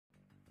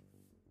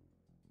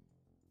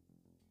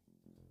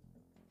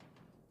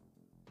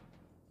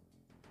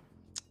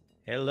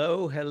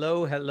Hello,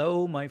 hello,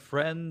 hello, my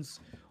friends.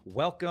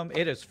 Welcome.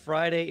 It is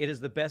Friday. It is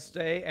the best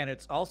day, and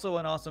it's also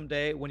an awesome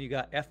day when you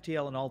got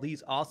FTL and all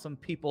these awesome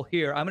people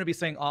here. I'm going to be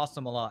saying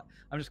awesome a lot.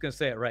 I'm just going to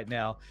say it right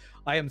now.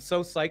 I am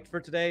so psyched for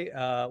today.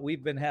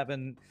 We've been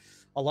having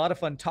a lot of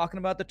fun talking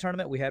about the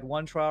tournament. We had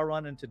one trial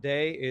run, and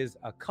today is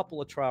a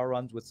couple of trial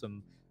runs with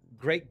some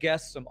great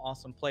guests, some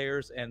awesome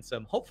players, and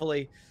some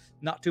hopefully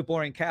not too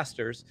boring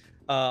casters.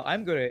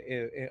 I'm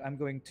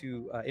going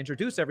to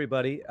introduce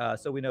everybody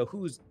so we know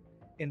who's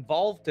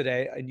involved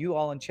today, and you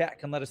all in chat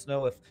can let us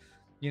know if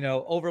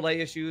overlay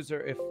issues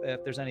or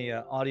if there's any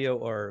audio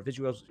or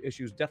visual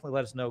issues. Definitely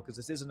let us know, because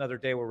this is another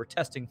day where we're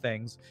testing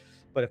things.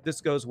 But if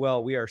this goes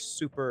well, we are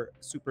super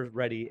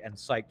ready and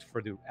psyched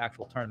for the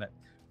actual tournament.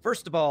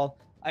 First of all,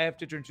 I have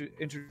to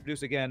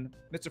introduce again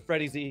Mr.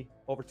 Freddie Z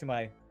over to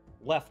my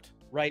left,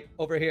 right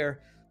over here,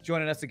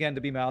 joining us again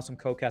to be my awesome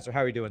co-caster. How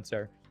are you doing,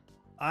 sir?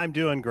 I'm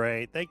doing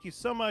great. Thank you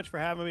so much for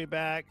having me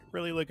back.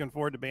 Really looking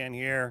forward to being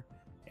here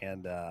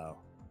and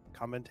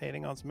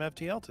commentating on some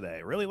FTL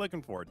today. Really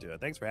looking forward to it.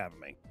 Thanks for having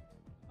me.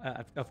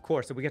 Of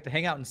course. So we get to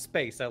hang out in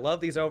space. I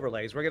love these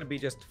overlays. We're going to be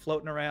just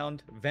floating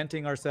around,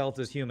 venting ourselves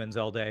as humans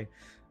all day.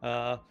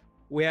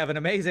 We have an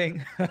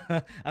amazing,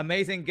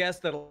 amazing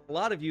guest that a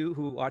lot of you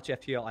who watch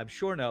FTL, I'm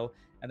sure, know,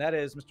 and that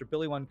is Mr.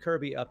 Billy One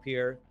Kirby up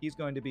here. He's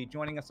going to be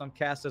joining us on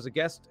cast as a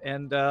guest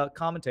and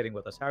commentating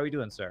with us. How are you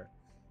doing, sir?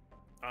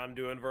 I'm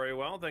doing very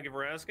well. Thank you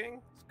for asking.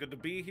 It's good to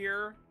be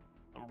here.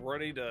 I'm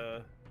ready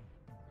to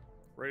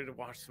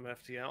watch some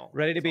FTL.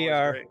 Ready to be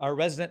our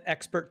resident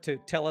expert to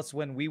tell us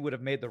when we would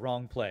have made the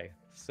wrong play.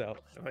 So,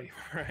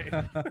 right.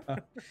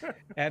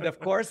 And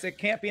of course, it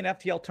can't be an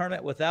FTL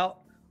tournament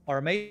without our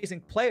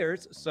amazing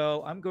players.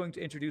 So I'm going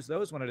to introduce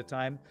those one at a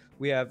time.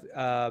 We have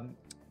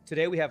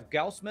today we have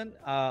Gausman.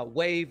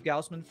 Wave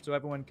Gausman so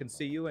everyone can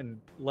see you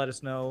and let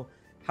us know,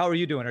 how are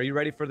you doing? Are you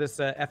ready for this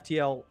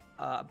FTL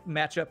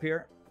matchup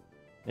here?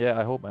 Yeah,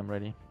 I hope I'm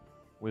ready.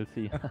 We'll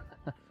see.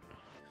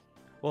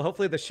 Well,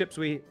 hopefully the ships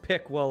we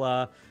pick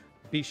will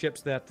be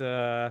ships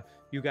that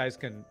you guys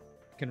can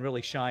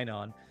really shine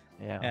on.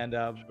 Yeah. And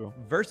sure.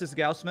 Versus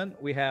Gausman,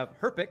 we have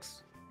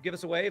Hurpix. Give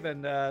us a wave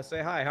and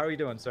say hi. How are you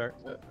doing, sir?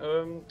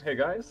 Hey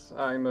guys,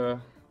 I'm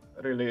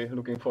really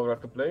looking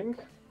forward to playing,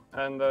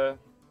 and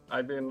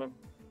I've been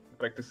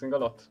practicing a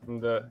lot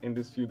in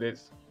these few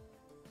days.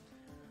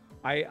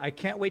 I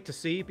can't wait to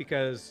see,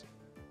 because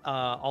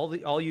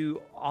all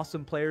you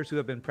awesome players who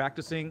have been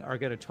practicing are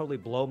going to totally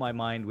blow my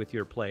mind with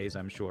your plays,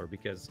 I'm sure,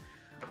 because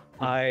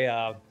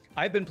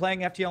I've been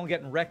playing FTL and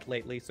getting wrecked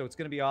lately, so it's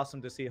going to be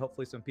awesome to see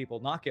hopefully some people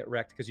not get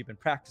wrecked because you've been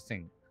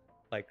practicing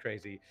like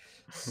crazy.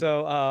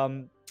 So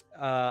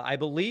I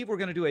believe we're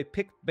going to do a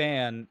pick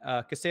ban.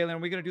 Kasalan, are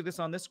we going to do this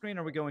on this screen,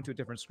 or are we going to a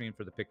different screen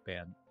for the pick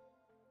ban?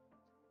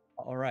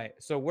 All right,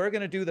 so we're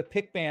going to do the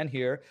pick ban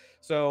here.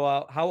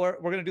 So we're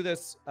going to do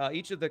this,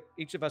 each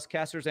of us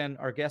casters and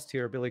our guest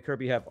here, Billy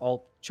Kirby, have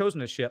all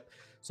chosen a ship.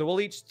 So we'll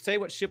each say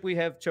what ship we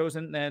have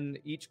chosen, then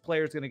each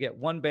player is going to get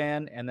one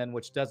ban, and then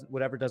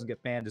whatever doesn't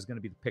get banned is going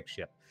to be the pick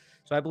ship.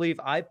 So I believe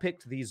I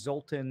picked the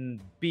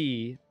Zoltan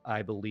B,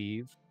 I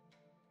believe.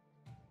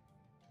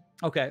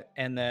 Okay,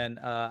 and then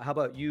how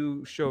about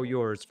you show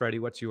yours, Freddie?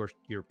 What's your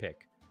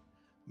pick?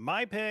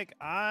 My pick,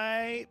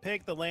 I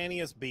picked the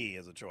Lanius B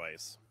as a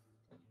choice.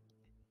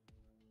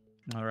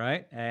 All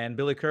right. And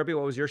Billy Kirby,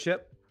 what was your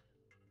ship?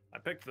 I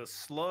picked the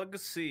Slug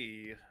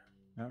C.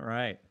 All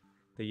right.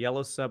 The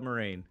Yellow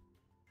Submarine.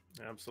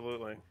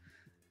 Absolutely.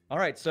 All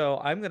right.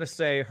 So I'm going to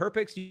say,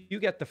 Hurpix,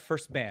 you get the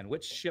first ban.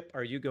 Which ship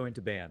are you going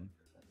to ban?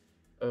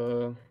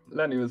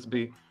 Lanius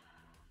B.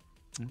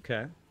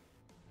 Okay.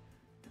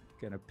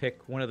 Going to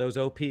pick one of those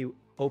OP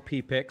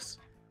picks.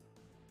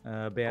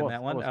 Ban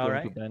that one. All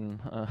right. Ban,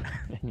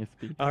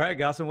 all right,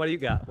 Gausman, what do you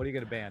got? What are you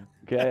going to ban?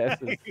 Okay,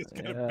 He's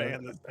going to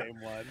ban the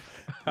same one.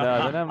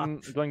 Then I'm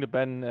going to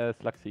ban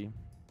Sluxy.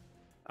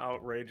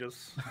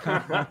 Outrageous.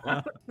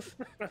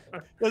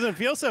 Doesn't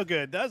feel so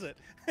good, does it?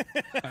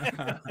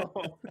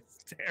 Oh,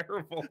 it's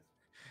terrible.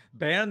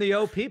 Ban the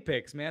OP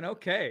picks, man.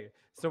 Okay.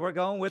 So we're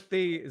going with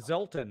the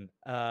Zoltan.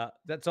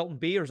 That's Zoltan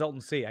B or Zoltan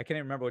C? I can't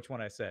even remember which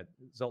one I said.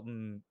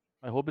 Zoltan...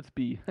 I hope it's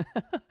B.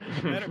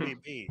 Better be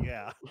B,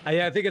 yeah.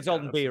 Yeah, I think it's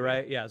Zoltan B,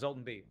 right? Yeah,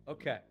 Zoltan B.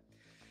 Okay.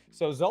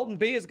 So Zoltan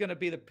B is going to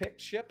be the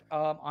picked ship.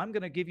 I'm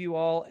going to give you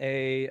all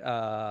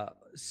a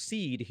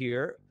seed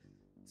here.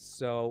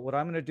 So what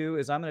I'm going to do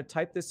is I'm going to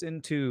type this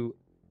into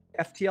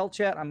FTL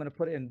chat. I'm going to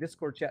put it in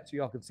Discord chat so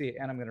you all can see it,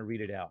 and I'm going to read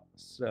it out.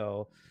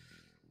 So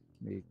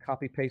let me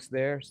copy paste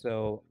there.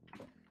 So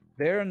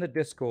there in the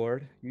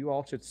Discord, you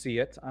all should see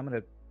it. I'm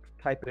going to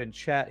type it in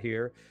chat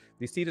here.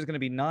 The seed is going to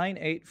be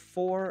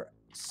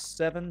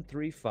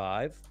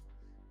 984735,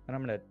 and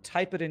I'm going to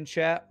type it in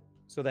chat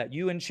so that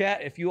you in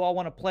chat, if you all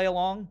want to play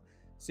along,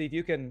 see if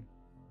you can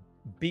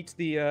beat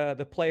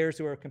the players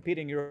who are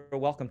competing, you're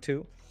welcome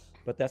to.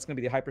 But that's going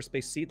to be the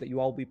hyperspace seed that you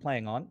all will be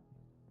playing on.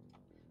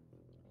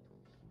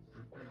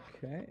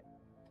 Okay.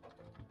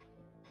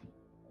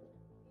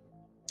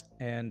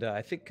 And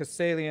I think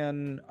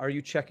Kasalan, are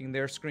you checking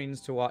their screens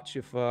to watch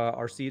if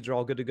our seeds are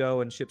all good to go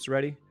and ships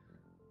ready?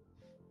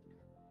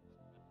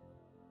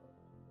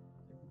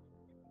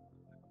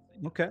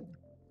 Okay.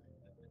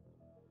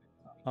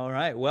 All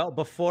right. Well,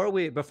 before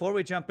we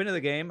jump into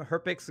the game,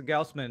 Hurpix and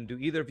Gausman, do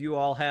either of you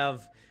all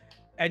have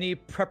any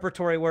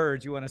preparatory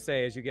words you want to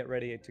say as you get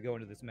ready to go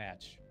into this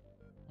match?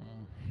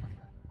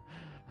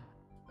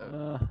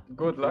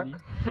 Good luck.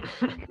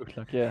 Good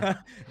luck. Yeah.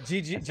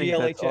 GG, I think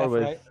that's GLHF,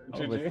 always, right?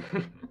 always.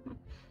 GG.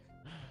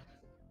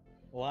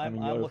 Well, I I'm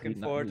mean, you looking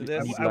obviously forward to need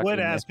this. I luck would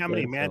in ask how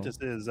many FTL, so-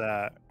 mantises,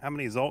 how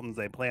many Zoltans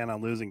they plan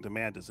on losing to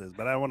mantises,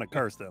 but I don't want to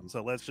curse them.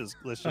 So let's just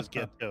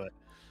get to it.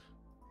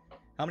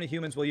 How many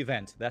humans will you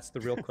vent? That's the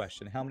real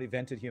question. How many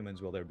vented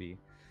humans will there be?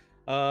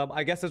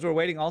 I guess as we're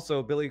waiting,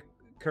 also, Billy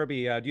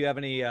Kirby, do you have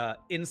any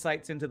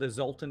insights into the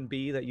Zoltan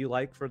B that you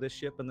like for this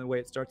ship and the way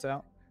it starts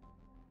out?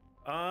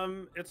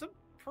 It's a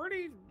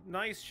pretty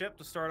nice ship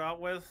to start out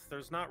with.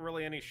 There's not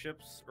really any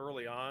ships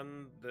early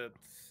on that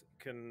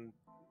can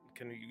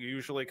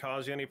usually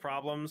cause you any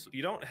problems.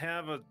 You don't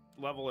have a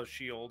level of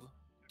shield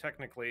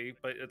technically,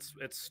 but it's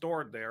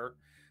stored there,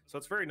 so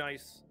it's very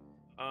nice.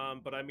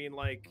 But I mean,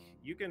 like,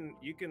 you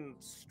can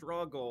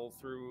struggle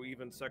through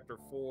even Sector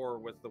 4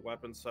 with the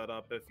weapon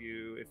setup if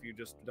you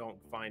just don't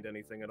find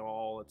anything at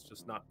all. It's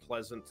just not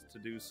pleasant to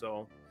do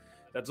so.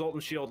 That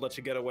Zoltan shield lets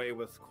you get away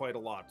with quite a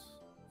lot,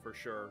 for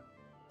sure.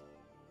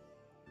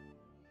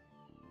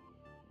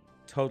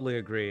 Totally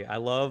agree. I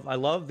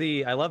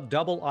love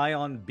double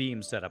ion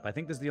beam setup. I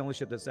think this is the only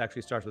ship that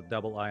actually starts with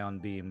double ion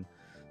beam.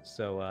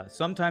 So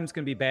sometimes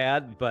can be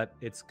bad, but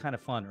it's kind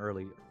of fun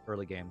early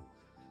game.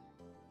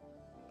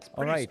 It's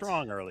All pretty right.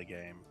 strong early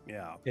game.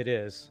 Yeah. It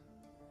is.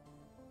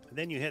 And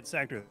then you hit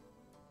sector.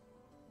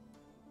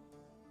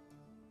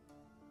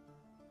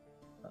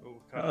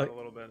 Ooh, cut out a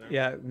little bit there.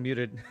 Yeah,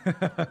 muted.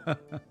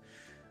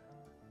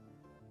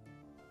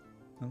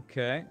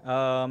 Okay.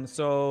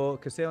 So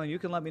Kasalian, you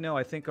can let me know.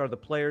 I think, are the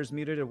players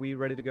muted? Are we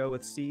ready to go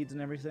with seeds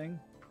and everything?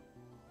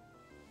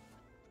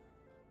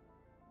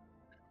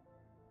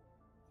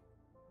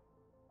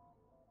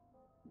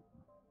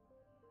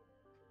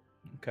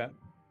 Okay.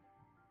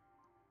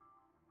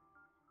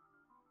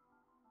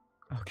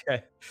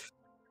 Okay.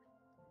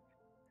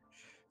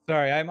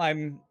 Sorry,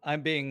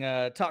 I'm being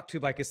talked to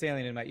by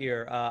Kasalian in my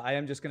ear. I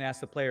am just going to ask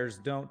the players,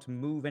 don't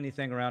move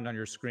anything around on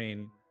your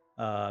screen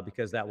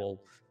because that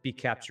will be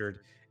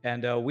captured.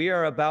 And we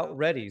are about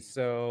ready.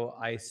 So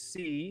I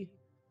see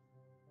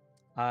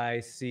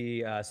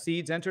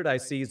seeds entered. I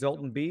see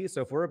Zoltan B.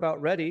 So if we're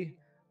about ready,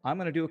 I'm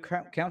going to do a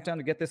countdown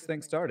to get this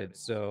thing started.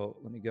 So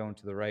let me go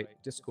into the right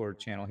Discord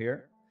channel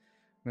here.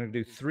 I'm going to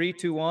do 3,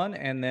 2, 1,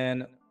 and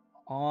then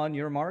on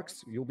your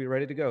marks, you'll be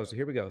ready to go. So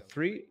here we go.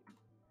 3,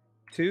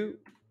 2,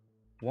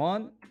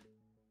 1,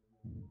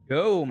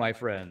 go, my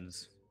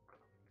friends.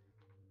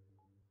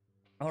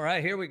 All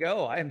right, here we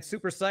go. I am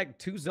super psyched.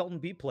 2 Zoltan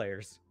B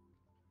players.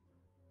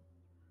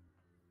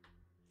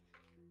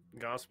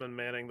 Gausman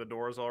manning the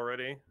doors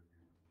already.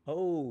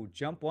 Oh,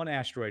 jump 1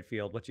 asteroid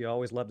field, what you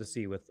always love to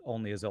see with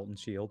only a Zoltan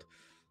shield.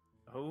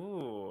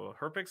 Oh,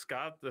 Hurpix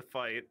got the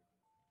fight,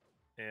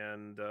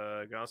 and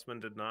Gausman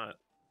did not.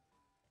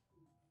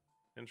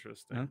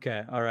 Interesting.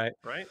 Okay, all right.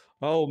 Right?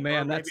 Oh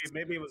man, or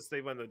maybe it was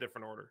they went in a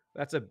different order.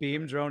 That's a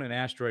beam drone and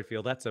asteroid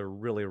field. That's a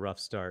really rough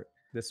start.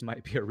 This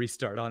might be a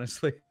restart,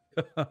 honestly.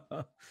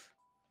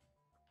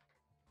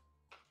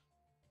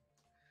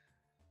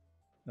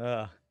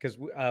 Because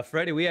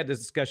Freddie, we had this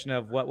discussion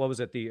of what was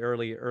it, the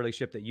early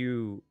ship that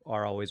you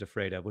are always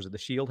afraid of? Was it the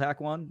shield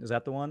hack one? Is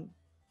that the one?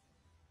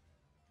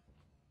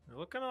 They're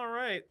looking all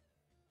right.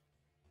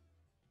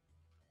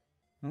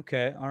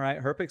 Okay, all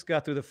right. Hurpix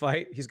got through the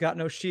fight. He's got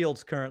no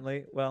shields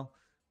currently. Well,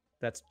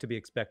 that's to be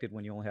expected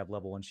when you only have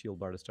level 1 shield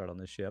bar to start on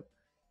this ship.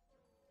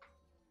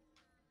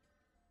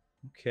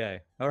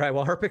 Okay. All right.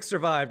 Well, Hurpix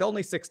survived.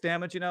 Only 6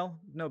 damage, you know?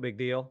 No big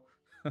deal.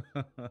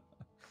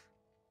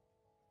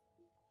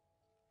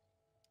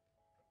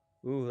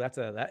 Ooh,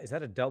 is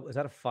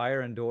that a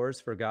fire and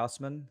doors for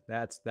Gausman?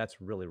 That's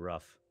really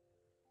rough.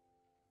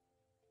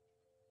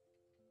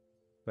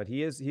 But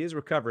he is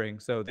recovering,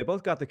 so they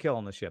both got the kill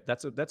on the ship.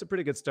 That's a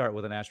pretty good start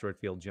with an asteroid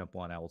field jump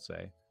 1, I will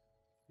say.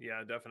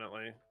 Yeah,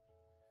 definitely.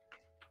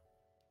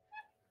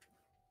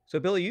 So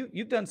Billy,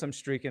 you've done some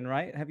streaking,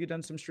 right? Have you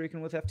done some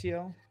streaking with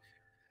FTL?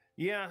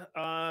 Yeah,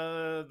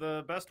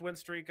 the best win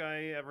streak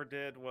I ever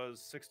did was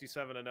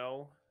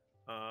 67-0.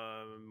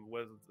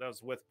 That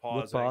was with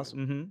pausing. With pause.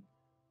 Mm-hmm.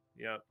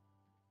 Yeah.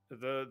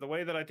 The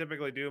way that I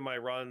typically do my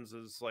runs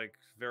is like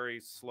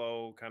very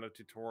slow kind of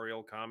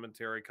tutorial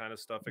commentary kind of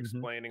stuff,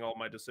 explaining all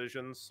my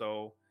decisions.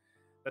 So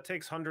that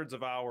takes hundreds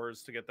of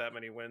hours to get that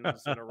many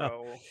wins in a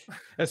row.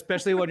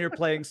 Especially when you're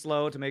playing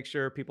slow to make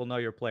sure people know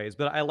your plays.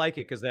 But I like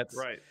it because that's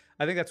right.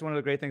 I think that's one of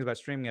the great things about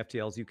streaming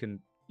FTLs. You can,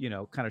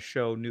 kind of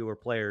show newer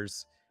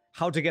players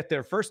how to get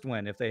their first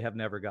win if they have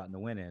never gotten a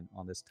win in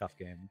on this tough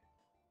game.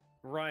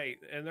 Right.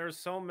 And there's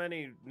so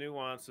many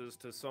nuances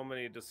to so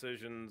many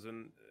decisions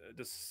and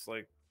just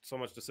like so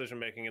much decision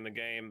making in the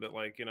game that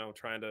like,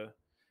 trying to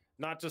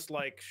not just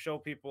like show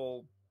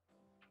people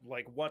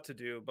like what to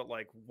do, but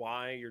like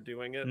why you're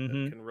doing it,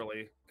 it can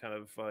really kind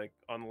of like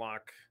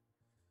unlock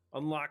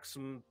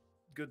some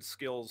good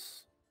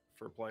skills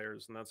for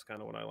players. And that's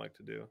kind of what I like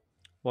to do.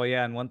 Well,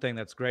 yeah, and one thing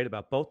that's great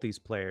about both these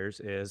players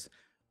is,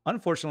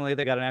 unfortunately,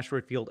 they got an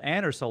asteroid field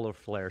and a solar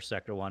flare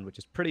sector 1, which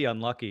is pretty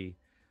unlucky.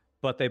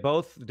 But they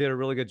both did a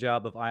really good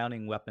job of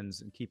ioning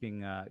weapons and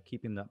keeping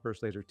the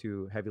burst laser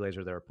 2 heavy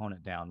laser their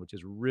opponent down, which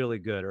is really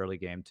good early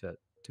game to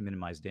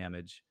minimize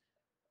damage.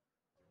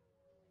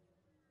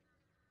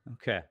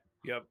 Okay.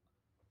 Yep.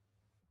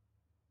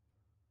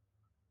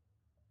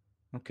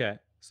 Okay.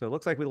 So it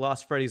looks like we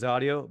lost Freddy's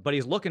audio, but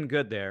he's looking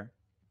good there.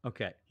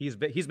 Okay. He's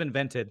been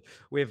vented.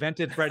 We have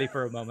vented Freddy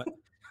for a moment.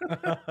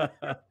 But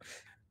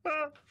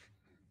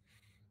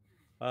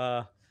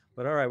all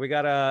right, we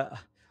got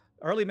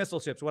early missile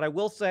ships. What I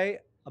will say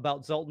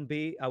about Zoltan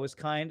B, I was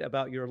kind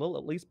about you're a little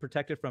at least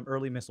protected from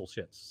early missile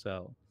ships.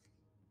 So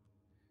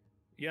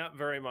yeah,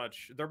 very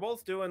much. They're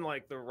both doing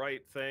like the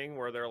right thing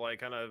where they're like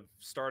kind of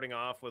starting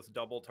off with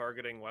double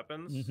targeting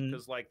weapons,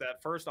 because like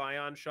that first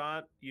ion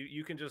shot,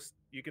 you can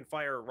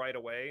fire right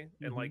away,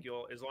 and like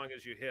you'll, as long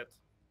as you hit,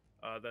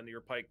 then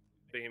your pike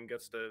beam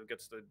gets to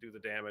do the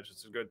damage.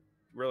 It's a good,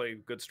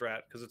 really good strat,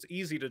 because it's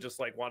easy to just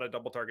like want to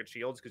double target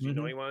shields because you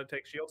know you want to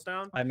take shields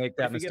down. I make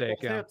that mistake.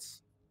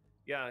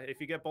 Yeah, if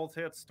you get both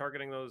hits,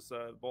 targeting those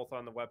both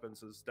on the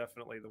weapons is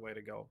definitely the way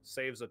to go.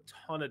 Saves a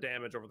ton of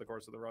damage over the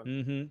course of the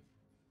run.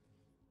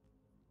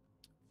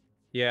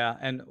 Yeah,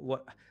 and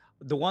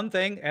the one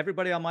thing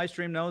everybody on my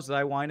stream knows that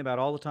I whine about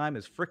all the time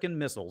is frickin'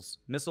 missiles.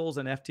 Missiles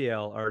and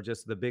FTL are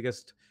just the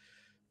biggest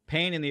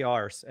pain in the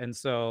arse, and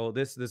so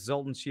this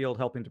Zoltan shield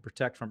helping to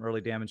protect from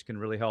early damage can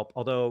really help.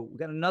 Although we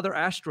got another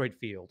asteroid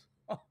field.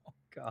 Oh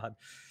God.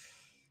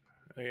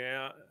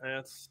 Yeah,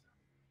 that's.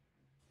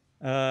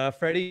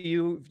 Freddy,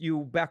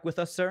 you back with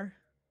us, sir?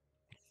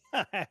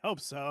 I hope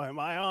so. Am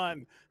I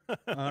on?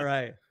 All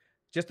right.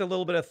 Just a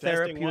little bit of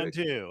therapeutic 1,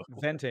 2.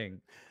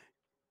 venting.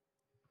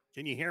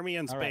 Can you hear me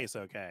in space?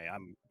 Right. Okay,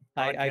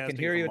 I can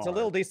hear you. It's a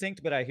little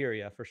distinct, but I hear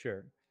you for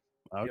sure.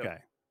 Okay.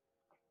 Yep.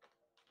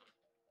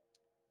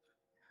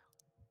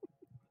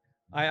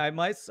 I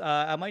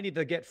might need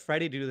to get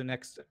Freddy to do the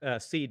next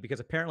seed,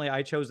 because apparently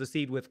I chose the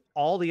seed with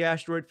all the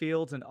asteroid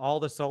fields and all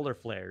the solar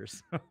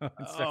flares.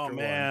 Oh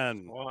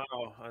man!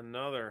 Wow,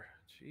 another.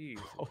 Jeez.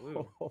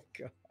 Oh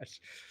gosh.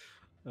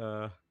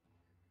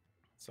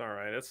 It's all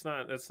right. It's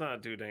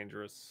not too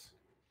dangerous.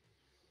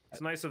 It's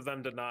nice of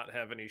them to not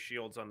have any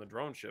shields on the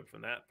drone ship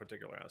in that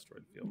particular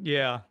asteroid field.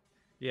 Yeah.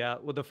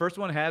 Well, the first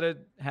one had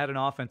an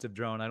offensive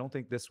drone. I don't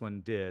think this one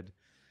did,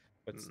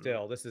 but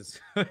still, this is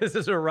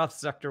a rough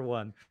sector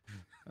 1.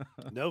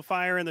 No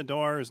fire in the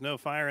doors, no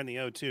fire in the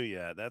O2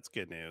 yet. That's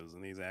good news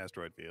in these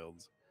asteroid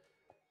fields.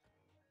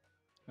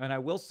 And I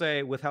will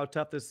say, with how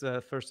tough this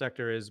first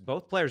sector is,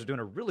 both players are doing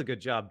a really good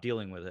job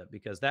dealing with it,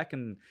 because that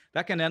can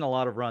end a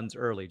lot of runs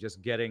early.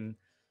 Just getting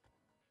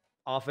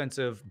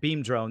offensive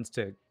beam drones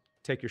to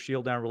take your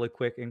shield down really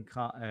quick in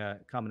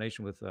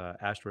combination with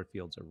asteroid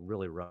fields are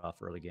really rough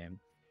early game.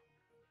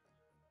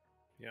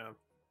 Yeah.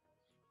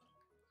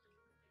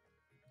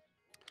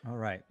 All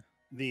right.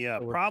 The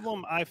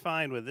problem I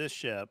find with this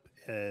ship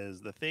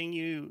is the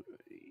thing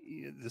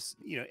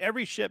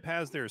every ship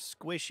has their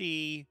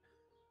squishy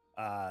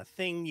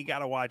thing you got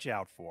to watch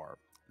out for.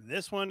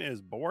 This one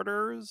is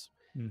borders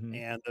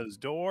and those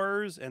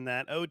doors and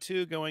that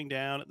O2 going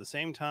down at the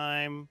same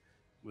time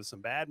with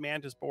some bad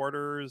Mantis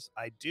borders.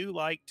 I do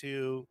like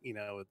to,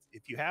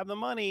 if you have the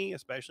money,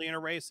 especially in a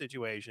race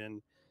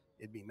situation,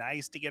 it'd be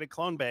nice to get a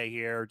clone bay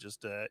here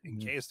just in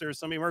case there's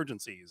some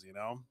emergencies,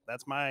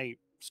 That's my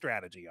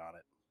strategy on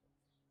it.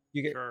 Do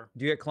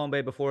you get clone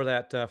bay before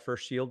that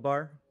first shield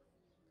bar?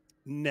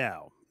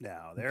 No.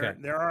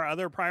 There are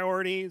other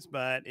priorities,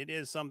 but it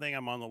is something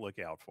I'm on the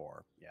lookout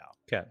for. Yeah.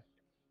 Okay.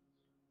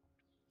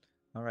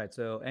 All right.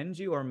 So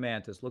NG or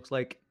Mantis? Looks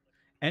like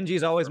NG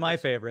is always my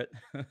favorite.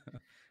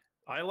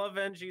 I love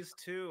NGs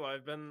too.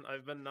 I've been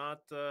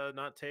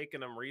not taking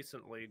them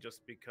recently,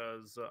 just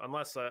because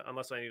unless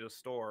I need a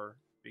store,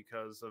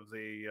 because of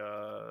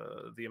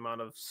the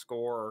amount of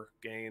score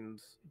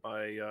gained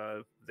by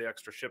the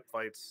extra ship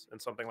fights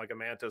and something like a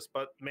Mantis.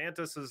 But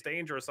Mantis is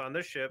dangerous on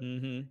this ship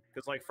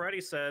because, like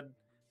Freddy said,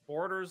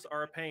 borders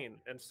are a pain,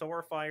 and so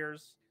are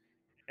fires.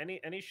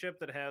 Any ship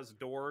that has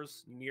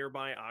doors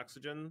nearby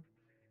oxygen,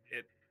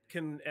 it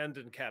can end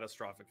in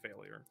catastrophic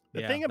failure.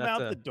 The thing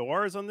about the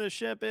doors on this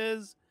ship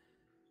is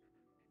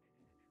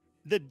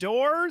the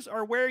doors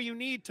are where you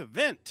need to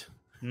vent,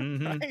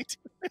 right?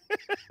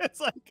 It's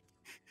like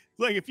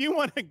if you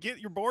want to get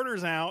your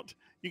borders out,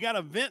 you got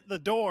to vent the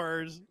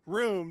doors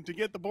room to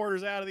get the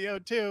borders out of the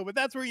O2, but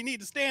that's where you need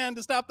to stand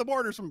to stop the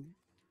borders from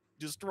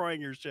destroying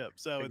your ship.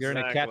 So you're in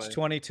a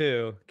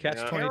catch-22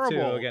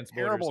 against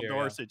terrible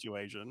door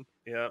situation.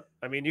 Yeah,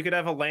 I mean, you could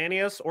have a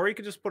Lanius, or you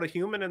could just put a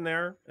human in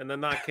there and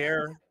then not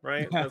care,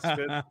 right? That's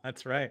good.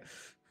 That's right.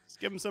 Just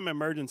give him some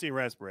emergency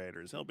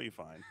respirators. He'll be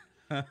fine.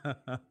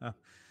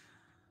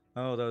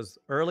 Oh, those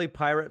early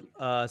pirate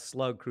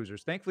slug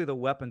cruisers. Thankfully, the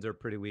weapons are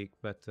pretty weak,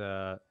 but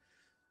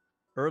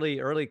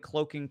early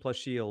cloaking plus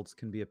shields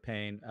can be a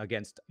pain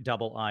against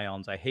double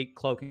ions. I hate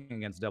cloaking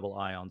against double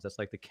ions. That's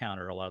like the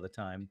counter a lot of the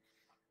time.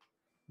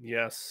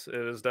 Yes,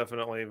 it is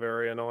definitely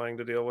very annoying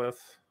to deal with.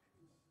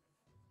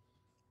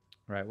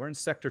 Right, we're in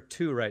Sector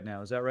 2 right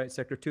now. Is that right?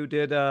 Sector 2.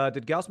 Did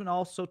Gausman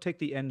also take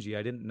the NG?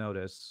 I didn't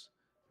notice.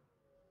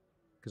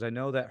 Because I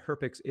know that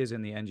Hurpix is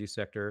in the NG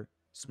sector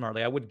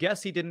smartly. I would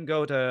guess he didn't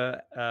go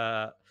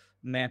to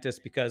Mantis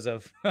because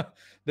of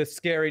the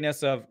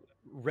scariness of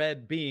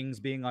red beings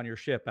being on your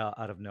ship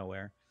out of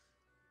nowhere.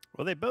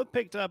 Well, they both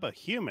picked up a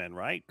human,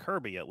 right?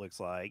 Kirby, it looks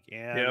like.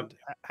 And Yep.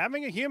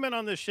 having a human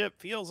on this ship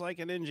feels like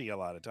an NG a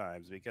lot of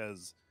times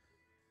because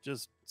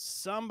just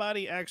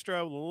somebody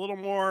extra with a little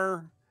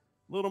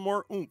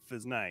more oomph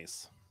is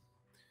nice.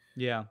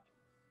 Yeah.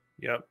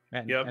 Yep.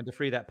 And to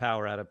free that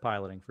power out of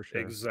piloting for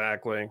sure.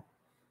 Exactly.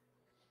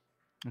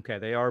 Okay,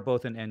 they are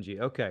both in NG.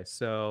 Okay,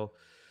 so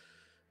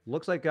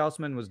looks like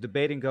Gausman was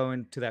debating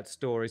going to that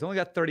store. He's only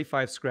got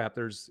 35 scrap.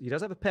 He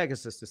does have a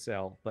Pegasus to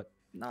sell, but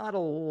not a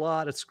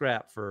lot of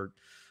scrap for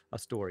a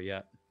store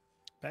yet.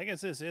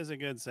 Pegasus is a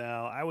good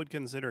sell. I would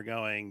consider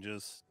going.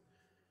 Just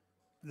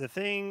the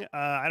thing,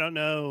 I don't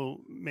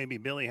know, maybe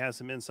Billy has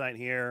some insight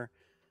here.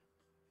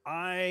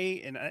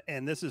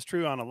 And this is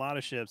true on a lot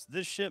of ships.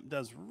 This ship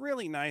does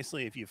really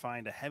nicely if you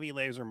find a heavy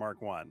laser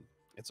Mark 1.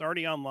 It's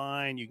already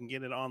online. You can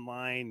get it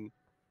online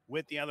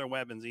with the other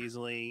weapons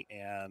easily,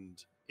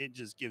 and it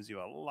just gives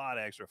you a lot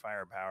of extra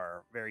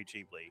firepower very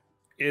cheaply.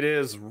 It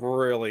is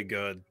really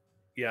good.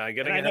 Yeah,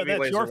 getting I know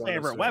that's your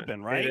favorite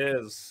weapon, right? It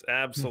is.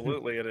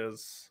 Absolutely, it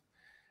is.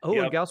 Oh,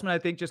 yep. And Gausman, I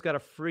think, just got a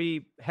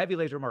free heavy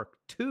laser Mark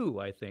II,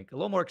 I think. A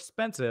little more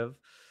expensive.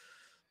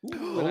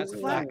 Ooh, that's a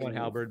flak one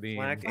halberd beam.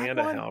 Flak and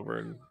a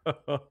halberd.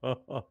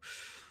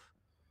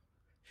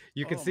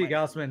 You can see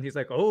Gausman. He's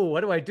like, oh,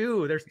 what do I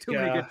do? There's too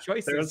many good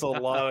choices. There's a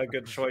lot of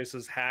good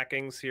choices.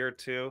 Hackings here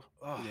too.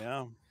 Oh.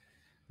 Yeah.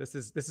 This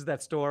is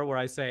that store where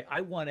I say,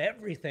 I want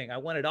everything. I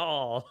want it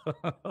all.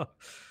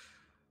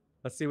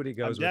 Let's see what he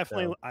goes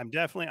with. I'm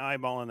definitely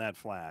eyeballing that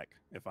flak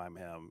if I'm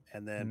him.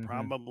 And then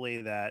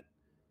probably that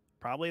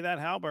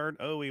halberd.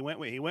 Oh, he went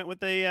with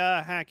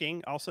the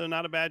hacking. Also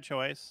not a bad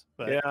choice.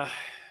 But yeah.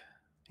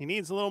 He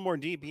needs a little more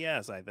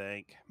DPS, I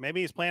think.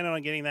 Maybe he's planning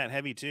on getting that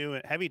heavy two,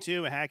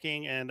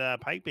 hacking, and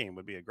pipe beam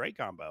would be a great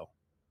combo.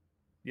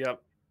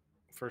 Yep,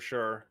 for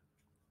sure.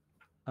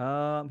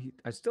 I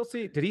still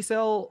see. Did he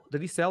sell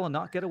and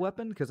not get a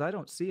weapon? Because I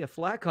don't see a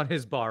flak on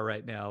his bar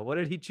right now. What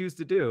did he choose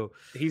to do?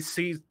 He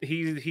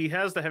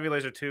has the heavy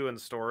laser 2 in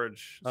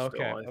storage. Okay,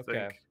 still, I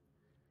think.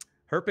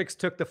 Hurpix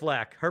took the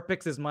flak.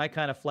 Hurpix is my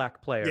kind of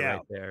flak player right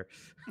there.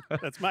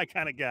 That's my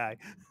kind of guy.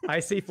 I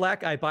see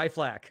flak, I buy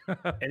flak.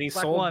 And he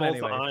sold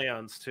both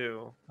ions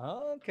too.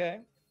 Oh,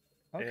 okay.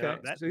 Okay.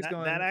 Yeah. So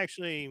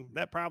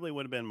that probably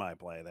would have been my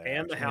play there.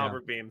 And the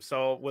halberd beam.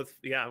 So with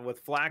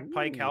flak,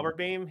 pike, halberd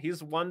beam,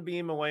 he's one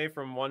beam away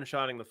from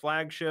one-shotting the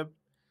flagship.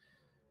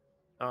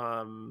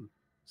 So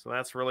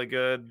that's really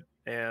good.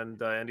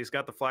 And he's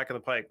got the flak and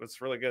the pike.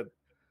 That's really good.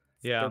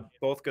 Yeah. They're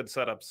both good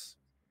setups.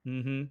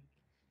 Mm-hmm.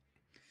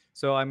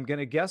 So I'm going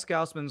to guess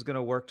Gausman's going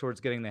to work towards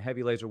getting the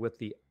heavy laser with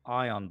the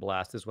ion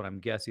blast is what I'm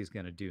guess he's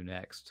going to do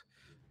next.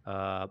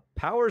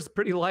 Power's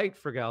pretty light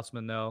for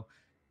Gausman, though.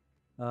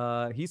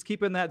 He's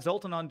keeping that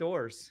Zoltan on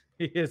doors.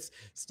 He is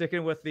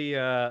sticking with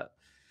the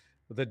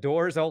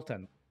door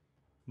Zoltan.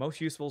 Most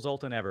useful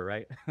Zoltan ever,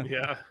 right?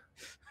 Yeah.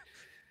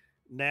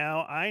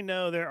 Now, I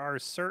know there are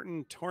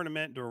certain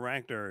tournament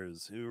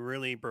directors who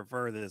really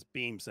prefer this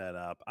beam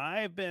setup.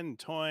 I've been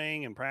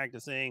toying and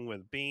practicing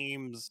with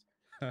beams.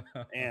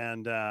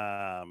 And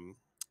they're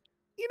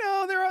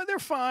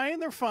fine.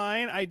 They're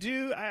fine. I've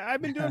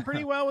been doing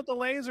pretty well with the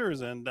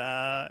lasers and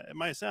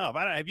myself.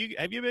 Have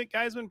you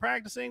guys been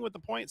practicing with the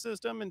point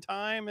system and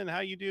time and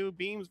how you do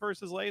beams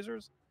versus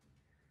lasers?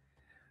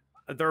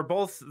 They're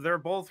both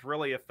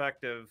really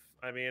effective.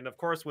 I mean, of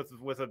course,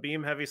 with a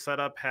beam heavy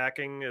setup,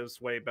 hacking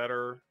is way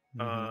better.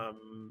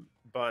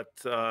 But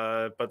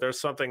there's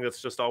something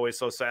that's just always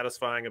so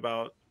satisfying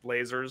about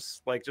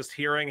lasers. Like just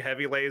hearing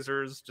heavy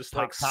lasers just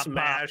pop, pop,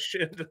 smash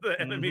into the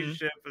enemy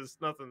ship is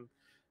nothing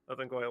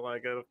quite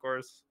like it, of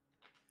course.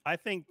 I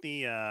think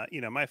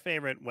my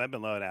favorite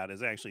weapon loadout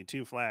is actually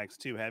 2 flags,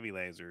 2 heavy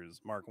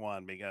lasers, Mark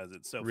 1, because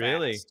it's so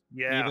fast.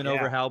 Yeah, even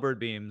over halberd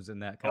beams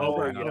and that kind of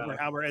thing. Over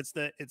halberd,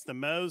 it's the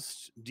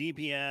most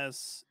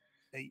DPS.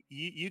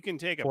 You can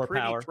take a More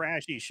pretty power.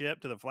 trashy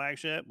ship to the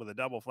flagship with a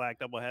double flak,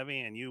 double heavy,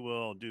 and you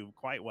will do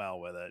quite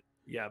well with it.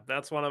 Yeah,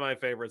 that's one of my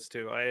favorites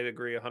too. I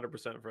agree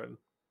 100%, Fred.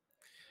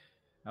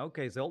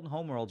 Okay, Zoltan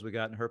Homeworlds we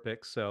got in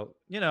Hurpix. So,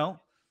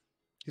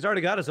 he's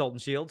already got a Zoltan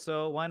shield,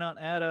 so why not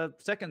add a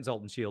second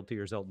Zoltan shield to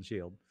your Zoltan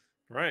shield?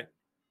 Right.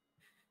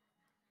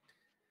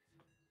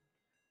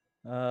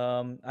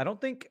 I don't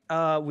think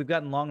we've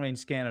gotten long-range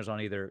scanners on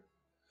either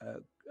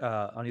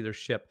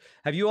ship.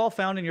 Have you all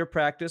found in your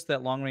practice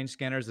that long-range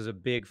scanners is a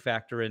big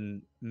factor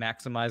in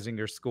maximizing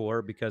your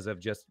score because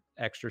of just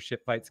extra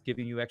ship fights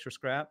giving you extra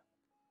scrap?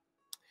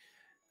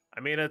 I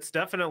mean, it's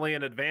definitely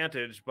an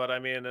advantage, but I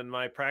mean, in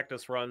my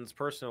practice runs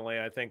personally,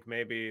 I think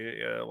maybe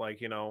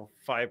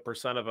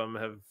 5% of them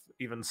have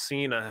even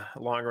seen a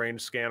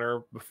long-range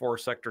scanner before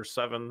Sector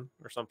 7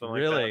 or something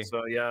like that.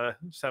 So yeah,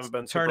 just haven't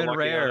been turn in super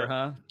lucky rare,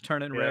 huh?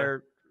 Turn in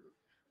rare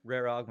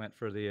augment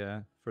for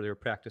your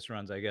practice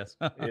runs, I guess.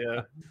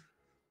 Yeah.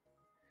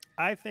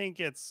 I think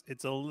it's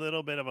a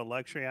little bit of a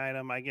luxury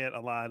item. I get a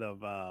lot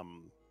of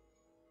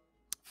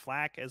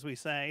flack, as we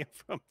say,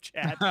 from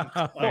chat.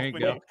 There you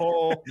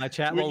go. My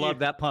chat will love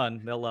that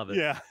pun. They'll love it.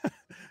 Yeah.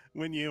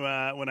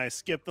 When I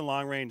skip the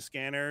long range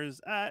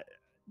scanners,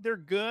 they're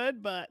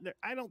good, but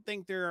I don't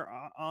think they're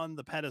on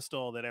the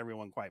pedestal that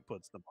everyone quite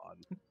puts them on.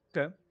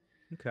 Okay.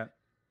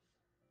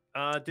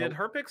 Did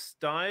Hurpix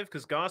dive?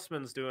 Because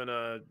Gausman's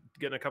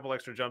getting a couple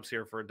extra jumps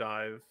here for a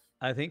dive.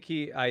 I think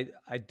I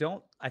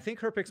think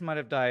Hurpix might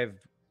have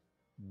dived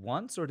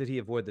once, or did he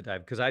avoid the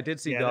dive? Because I did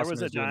see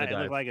Gausman was doing the dive. It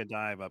looked like a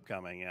dive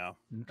upcoming. Yeah.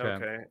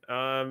 Okay.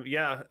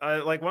 Yeah.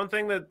 Like one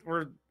thing that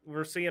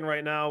we're seeing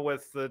right now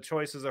with the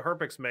choices that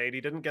Hurpix made,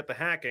 he didn't get the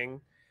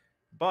hacking,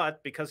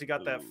 but because he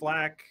got that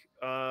flak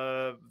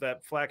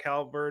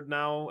halberd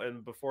now,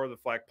 and before the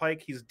flak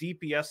pike, he's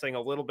DPSing a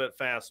little bit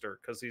faster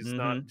because he's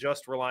not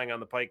just relying on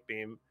the pike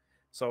beam,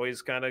 so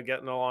he's kind of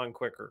getting along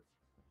quicker.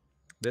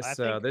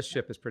 This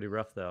ship is pretty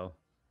rough, though.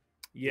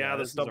 Yeah,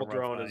 this double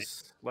drone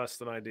is less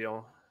than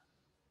ideal.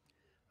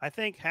 I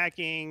think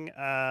hacking.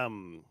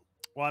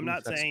 Well, I'm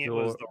not saying it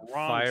was the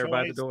wrong fire choice.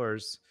 By the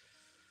doors.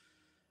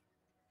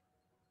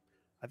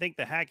 I think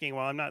the hacking,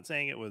 while I'm not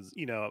saying it was,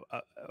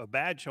 a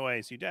bad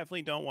choice, you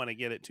definitely don't want to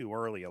get it too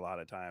early a lot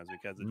of times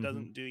because it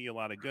doesn't do you a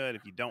lot of good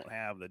if you don't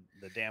have the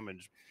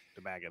damage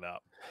to back it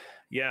up.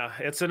 Yeah,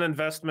 it's an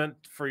investment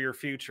for your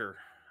future,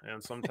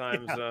 and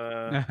sometimes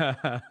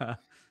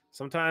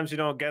sometimes you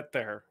don't get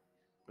there.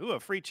 Ooh, a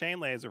free chain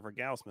laser for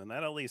Gausman.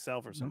 That'll at least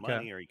sell for some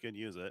money, or he could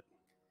use it.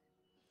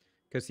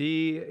 Because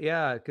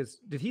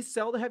did he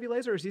sell the heavy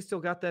laser, or has he still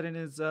got that in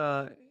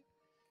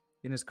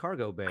his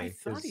cargo bay? I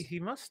thought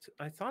he must.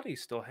 I thought he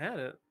still had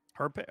it.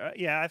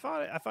 Yeah, I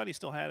thought he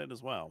still had it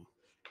as well.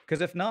 Because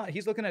if not,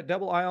 he's looking at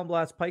double ion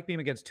blast pike beam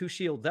against 2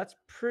 shields. That's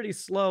pretty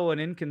slow and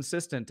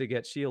inconsistent to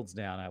get shields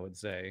down, I would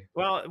say.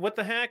 Well, with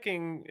the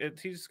hacking,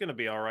 he's going to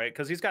be all right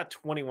because he's got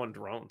 21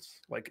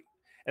 drones.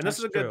 And this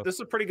is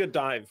a pretty good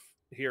dive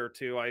here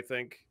too, I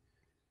think.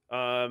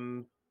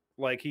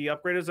 Like he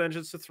upgraded his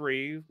engines to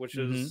 3, which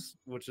is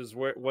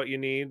what you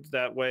need.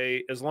 That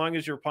way, as long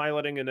as you're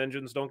piloting and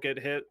engines don't get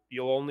hit,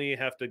 you'll only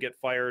have to get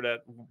fired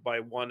by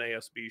 1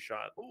 ASB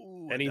shot.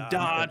 Ooh, and he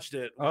dodged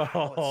it.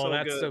 Wow,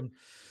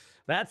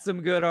 that's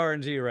some good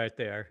RNG right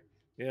there.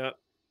 Yeah,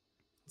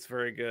 it's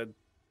very good.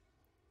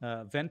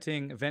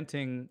 Venting,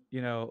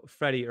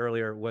 Freddy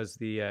earlier was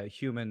the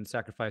human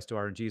sacrifice to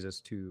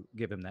RNGesus to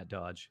give him that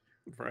dodge.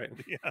 Right.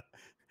 Yeah.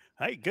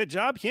 Hey, good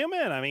job,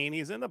 human. I mean,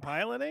 he's in the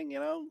piloting,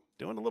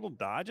 doing a little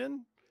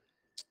dodging.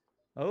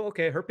 Oh,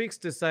 okay. Hurpix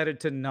decided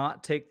to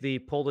not take the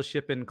pull the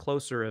ship in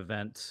closer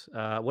event.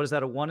 What is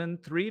that, a 1 in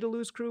 3 to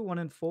lose crew? 1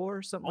 in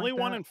 4? Something Only like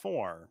that? 1 in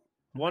 4.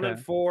 1 in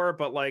 4,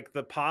 but like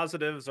the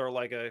positives are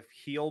like a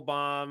heal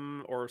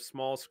bomb or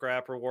small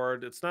scrap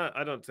reward. It's not,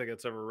 I don't think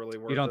it's ever really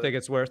worth it. You don't think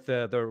it's worth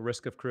the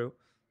risk of crew?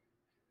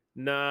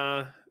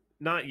 Nah,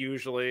 not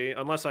usually,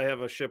 unless I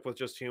have a ship with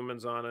just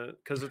humans on it.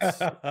 Because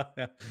it's,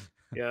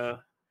 yeah.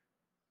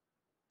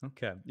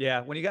 Okay.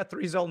 Yeah, when you got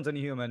 3 Zoltans and a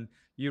human,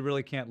 you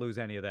really can't lose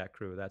any of that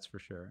crew, that's for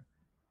sure.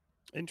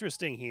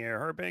 Interesting here.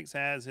 Hurpix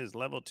has his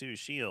level 2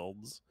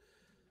 shields,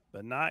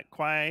 but not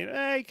quite.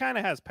 He kind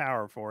of has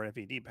power for it if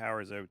he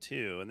depowers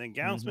O2. And then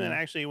Gausman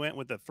actually went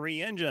with the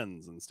 3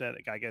 engines instead,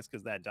 I guess,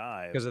 because that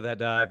dive. Because of that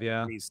dive,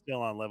 yeah. He's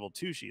still on level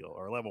 2 shield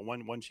or level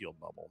 1 shield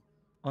bubble.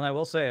 Well, I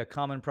will say a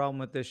common problem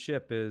with this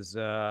ship is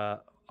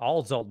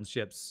all Zoltan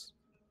ships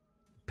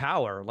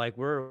power. Like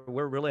we're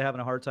really having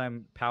a hard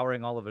time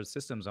powering all of our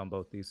systems on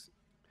both these.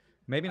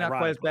 Maybe not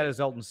quite as bad as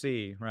Zoltan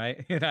C,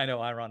 right? I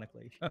know,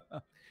 ironically.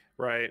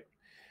 Right.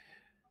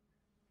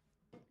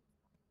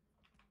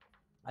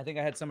 I think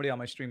I had somebody on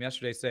my stream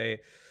yesterday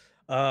say,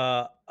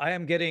 I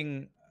am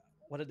getting,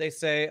 what did they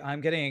say? I'm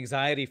getting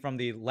anxiety from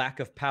the lack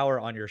of power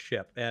on your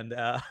ship. And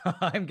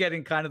I'm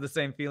getting kind of the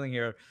same feeling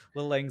here. A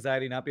little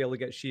anxiety not be able to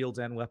get shields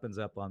and weapons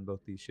up on both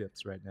these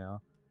ships right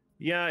now.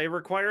 Yeah, it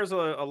requires a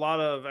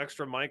lot of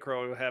extra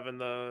micro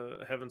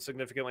having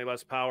significantly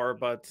less power.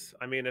 But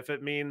I mean, if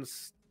it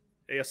means,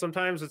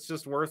 sometimes it's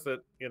just worth it.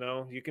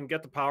 You can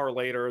get the power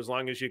later as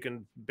long as you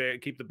can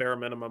keep the bare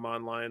minimum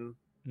online.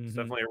 It's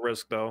definitely a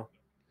risk, though.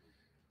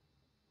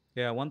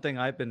 Yeah, one thing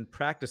I've been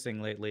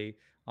practicing lately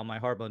on my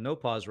hard mode no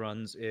pause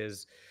runs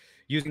is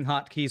using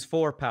hotkeys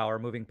for power,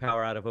 moving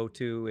power out of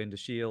O2 into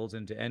shields,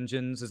 into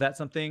engines. Is that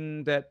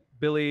something that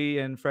Billy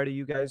and Freddie,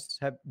 you guys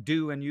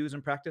do and use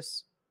and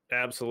practice?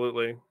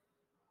 Absolutely.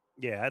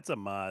 Yeah, it's a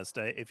must.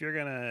 If you're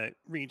gonna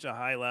reach a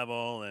high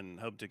level and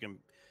hope to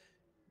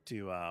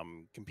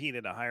compete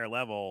at a higher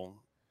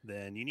level,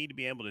 then you need to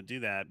be able to do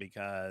that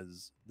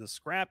because the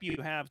scrap you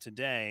have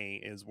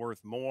today is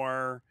worth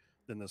more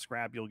than the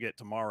scrap you'll get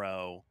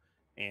tomorrow.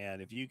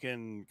 And if you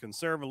can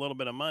conserve a little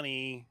bit of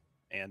money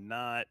and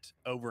not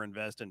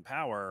overinvest in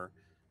power,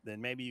 then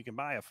maybe you can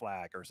buy a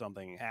flak or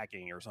something,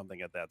 hacking or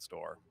something at that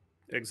store.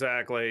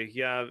 Exactly.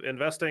 Yeah,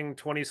 investing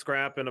 20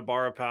 scrap in a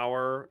bar of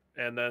power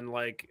and then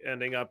like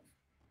ending up,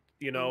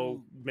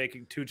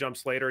 making 2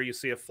 jumps later, you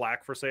see a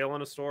flak for sale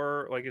in a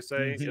store, like you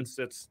say. It's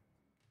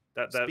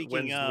that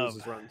wins,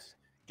 loses, runs.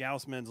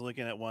 Gausman's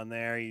looking at one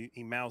there.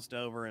 He moused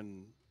over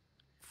and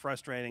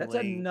frustratingly. That's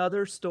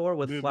another store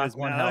with moved flak his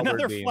one mouse.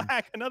 halberd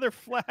Another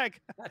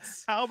flak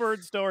That's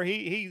halberd store.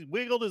 He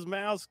wiggled his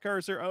mouse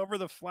cursor over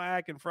the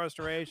flak in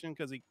frustration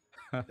because he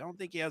don't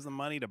think he has the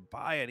money to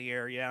buy it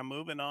here. Yeah,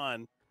 moving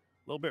on. A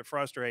little bit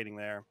frustrating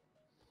there.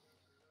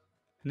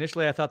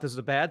 Initially, I thought this was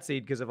a bad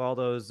seed because of all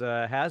those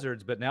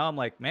hazards, but now I'm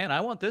like, man,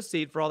 I want this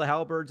seed for all the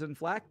halberds and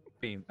flax.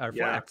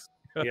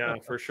 Yeah,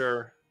 for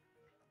sure.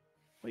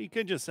 Well, you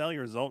could just sell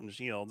your Zoltan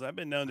shields. I've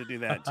been known to do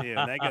that too.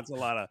 That gets a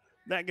lot of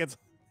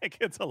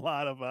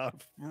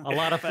a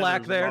lot of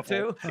flak there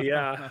ruffled. too.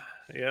 Yeah,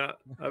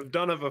 I've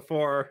done it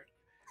before.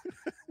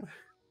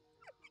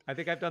 I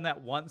think I've done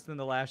that once in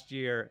the last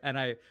year, and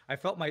I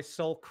felt my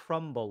soul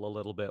crumble a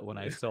little bit when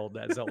I sold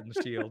that Zoltan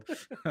shield.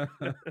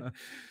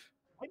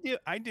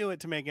 I do it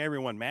to make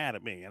everyone mad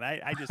at me, and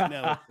I just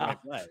know it's the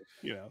right play,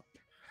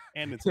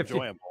 and it's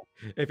enjoyable.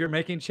 If you're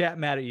making chat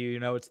mad at you, you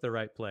know it's the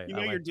right play. You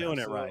know you're doing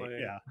it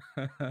right.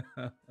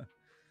 Yeah.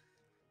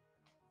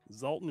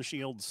 Zoltan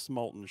shield,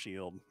 Smolten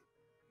shield.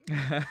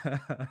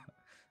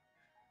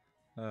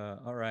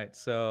 All right.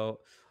 So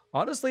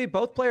honestly,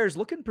 both players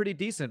looking pretty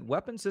decent.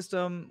 Weapon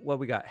system, well,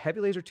 we got heavy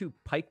laser 2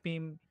 pike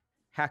beam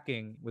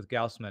hacking with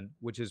Gausman,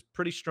 which is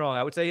pretty strong.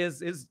 I would say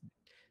his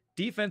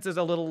defense is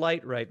a little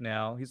light right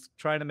now. He's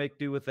trying to make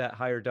do with that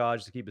higher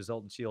dodge to keep his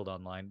Zoltan shield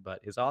online,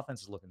 but his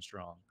offense is looking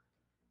strong.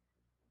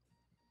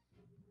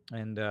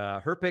 And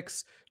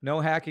Hurpix, no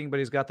hacking, but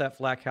he's got that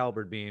flak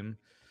halberd beam.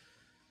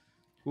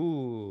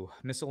 Ooh,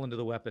 missile into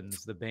the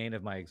weapons, the bane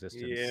of my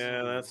existence.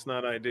 Yeah, that's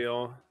not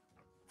ideal.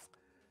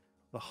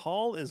 The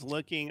hull is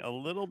looking a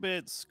little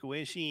bit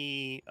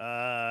squishy.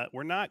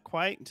 We're not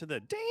quite into the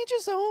danger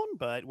zone,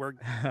 but we're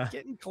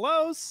getting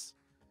close.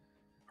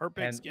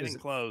 Hurpix getting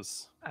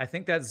close. I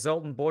think that's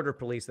Zoltan Border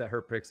Police that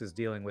Hurpix is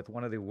dealing with,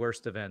 one of the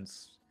worst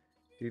events.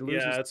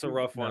 Yeah, it's a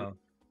rough one. No.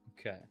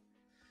 Okay.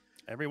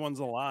 Everyone's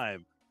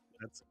alive.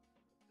 That's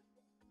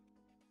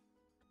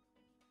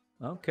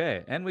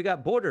okay, and we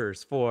got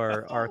borders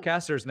for our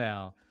casters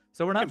now,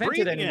 so we're not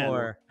vented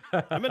anymore.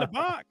 I'm in a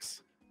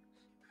box.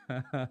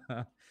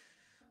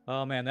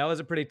 Oh man, that was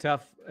a pretty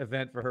tough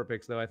event for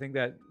Hurpix, though. I think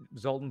that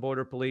Zoltan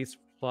Border Police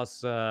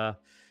plus,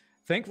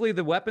 thankfully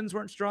the weapons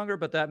weren't stronger,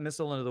 but that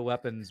missile into the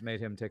weapons made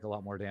him take a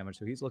lot more damage.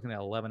 So he's looking at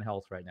 11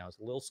 health right now. It's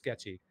a little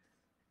sketchy.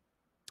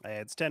 Hey,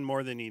 it's 10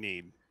 more than you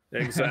need.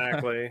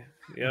 Exactly.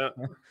 Yeah.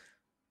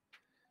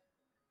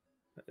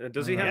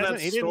 Does he have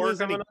that store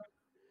coming up?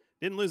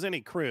 Didn't lose any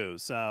crew,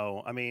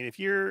 so I mean, if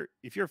you're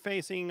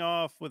facing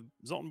off with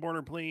Zoltan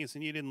Border Police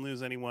and you didn't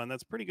lose anyone,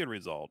 that's a pretty good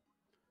result.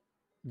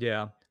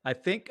 Yeah, I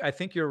think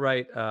you're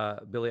right,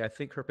 Billy. I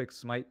think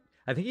Hurpix might.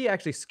 I think he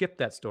actually skipped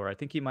that store. I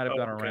think he might have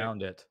gone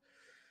around it.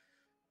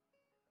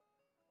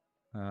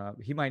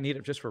 He might need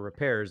it just for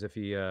repairs if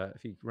he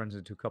runs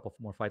into a couple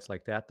more fights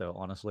like that, though.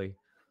 Honestly,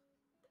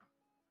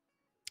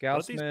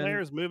 both these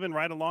players moving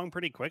right along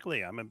pretty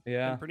quickly. I'm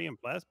pretty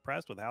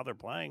impressed with how they're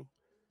playing.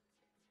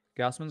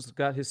 Gausman's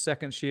got his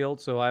second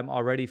shield, so I'm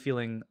already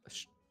feeling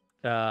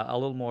a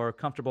little more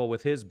comfortable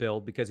with his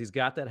build because he's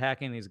got that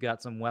hacking, he's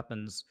got some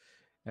weapons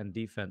and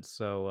defense.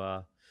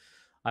 So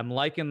I'm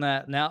liking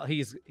that. Now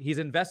he's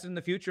invested in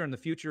the future, and the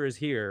future is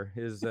here.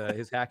 His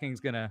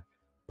hacking's gonna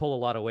pull a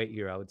lot of weight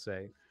here, I would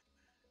say.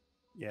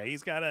 Yeah,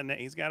 he's got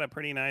a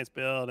pretty nice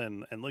build,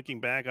 and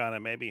looking back on it,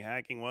 maybe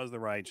hacking was the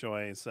right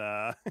choice.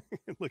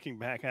 Looking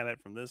back at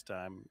it from this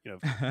time,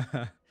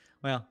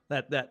 well,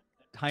 that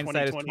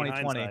hindsight is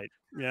 2020.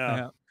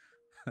 Yeah.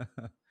 All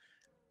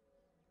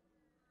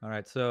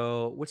right.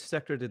 So which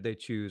sector did they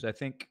choose? I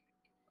think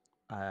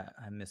I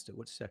missed it.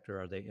 Which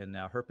sector are they in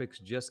now?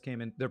 Hurpix just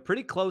came in. They're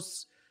pretty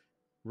close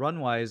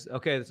run-wise.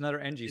 Okay, it's another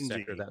NG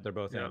sector that they're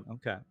both in.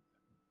 Okay.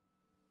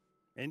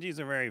 NGs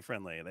are very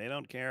friendly. They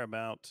don't care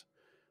about.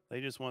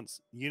 They just want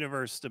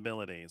universe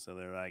stability. So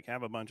they're like,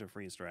 have a bunch of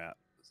free stuff.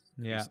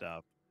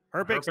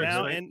 Hurpix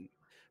now in.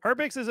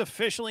 Hurpix is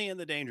officially in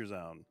the danger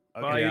zone.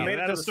 Okay, well, you made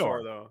it to the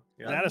store, though.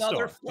 Yeah.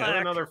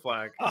 Another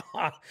flag.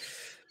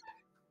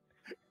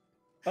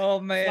 Oh,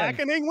 man.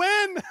 Flackening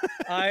win.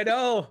 I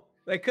know.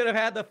 They could have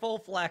had the full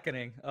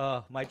flackening.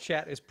 My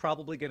chat is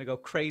probably going to go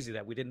crazy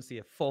that we didn't see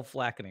a full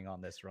flackening on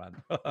this run.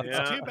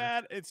 It's too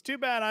bad. It's too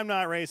bad I'm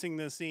not racing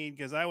this seed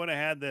because I would have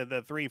had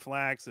the 3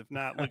 flaks, if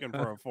not looking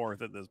for a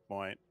 4th at this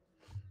point.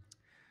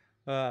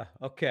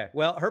 Okay.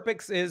 Well,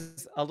 Hurpix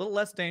is a little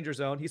less danger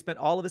zone. He spent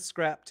all of his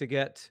scrap to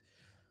get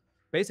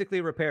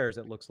basically repairs,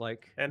 it looks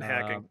like. And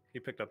hacking. He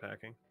picked up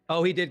hacking.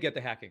 Oh, he did get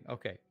the hacking.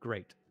 Okay,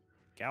 great.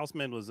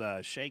 Gausman was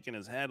shaking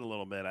his head a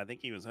little bit. I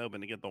think he was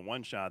hoping to get the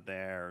one shot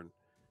there. I'm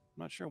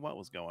not sure what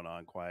was going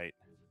on quite.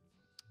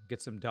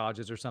 Get some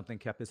dodges or something,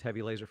 kept his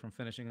heavy laser from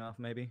finishing off,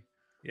 maybe.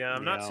 Yeah,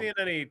 I'm not seeing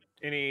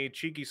any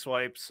cheeky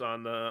swipes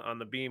on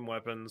the beam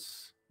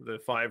weapons. The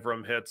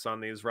 5-room hits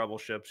on these rebel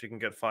ships. You can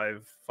get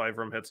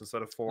 5-room hits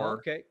instead of 4.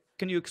 Okay.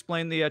 Can you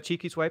explain the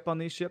cheeky swipe on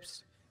these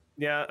ships?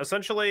 Yeah,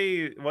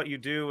 essentially what you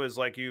do is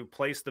like you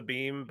place the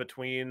beam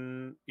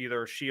between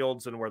either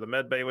shields and where the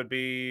med bay would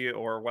be,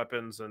 or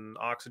weapons and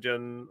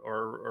oxygen,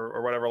 or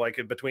whatever, like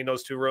in between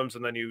those 2 rooms,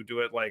 and then you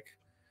do it like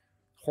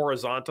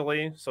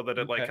horizontally so that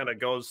it like Okay. kind of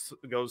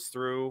goes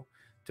through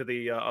to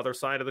the other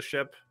side of the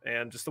ship.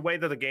 And just the way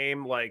that the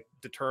game like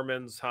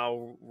determines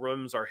how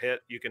rooms are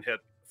hit, you can hit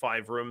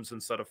 5 rooms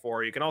instead of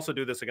 4. You can also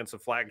do this against a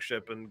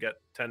flagship and get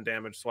 10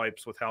 damage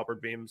swipes with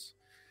halberd beams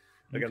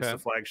against Okay. the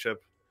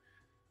flagship.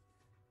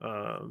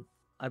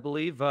 I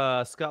believe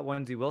Scott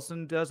Wendy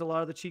Wilson does a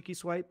lot of the cheeky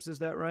swipes. Is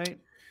that right?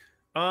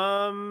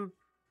 I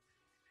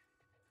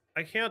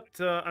can't.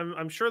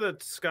 I'm sure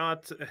that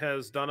Scott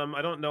has done them.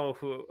 I don't know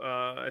who.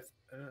 I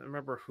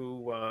remember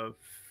who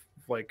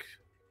like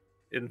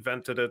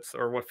invented it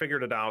or what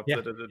figured it out.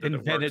 Yeah, that it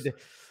invented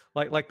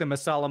works. like the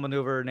Masala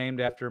maneuver named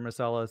after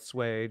Masala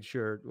Swage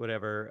or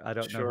whatever. I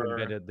don't know who Sure.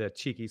 invented the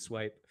cheeky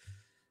swipe.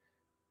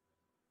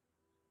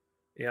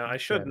 Yeah, I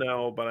should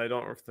know, but I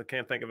don't. I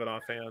can't think of it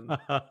offhand.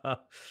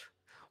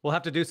 We'll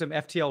have to do some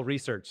FTL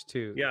research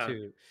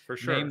to for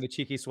sure. name the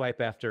cheeky swipe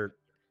after,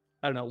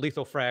 I don't know,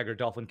 Lethal Frag or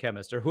Dolphin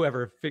Chemist or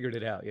whoever figured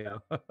it out.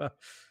 That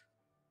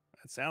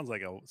sounds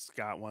like a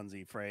Scott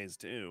onesie phrase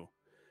too.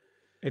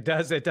 It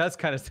does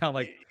kind of sound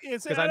like,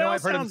 because I know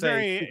I've heard him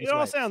say it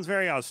all sounds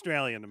very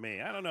Australian to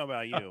me. I don't know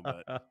about you,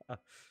 but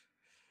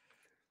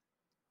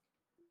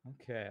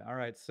okay, all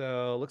right.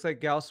 So looks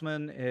like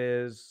Gausman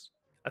is.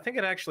 I think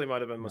it actually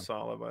might have been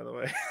Masala, by the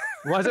way.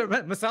 Was it?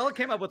 Masala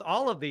came up with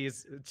all of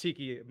these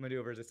cheeky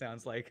maneuvers, it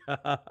sounds like.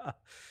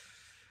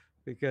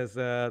 Because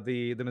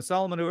the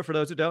Masala maneuver, for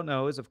those who don't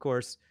know, is, of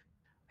course,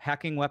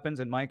 hacking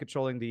weapons and mind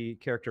controlling the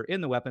character in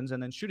the weapons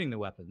and then shooting the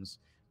weapons.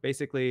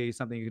 Basically,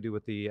 something you can do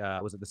with the,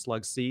 was it the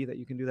Slug C that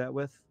you can do that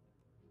with?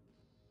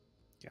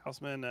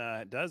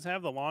 Gausman does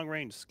have the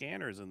long-range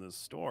scanners in this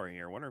store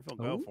here. I wonder if he'll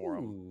go for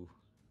them.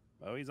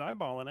 Oh, he's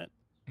eyeballing it.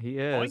 He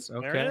is. Boink,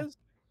 Okay. there it is.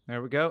 There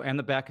we go. And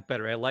the backup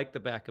battery. I like the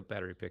backup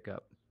battery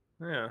pickup.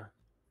 Yeah,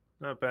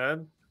 not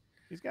bad.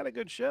 He's got a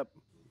good ship.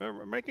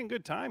 We're making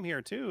good time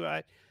here too.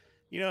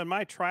 In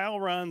my trial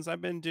runs, I've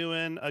been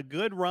doing a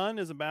good run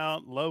is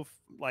about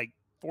like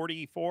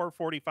 44,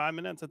 45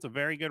 minutes. That's a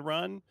very good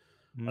run.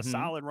 A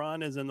solid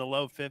run is in the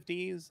low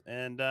 50s.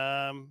 And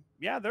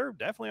yeah, they're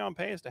definitely on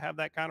pace to have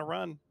that kind of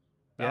run.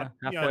 Yeah,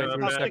 halfway through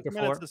about 6 Sector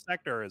 4. minutes to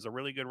sector is a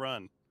really good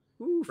run.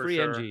 Ooh, free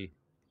NG.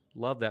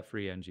 Love that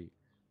free NG.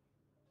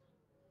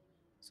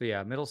 So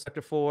yeah, middle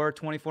sector 4,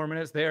 24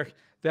 minutes there.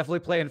 Definitely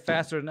playing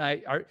faster than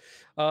I are.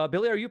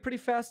 Billy, are you a pretty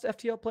fast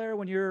FTL player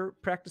when you're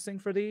practicing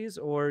for these,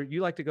 or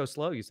you like to go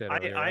slow? You said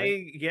earlier,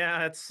 right?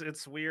 Yeah,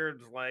 it's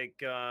weird.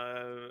 Like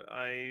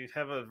I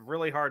have a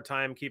really hard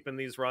time keeping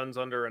these runs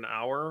under an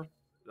hour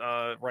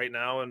right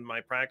now in my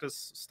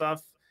practice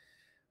stuff.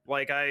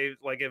 Like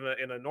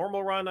in a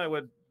normal run, I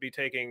would be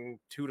taking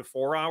 2 to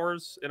 4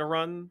 hours in a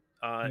run.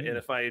 And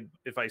if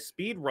I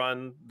speed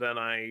run, then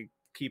I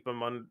keep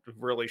them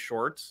really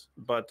short.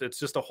 But it's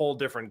just a whole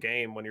different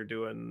game when you're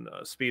doing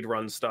speed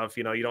run stuff.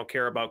 You don't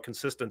care about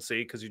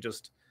consistency because you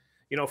just,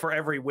 for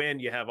every win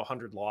you have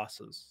 100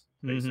 losses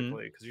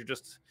basically, because you're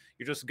just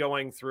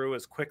going through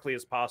as quickly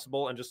as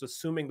possible and just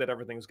assuming that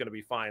everything's going to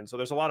be fine. So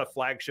there's a lot of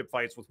flagship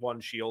fights with one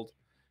shield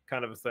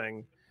kind of a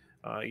thing.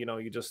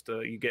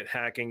 You get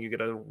hacking, you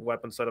get a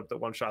weapon setup that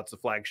one shots the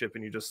flagship,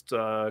 and you just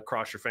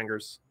cross your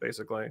fingers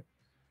basically.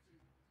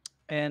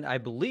 And I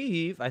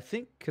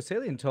think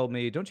Kassalian told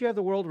me, don't you have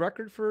the world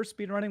record for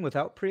speedrunning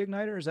without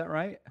pre-igniter? Is that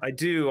right? I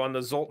do, on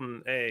the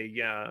Zoltan A,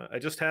 yeah. I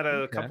just had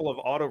a couple of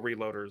auto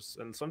reloaders,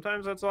 and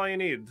sometimes that's all you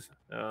need.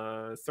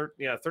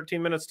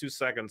 13 minutes, 2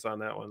 seconds on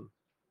that one.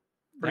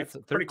 That's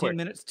 13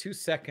 minutes, 2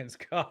 seconds.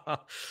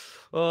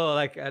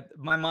 Oh,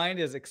 my mind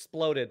is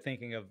exploded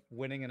thinking of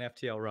winning an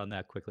FTL run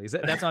that quickly.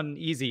 That's on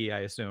easy,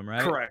 I assume,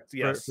 right? Correct,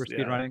 yes. For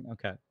speedrunning?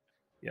 Okay.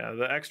 Yeah,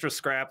 the extra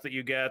scrap that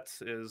you get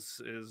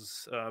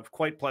is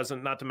quite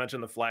pleasant. Not to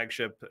mention the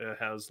flagship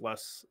has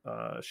less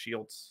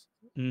shields.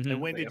 And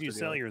when did you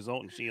sell your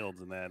Zoltan shields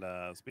in that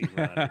speed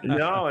run?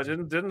 No, I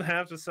didn't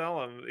have to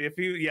sell them.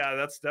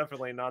 That's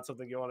definitely not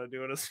something you want to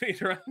do in a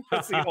speed run.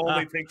 That's the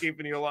only thing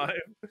keeping you alive.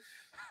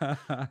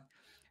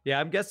 Yeah,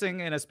 I'm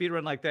guessing in a speed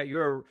run like that,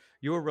 you're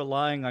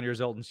relying on your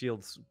Zoltan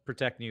shields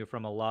protecting you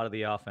from a lot of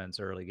the offense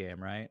early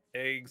game, right?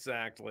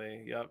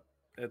 Exactly. Yep,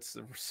 it's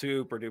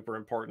super duper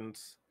important.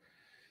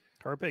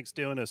 Hurpix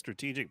doing a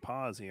strategic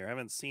pause here. I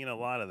haven't seen a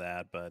lot of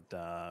that, but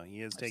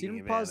he is taking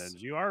advantage.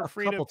 You are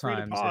free to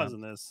pause in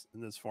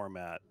this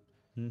format.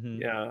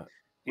 Yeah.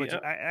 Which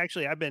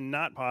I've been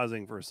not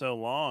pausing for so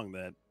long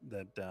that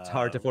it's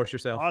hard to force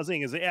yourself.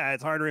 Pausing is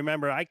it's hard to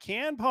remember. I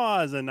can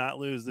pause and not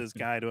lose this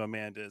guy to a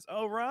mantis.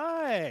 Oh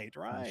right.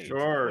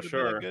 Sure.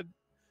 A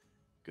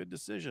good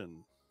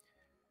decision.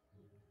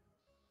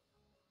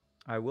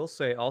 I will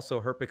say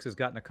also Hurpix has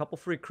gotten a couple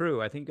free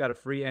crew. I think got a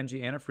free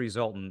NG and a free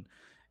Zoltan.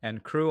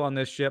 And crew on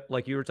this ship,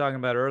 like you were talking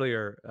about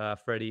earlier,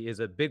 Freddie, is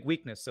a big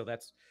weakness. So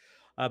that's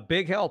a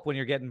big help when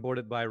you're getting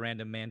boarded by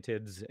random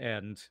mantids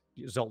and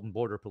Zoltan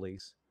border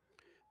police.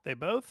 They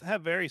both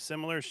have very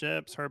similar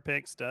ships.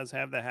 Hurpix does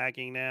have the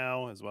hacking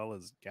now, as well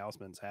as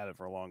Gausman's had it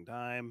for a long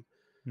time.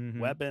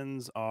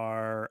 Weapons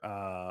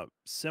are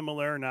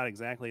similar, not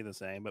exactly the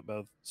same, but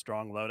both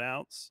strong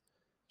loadouts.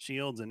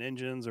 Shields and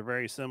engines are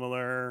very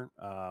similar.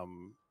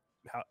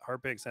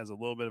 Hurpix has a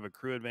little bit of a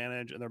crew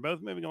advantage, and they're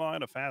both moving along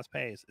at a fast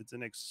pace. It's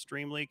an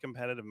extremely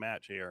competitive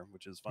match here,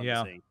 which is fun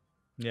to see.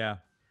 Yeah.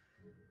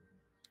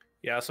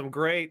 Yeah, some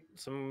great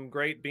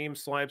beam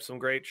swipes, some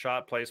great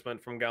shot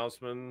placement from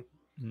Gausman.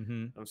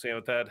 I'm seeing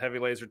with that heavy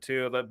laser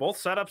too. That both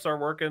setups are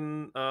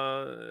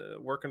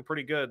working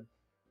pretty good.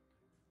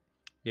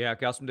 Yeah,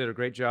 Gausman did a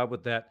great job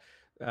with that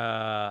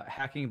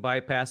hacking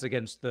bypass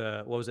against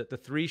the the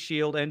 3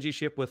 shield NG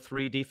ship with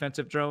 3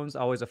 defensive drones.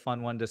 Always a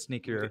fun one to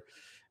sneak your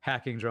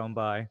hacking drone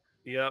by.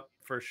 Yep,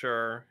 for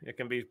sure. It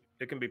can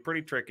be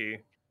pretty tricky.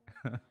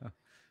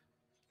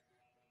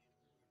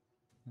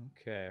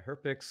 Okay,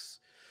 Hurpix.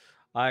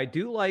 I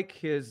do like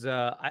his.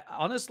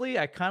 Honestly,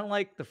 I kind of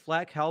like the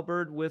flak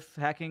halberd with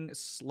hacking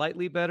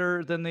slightly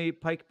better than the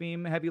pike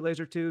beam heavy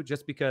laser 2,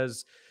 just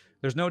because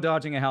there's no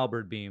dodging a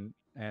halberd beam,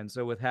 and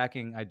so with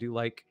hacking, I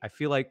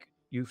feel like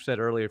you said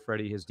earlier,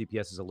 Freddie, his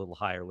DPS is a little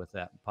higher with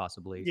that,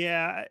 possibly.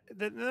 Yeah,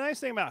 the nice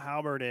thing about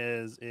halberd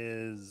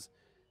is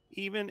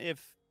even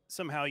if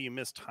somehow you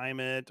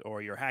mistime it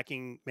or your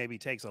hacking maybe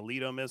takes a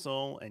Lido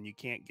missile and you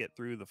can't get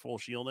through the full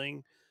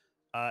shielding.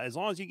 As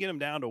long as you get them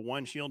down to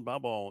 1 shield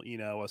bubble,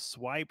 a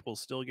swipe will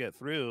still get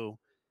through.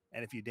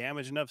 And if you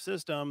damage enough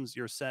systems,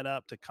 you're set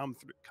up to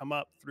come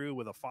up through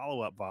with a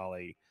follow-up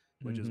volley,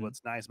 which is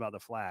what's nice about the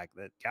flak.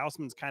 That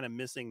Gausman's kind of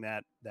missing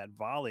that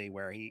volley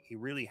where he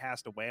really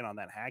has to wait on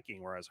that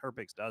hacking, whereas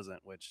Hurpix doesn't,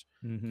 which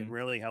can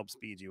really help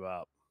speed you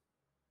up.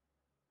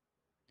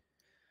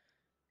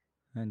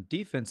 And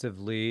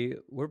defensively,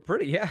 we're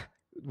pretty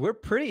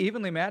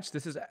evenly matched.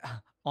 This is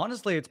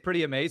honestly, it's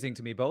pretty amazing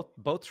to me.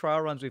 Both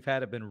trial runs we've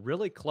had have been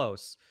really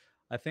close.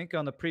 I think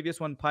on the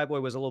previous one,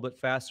 Pieboy was a little bit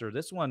faster.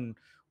 This one,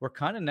 we're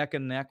kind of neck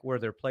and neck where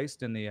they're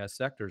placed in the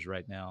sectors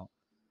right now.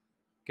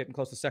 Getting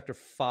close to sector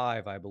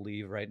 5, I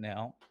believe, right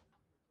now.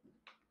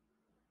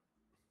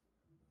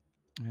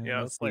 And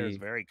yeah, this player is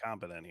very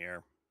competent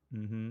here.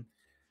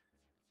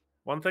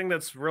 One thing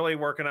that's really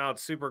working out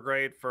super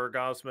great for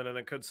Gausman, and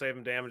it could save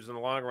him damage in the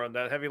long run,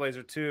 that heavy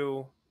laser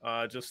 2,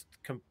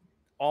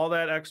 all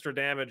that extra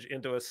damage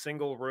into a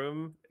single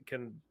room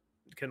can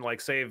like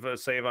save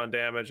on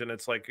damage, and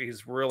it's like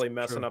he's really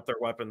messing up their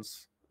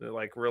weapons. They're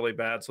like really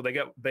bad. So they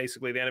get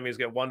basically the enemies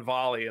get 1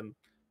 volley, and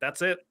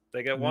that's it.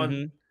 They get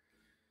 1.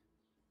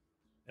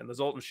 And the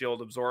Zoltan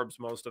shield absorbs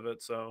most of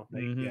it. So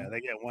they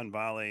get 1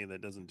 volley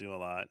that doesn't do a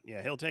lot.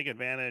 Yeah, he'll take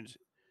advantage.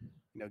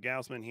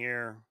 Gausman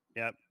here.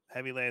 Yep.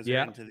 Heavy laser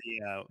into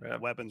the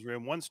weapons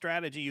room. One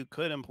strategy you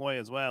could employ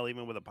as well,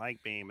 even with a pike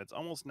beam, it's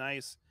almost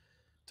nice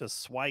to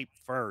swipe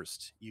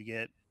first. You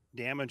get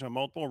damage on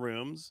multiple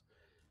rooms.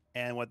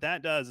 And what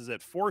that does is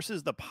it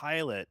forces the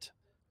pilot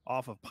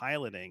off of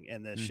piloting,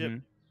 and the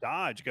ship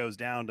dodge goes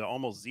down to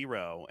almost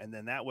 0. And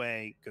then that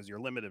way, because you're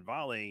limited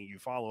volley, you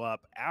follow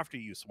up after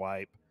you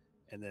swipe,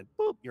 and then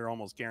boop, you're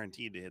almost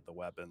guaranteed to hit the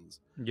weapons.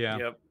 Yeah.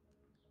 Yep.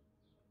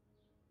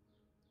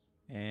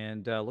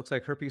 And looks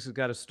like Hurpix has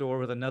got a store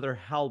with another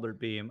halberd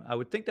beam. I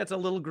would think that's a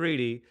little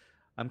greedy.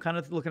 I'm kind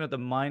of looking at the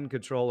mind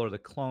control or the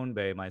clone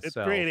bay myself.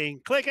 It's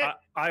greedy. Click it.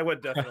 I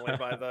would definitely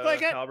buy the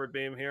halberd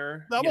beam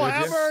here. Double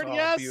halberd,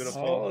 yes.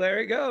 Beautiful. Oh, there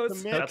he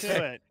goes. Commit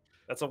to it.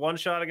 That's a 1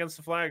 shot against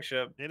the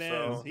flagship. It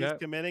is. He's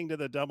committing to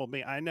the double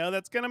beam. I know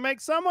that's going to make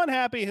someone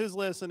happy who's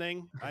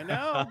listening. I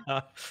know.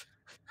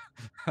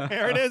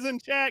 There it is in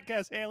chat.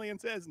 Cass Alien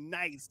says,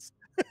 nice.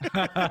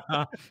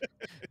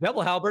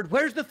 Double halberd.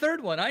 Where's the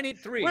 3rd one? I need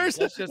 3. Where's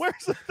the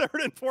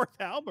 3rd and 4th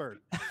halberd?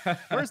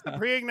 Where's the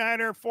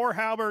pre-igniter, 4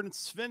 halberd, and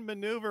Sven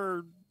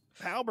maneuver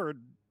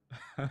halberding?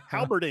 The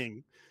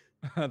halberding.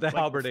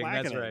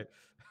 That's right.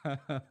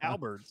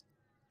 Halberds.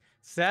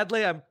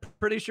 Sadly, I'm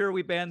pretty sure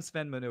we banned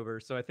Sven maneuver.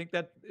 So I think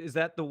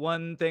that the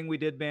one thing we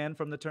did ban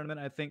from the tournament.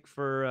 I think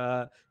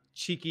for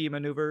cheeky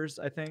maneuvers.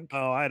 I think.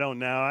 Oh, I don't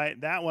know.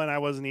 That one I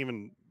wasn't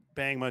even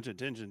paying much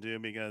attention to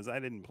because I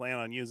didn't plan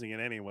on using it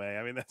anyway.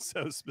 I mean, that's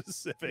so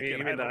specific. You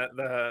mean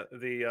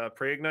the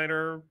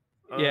pre-igniter?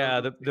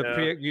 Yeah,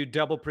 you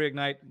double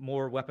pre-ignite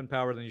more weapon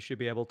power than you should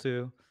be able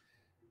to.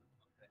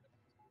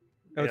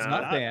 Oh, it's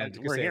not banned.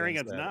 We're hearing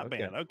it's not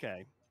banned.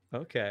 Okay.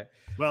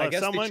 Well, I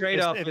guess the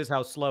trade-off is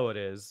how slow it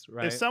is,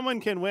 right? If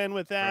someone can win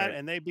with that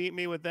and they beat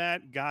me with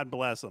that, God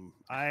bless them.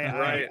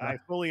 I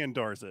fully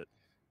endorse it.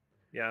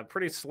 Yeah,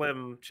 pretty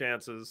slim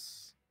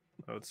chances,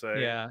 I would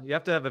say. Yeah, you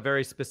have to have a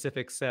very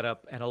specific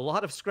setup and a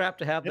lot of scrap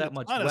to have that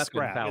much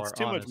weapon power. It's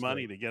too much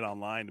money to get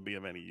online to be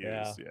of any use.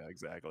 Yeah,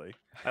 exactly.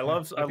 I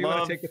love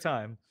take the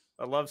time.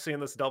 I love seeing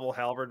this double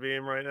halberd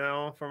beam right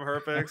now from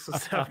Hurpix.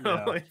 It's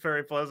definitely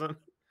very pleasant.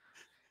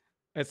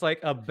 It's like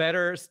a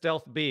better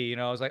stealth B.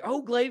 I was like,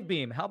 oh, glaive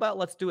beam. How about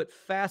let's do it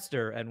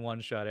faster and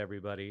 1-shot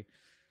everybody?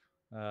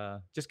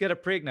 Just get a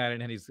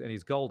pre-ignite and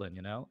he's golden.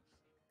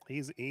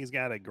 He's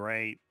got a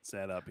great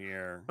setup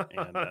here,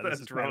 and this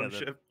is drone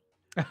ship.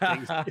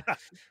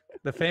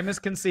 The famous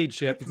concede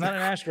ship. It's not an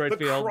asteroid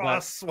field.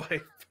 Cross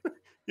swipe.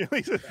 At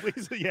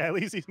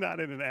least he's not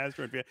in an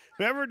asteroid field.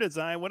 Whoever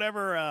designed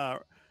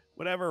whatever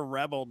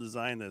rebel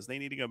designed this, they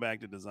need to go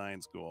back to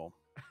design school.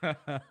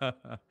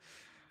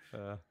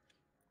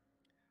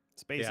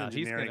 Space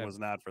engineering was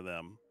not for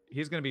them.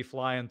 he's going to be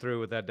flying through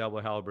with that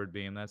double halberd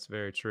beam. That's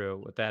very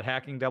true. With that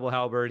hacking double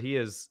halberd,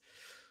 he's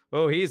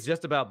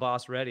just about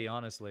boss ready,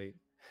 honestly.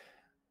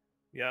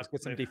 Yeah, Let's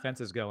get some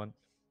defenses going.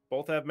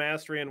 Both have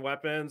mastery in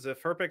weapons.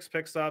 If Hurpix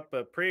picks up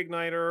a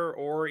pre-igniter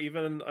or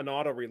even an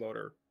auto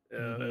reloader,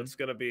 it's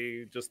going to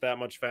be just that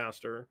much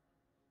faster.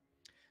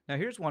 Now,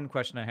 here's one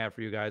question I have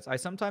for you guys. I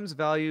sometimes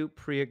value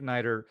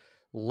pre-igniter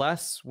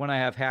less when I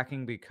have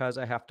hacking because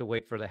I have to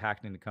wait for the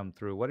hacking to come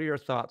through. What are your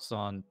thoughts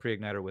on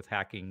pre-igniter with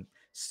hacking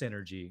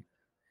synergy?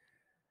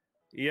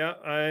 Yeah,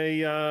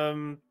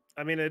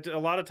 I mean, it a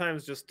lot of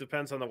times just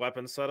depends on the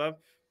weapon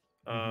setup,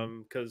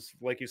 because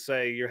like you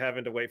say, you're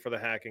having to wait for the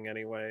hacking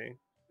anyway.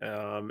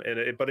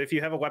 But if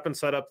you have a weapon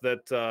setup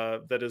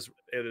that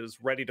is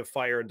ready to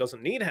fire and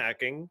doesn't need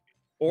hacking,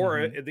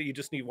 or that you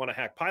just want to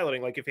hack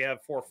piloting, like if you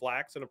have 4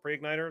 flaks and a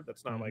pre-igniter,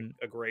 that's not like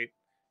a great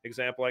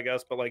example, I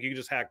guess, but like you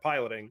just hack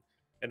piloting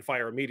and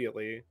fire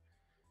immediately,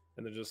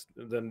 and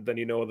then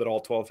you know that all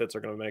 12 hits are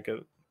going to make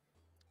it.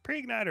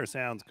 Pre-igniter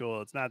sounds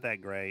cool. It's not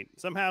that great.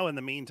 Somehow, in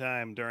the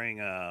meantime,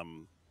 during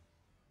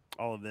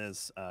all of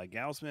this,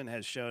 Gausman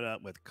has showed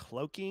up with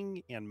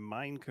cloaking and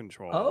mind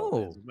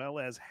control, as well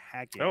as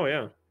hacking. Oh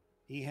yeah,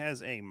 he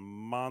has a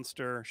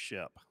monster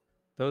ship.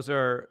 Those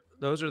are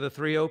the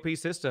 3 OP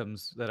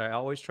systems that I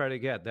always try to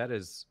get. That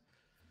is,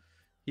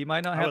 he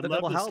might not have the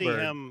double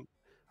halberd.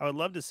 I would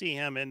love to see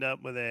him end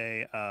up with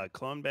a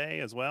clone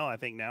bay as well. I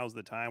think now's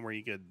the time where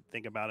you could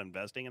think about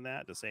investing in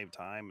that to save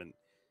time and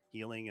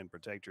healing and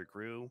protect your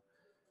crew.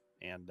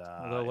 And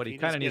although what he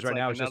kind of needs right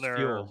now is just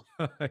fuel.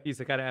 He's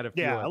kind of out of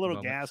fuel. Yeah, a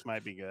little gas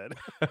might be good.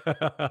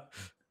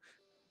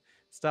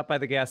 Stop by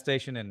the gas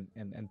station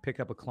and pick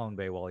up a clone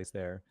bay while he's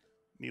there.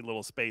 Need a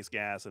little space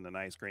gas and an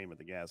ice cream at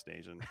the gas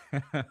station.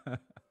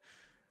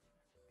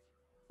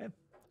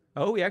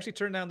 Oh, he actually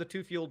turned down the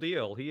 2 fuel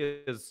deal. He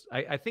is.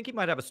 I think he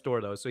might have a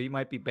store though, so he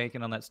might be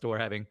banking on that store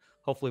having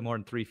hopefully more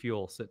than 3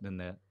 fuel sitting in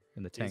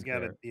the tank.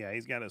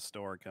 He's got a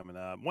store coming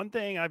up. One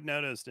thing I've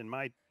noticed in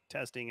my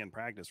testing and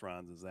practice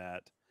runs is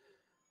that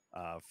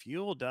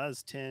fuel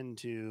does tend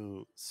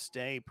to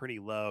stay pretty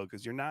low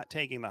because you're not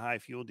taking the high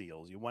fuel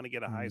deals. You want to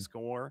get a high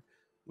score,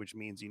 which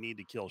means you need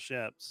to kill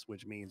ships,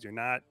 which means you're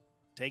not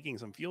taking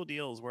some fuel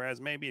deals,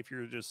 whereas maybe if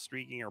you're just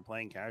streaking or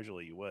playing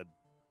casually, you would.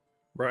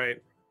 Right.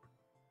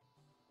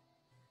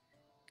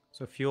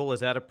 So fuel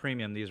is at a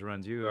premium these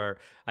runs. You are,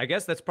 I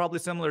guess that's probably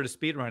similar to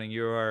speedrunning.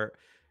 You are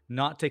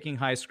not taking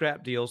high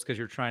scrap deals because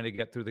you're trying to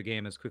get through the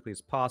game as quickly as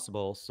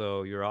possible.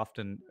 So you're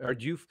often,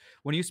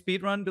 when you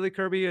speedrun, Billy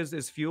Kirby,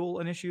 is fuel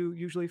an issue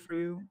usually for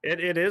you?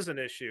 It is an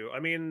issue.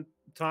 I mean,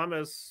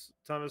 Thomas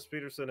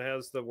Peterson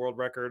has the world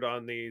record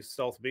on the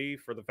Stealth B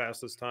for the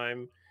fastest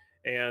time,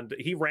 and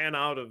he ran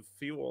out of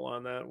fuel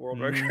on that world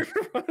record.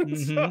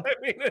 So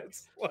I mean,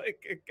 it's like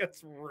it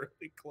gets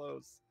really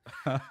close.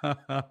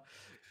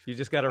 You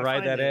just got to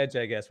ride that edge,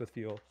 I guess, with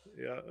fuel.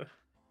 Yeah.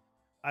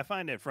 I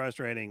find it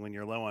frustrating when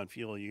you're low on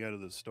fuel, you go to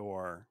the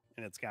store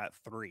and it's got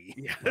 3.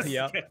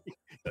 Yes.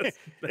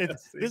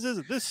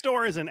 This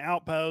store is an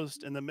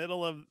outpost in the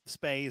middle of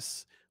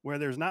space where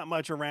there's not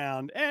much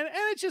around, and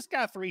it's just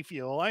got 3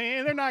 fuel. I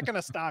mean, they're not going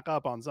to stock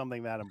up on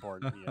something that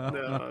important. You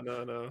know?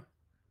 No.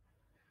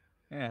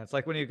 Yeah, it's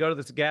like when you go to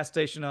this gas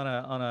station on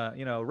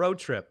a road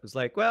trip. It's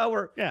like,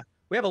 well,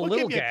 we have a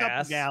little give you gas, a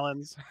couple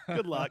gallons.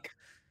 Good luck.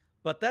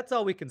 But that's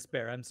all we can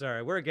spare. I'm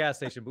sorry. We're a gas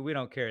station, but we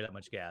don't carry that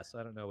much gas.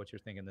 I don't know what you're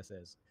thinking this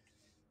is.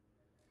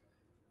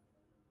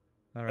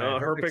 All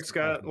right. Hurpix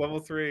got level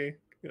 3.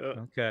 Yeah.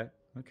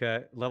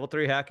 Okay. Level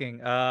 3 hacking.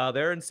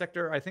 They're in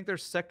sector, I think they're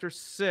sector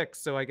 6.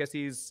 So I guess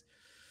he's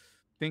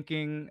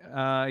thinking,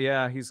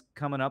 he's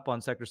coming up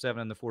on sector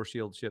 7 and the 4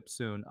 shield ship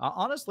soon.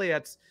 Honestly,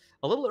 that's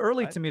a little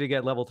early to me to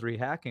get level 3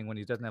 hacking when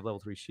he doesn't have level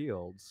 3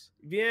 shields.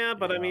 Yeah,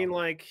 but I mean,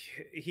 like,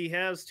 he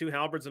has 2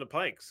 halberds and a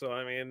pike. So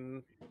I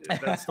mean,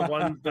 that's the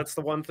one. That's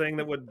the one thing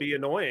that would be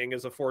annoying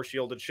is a 4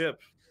 shielded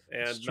ship,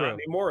 and not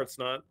anymore. It's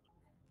not.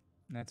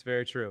 That's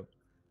very true.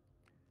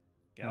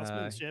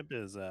 Gausman's ship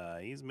is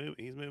he's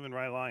moving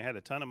right along. Had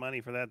a ton of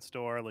money for that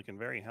store, looking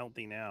very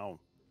healthy now.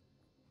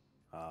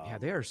 Yeah,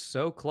 they are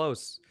so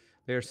close.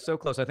 They're so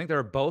close. I think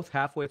they're both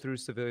halfway through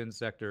civilian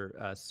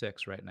sector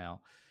 6 right now.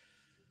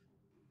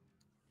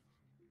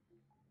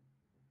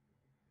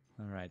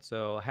 All right,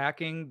 so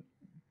hacking.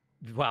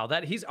 Wow,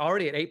 he's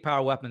already at 8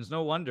 power weapons.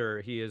 No wonder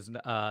he is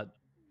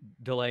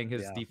delaying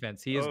his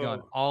defense. He has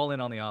gone all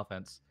in on the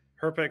offense.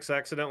 Hurpix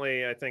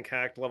accidentally, I think,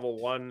 hacked level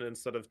 1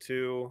 instead of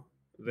 2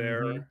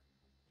 there,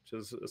 which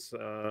is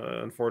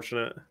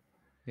unfortunate.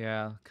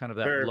 Yeah, kind of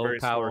that low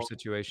power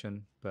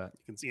situation. But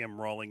you can see him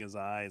rolling his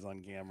eyes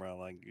on camera,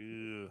 like,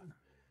 ooh,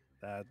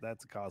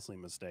 that's a costly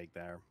mistake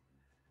there.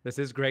 This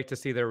is great to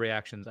see their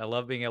reactions. I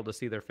love being able to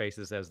see their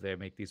faces as they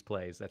make these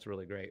plays. That's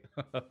really great.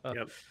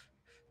 Yep.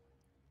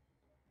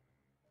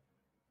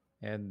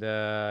 And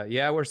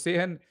we're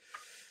seeing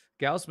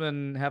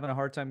Gausman having a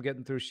hard time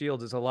getting through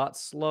shields. Is a lot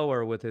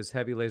slower with his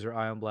heavy laser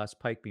ion blast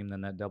pike beam than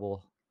that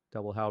double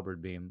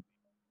halberd beam.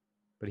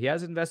 But he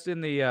has invested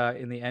in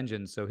the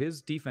engine, so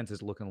his defense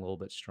is looking a little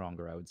bit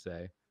stronger, I would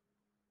say.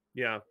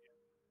 Yeah.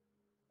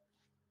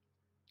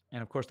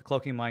 And of course, the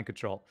cloaking mind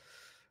control.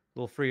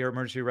 Little free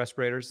emergency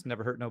respirators,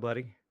 never hurt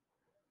nobody.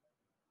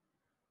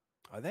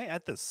 Are they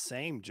at the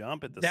same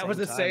jump at the That same was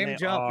the time? same They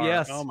jump, are.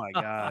 yes. Oh my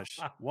gosh.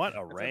 What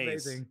a That's race.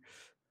 amazing.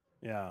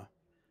 Yeah.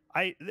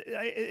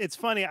 It's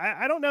funny.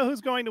 I don't know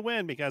who's going to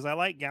win because I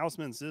like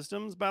Gausman's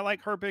systems, but I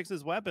like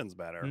Hurpix's weapons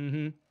better.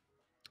 Mm-hmm.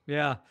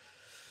 Yeah.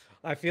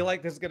 I feel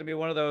like this is going to be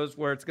one of those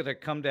where it's going to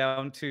come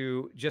down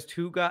to just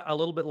who got a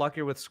little bit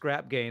luckier with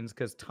scrap gains,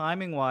 because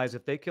timing wise,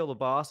 if they kill the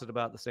boss at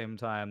about the same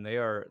time,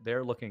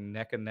 they're looking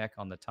neck and neck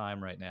on the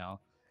time right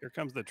now. Here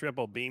comes the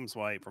triple beam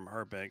swipe from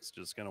Hurpix,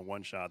 just going to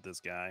one-shot this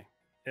guy.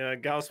 Yeah,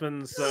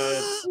 Gausman's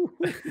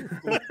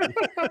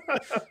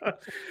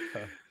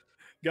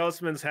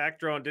Gausman's hack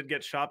drone did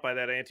get shot by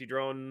that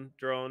anti-drone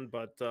drone,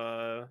 but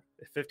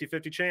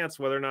 50-50 chance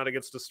whether or not it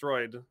gets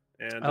destroyed.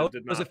 And it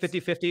did not. Was it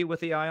 50-50 with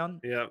the ion?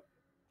 Yeah.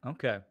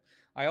 Okay.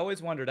 I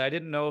always wondered. I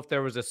didn't know if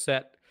there was a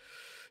set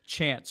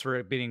chance for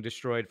it being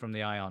destroyed from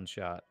the ion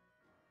shot.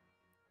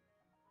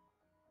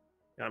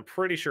 I'm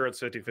pretty sure it's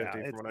 50-50 Yeah,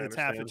 from what I it's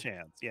understand. half a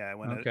chance. Yeah,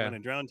 when a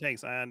drone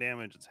takes ion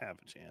damage, it's half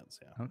a chance.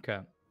 Yeah. Okay.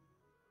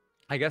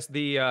 I guess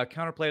the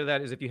counterplay to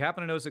that is if you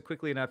happen to notice it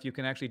quickly enough, you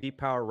can actually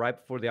depower right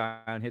before the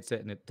ion hits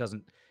it, and it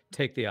doesn't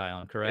take the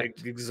ion,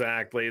 correct?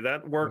 Exactly.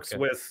 That works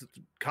with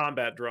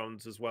combat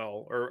drones as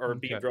well, or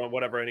beam drone,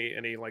 whatever,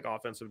 any like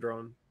offensive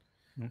drone.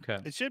 Okay.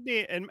 It should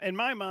be in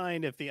my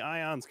mind, if the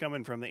ion's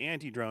coming from the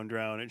anti-drone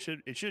drone,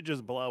 it should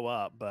just blow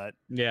up. But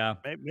yeah,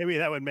 maybe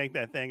that would make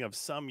that thing of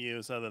some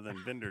use other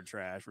than vendor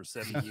trash for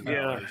 $70.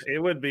 Yeah,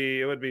 it would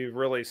be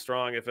really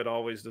strong if it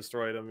always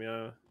destroyed them.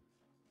 Yeah,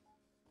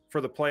 for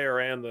the player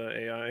and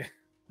the AI.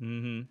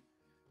 Mm-hmm.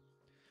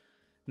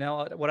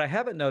 Now, what I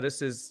haven't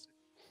noticed is,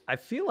 I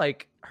feel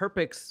like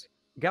Hurpix,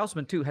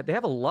 Gausman too, they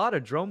have a lot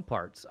of drone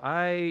parts.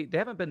 They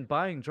haven't been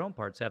buying drone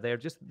parts, have they?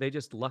 They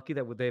just lucky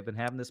that they've been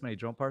having this many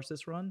drone parts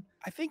this run?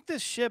 I think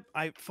this ship,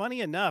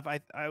 funny enough,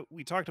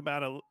 we talked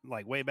about it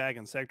like way back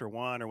in Sector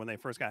 1 or when they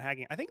first got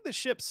hacking. I think the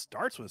ship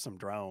starts with some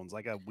drones,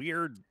 like a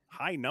weird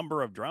high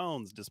number of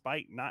drones,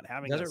 despite not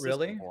having a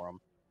system for them.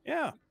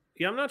 Yeah.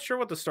 Yeah, I'm not sure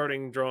what the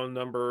starting drone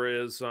number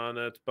is on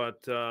it,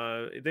 but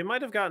they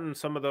might have gotten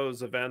some of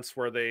those events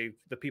where the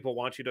people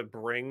want you to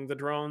bring the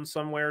drone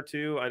somewhere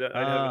too. I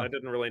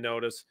didn't really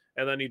notice,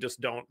 and then you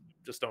just don't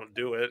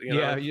do it. You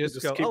know? You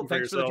just go, oh,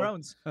 thanks for the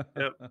drones.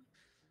 Yep.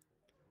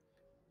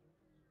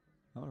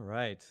 All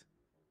right.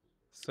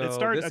 So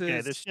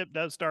this ship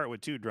does start with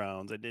 2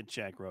 drones. I did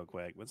check real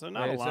quick, but so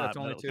not a lot.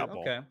 Only 2.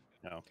 Couple. Okay.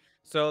 No.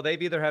 So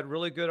they've either had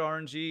really good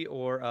RNG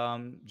or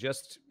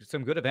just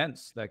some good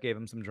events that gave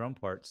them some drone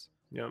parts.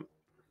 Yep.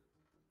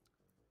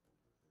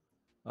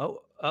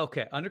 Oh,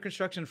 okay. Under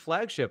construction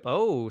flagship.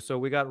 Oh, so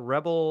we got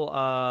Rebel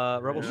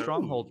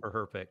Stronghold for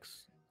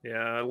Hurpix. Yeah,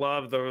 I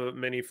love the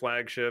mini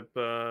flagship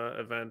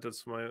event.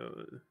 It's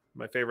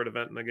my favorite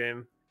event in the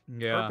game.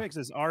 Yeah. Hurpix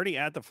is already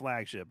at the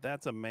flagship.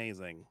 That's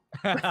amazing.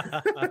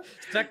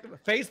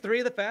 Phase 3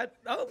 of the FAT.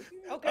 Oh,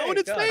 okay. Oh, and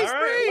it's phase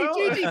 3. Well,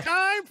 GG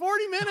time,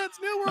 40 minutes,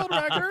 new world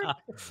record.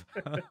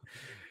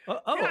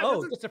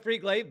 It's a free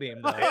glaive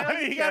beam. Though.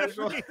 You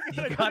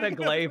got a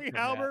glaive beam.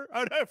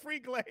 A free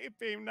glaive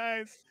beam.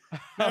 Nice.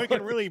 Now we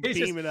can really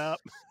beam it up.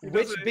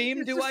 Which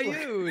beam do I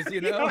use?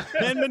 You know,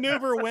 Spin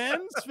maneuver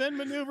win. Spin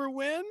maneuver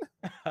win.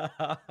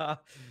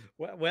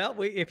 well,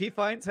 if he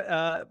finds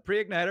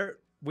pre-igniter,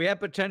 we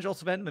have potential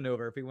Sven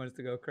maneuver if he wants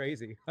to go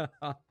crazy.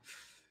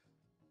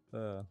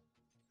 Okay.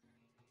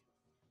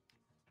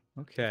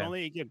 If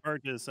only he could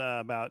purchase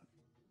about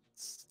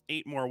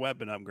 8 more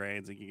weapon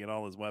upgrades, he can get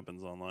all his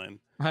weapons online.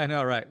 I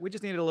know, right? We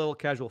just needed a little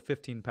casual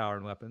 15 power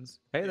and weapons.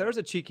 Hey, there's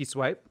a cheeky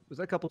swipe. Was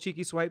that a couple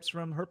cheeky swipes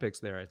from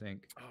Hurpix there, I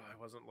think. Oh,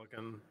 I wasn't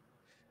looking.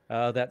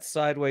 That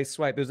sideways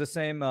swipe. It was the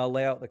same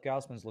layout that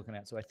Gausman's looking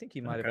at, so I think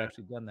he might have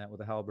actually done that with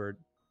a halberd.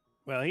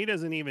 Well, he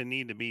doesn't even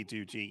need to be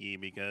too cheeky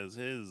because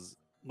his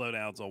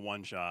loadout's a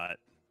one-shot.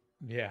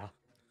 Yeah.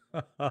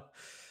 Oh,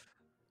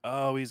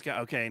 now he's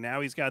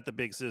got the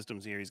big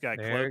systems here. He's got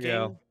there cloaking. You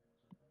go.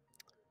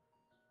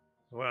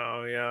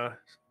 Wow, yeah.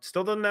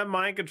 Still doesn't have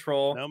mind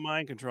control. No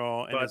mind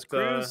control. And his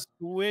crew's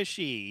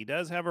squishy. He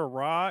does have a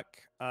rock,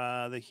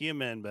 the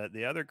human, but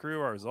the other crew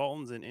are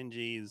Zoltans and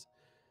NGs.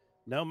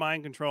 No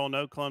mind control,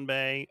 no Clone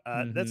Bay.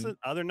 That's the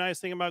other nice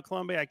thing about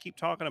Clone Bay. I keep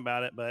talking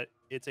about it, but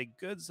it's a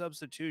good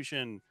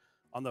substitution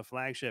on the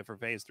flagship for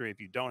phase 3. If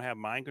you don't have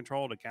mind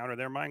control to counter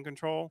their mind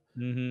control,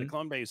 the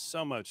Clone Bay is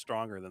so much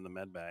stronger than the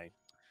Med Bay.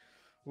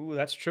 Ooh,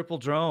 that's triple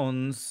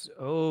drones.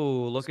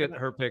 Oh, look at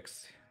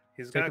Hurpix.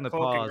 He's got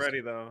cloaking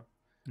ready, though.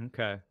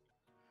 Okay.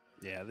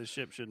 Yeah, this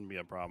ship shouldn't be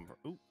a problem for.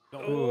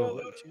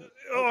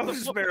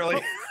 Just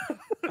barely.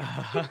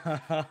 It's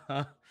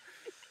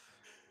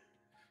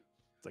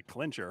a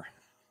clincher.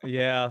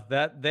 Yeah,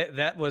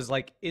 that was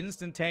like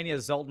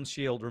instantaneous Zoltan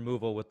shield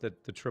removal with the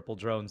triple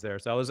drones there.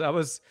 So I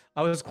was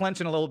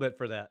clenching a little bit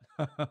for that.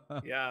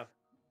 Yeah,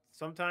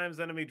 sometimes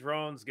enemy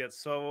drones get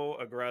so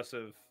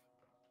aggressive.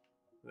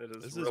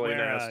 This is really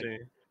nasty.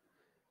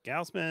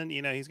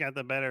 Gausman, he's got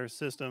the better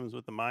systems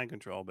with the mind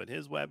control, but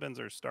his weapons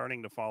are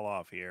starting to fall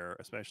off here,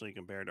 especially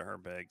compared to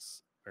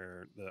Hurpix.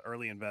 or the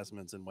early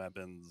investments in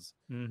weapons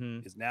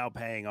Mm-hmm. is now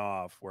paying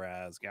off,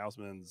 whereas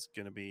Gausman's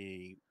going to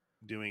be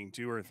doing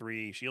 2 or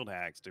 3 shield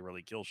hacks to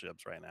really kill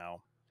ships right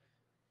now.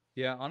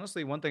 Yeah,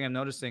 honestly, one thing I'm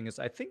noticing is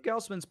I think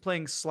Gausman's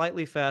playing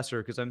slightly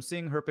faster because I'm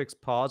seeing Hurpix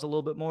pause a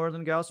little bit more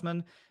than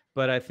Gausman,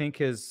 but I think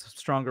his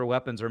stronger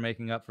weapons are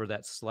making up for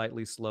that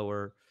slightly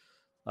slower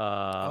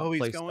He's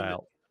play going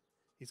style.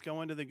 he's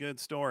going to the good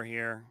store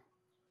here.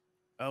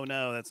 Oh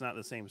no, that's not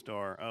the same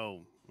store.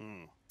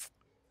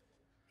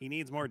 He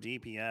needs more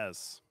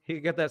DPS. He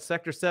got that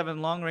Sector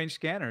 7 long range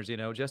scanners,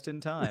 just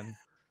in time.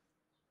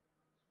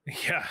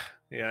 Yeah,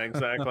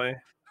 exactly.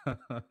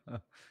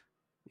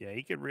 Yeah,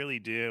 he could really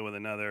do with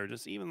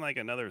even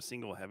another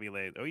single heavy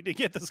laser. Oh, he did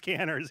get the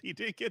scanners. He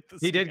did get the.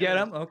 He did get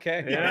them.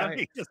 Okay. Yeah, Right.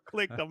 he just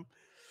clicked them.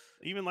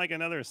 Even like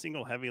another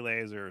single heavy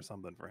laser or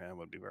something for him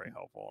would be very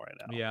helpful right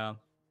now. Yeah.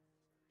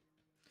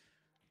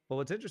 Well,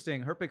 what's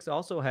interesting, Hurpix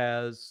also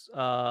has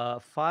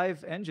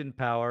 5 engine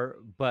power,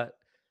 but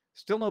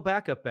still no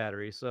backup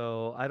battery.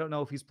 So I don't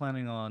know if he's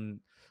planning on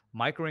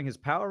microing his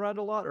power around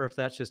a lot or if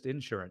that's just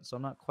insurance. So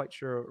I'm not quite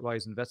sure why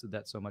he's invested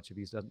that so much if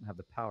he doesn't have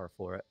the power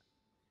for it.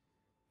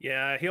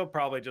 Yeah, he'll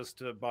probably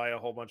just buy a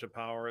whole bunch of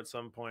power at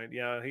some point.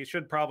 Yeah, he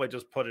should probably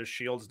just put his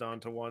shields down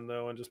to 1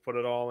 though, and just put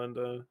it all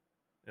into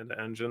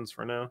engines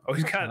for now. Oh,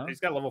 he's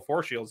got level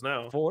 4 shields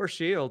now. 4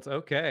 shields.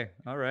 Okay.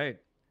 All right.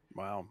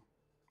 Wow.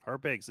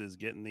 Hurpix is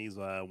getting these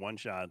one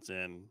shots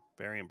in.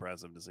 Very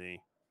impressive to see.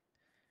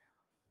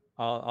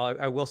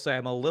 I will say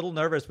I'm a little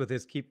nervous with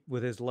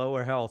his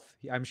lower health.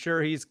 I'm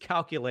sure he's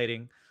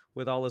calculating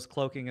with all his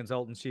cloaking and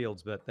Zoltan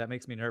shields, but that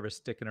makes me nervous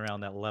sticking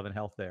around that 11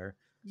 health there.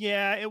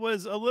 Yeah, it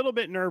was a little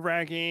bit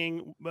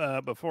nerve-wracking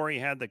before he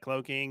had the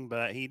cloaking,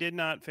 but he did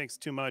not fix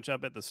too much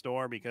up at the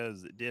store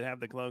because it did have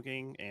the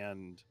cloaking,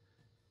 and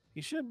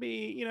he should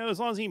be, as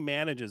long as he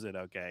manages it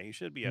okay, he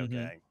should be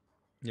okay.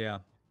 Yeah.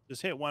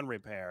 Just hit 1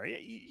 repair. You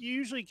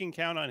usually can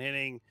count on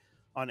hitting,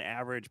 on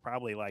average,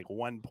 probably like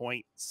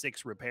 1.6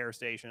 repair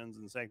stations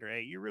in Sector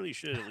 8. You really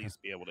should at least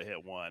be able to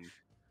hit 1.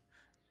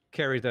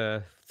 Carry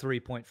the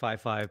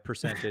 3.55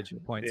 percentage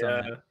points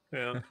on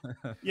that.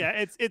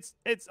 Yeah,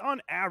 it's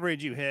on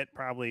average you hit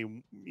probably,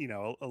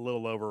 a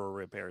little over a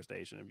repair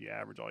station if you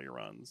average all your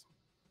runs.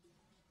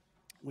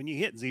 When you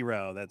hit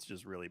 0, that's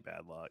just really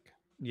bad luck.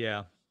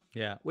 Yeah.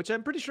 Yeah, which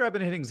I'm pretty sure I've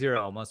been hitting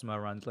 0 most of my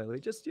runs lately.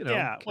 Just,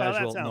 yeah, casual, well, that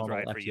sounds normal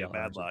right FTL for you.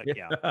 Bad luck,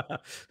 yeah.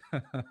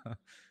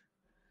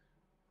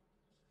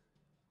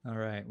 All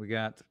right, we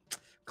got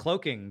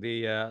cloaking,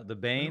 the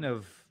bane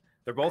of.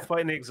 They're both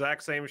fighting the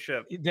exact same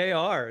ship. They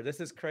are.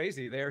 This is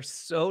crazy. They are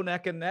so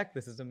neck and neck.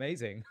 This is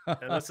amazing.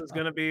 And this is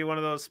going to be one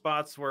of those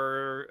spots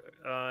where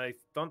I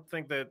don't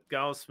think that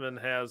Gausman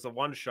has a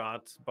one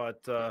shot,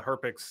 but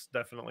Hurpix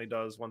definitely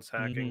does once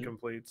hacking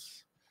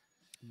completes.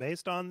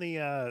 Based on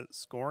the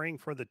scoring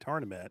for the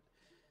tournament,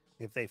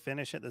 if they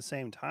finish at the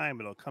same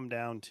time, it'll come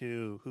down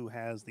to who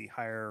has the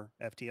higher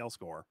FTL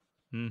score.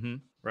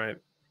 Right.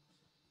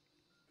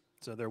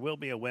 So there will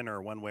be a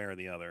winner one way or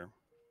the other.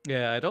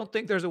 Yeah, I don't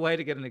think there's a way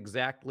to get an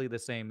exactly the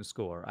same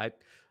score.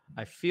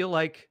 I feel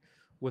like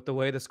with the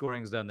way the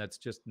scoring is done, that's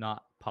just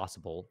not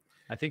possible.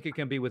 I think it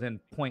can be within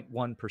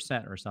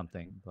 0.1% or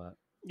something, but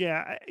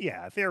yeah,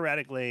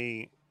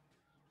 theoretically,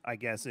 I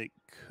guess it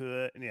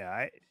could.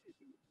 Yeah,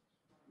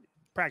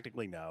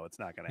 practically no, it's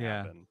not going to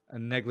happen. A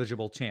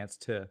negligible chance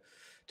to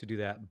do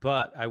that.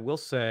 But I will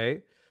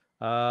say,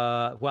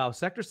 wow,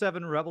 Sector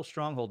 7 Rebel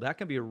Stronghold, that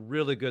can be a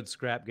really good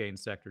scrap gain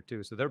sector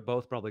too. So they're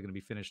both probably going to be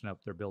finishing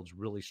up their builds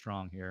really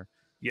strong here.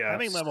 Yeah,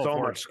 having level so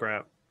 4 much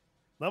scrap.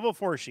 Level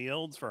 4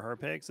 shields for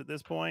Hurpix at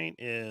this point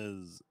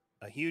is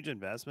a huge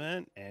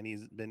investment, and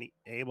he's been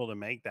able to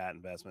make that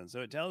investment.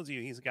 So it tells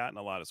you he's gotten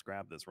a lot of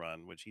scrap this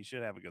run, which he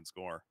should have a good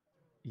score.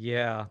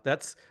 Yeah,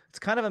 it's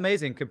kind of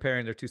amazing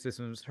comparing their two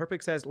systems.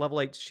 Hurpix has level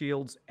 8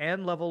 shields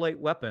and level 8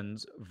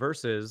 weapons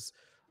versus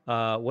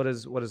what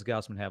does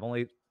Gausman have?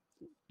 Only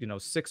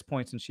 6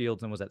 points in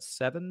shields and was that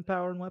 7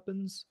 power and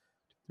weapons?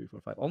 2, 3,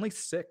 4, 5. Only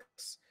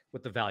 6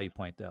 with the value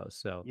point though.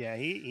 So yeah,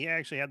 he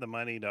actually had the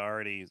money to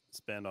already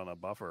spend on a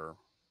buffer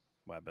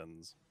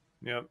weapons.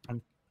 Yep.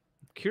 I'm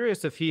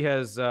curious if he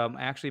has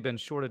actually been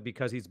shorted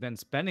because he's been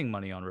spending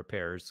money on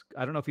repairs.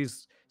 I don't know if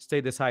he's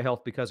stayed this high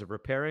health because of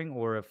repairing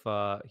or if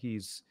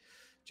he's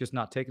just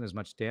not taking as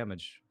much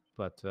damage.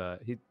 But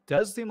he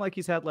does seem like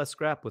he's had less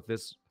scrap with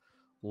this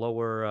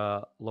lower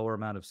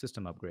amount of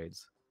system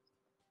upgrades.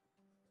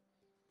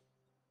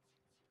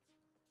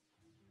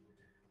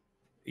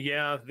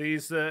 Yeah,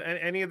 these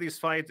any of these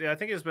fights, I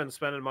think he's been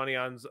spending money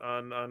on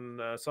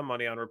some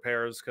money on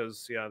repairs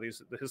because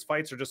his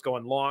fights are just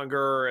going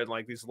longer and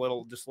like these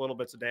little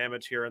bits of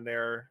damage here and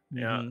there.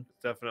 Yeah,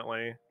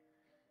 definitely.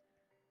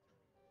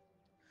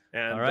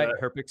 And all right,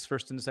 Hurpix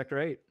first into Sector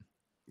 8.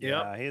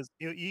 Yeah,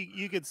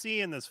 you could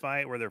see in this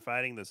fight where they're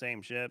fighting the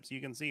same ships,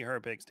 you can see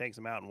Hurpix takes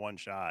him out in one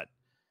shot.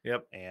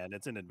 Yep, and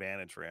it's an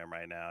advantage for him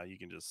right now. You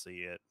can just see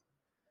it.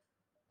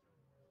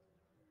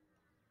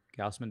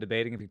 Gausman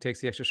debating if he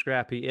takes the extra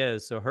scrap. He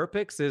is. So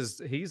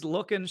Hurpix he's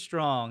looking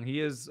strong. He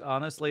is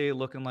honestly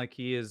looking like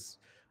he is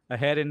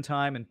ahead in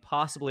time and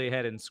possibly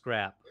ahead in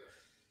scrap.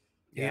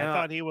 Yeah, I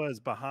thought he was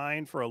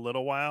behind for a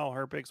little while.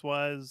 Hurpix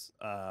was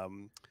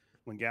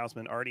when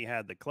Gausman already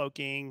had the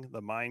cloaking,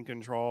 the mind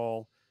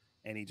control,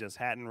 and he just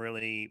hadn't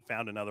really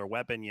found another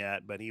weapon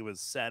yet. But he was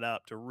set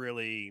up to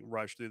really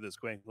rush through this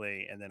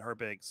quickly. And then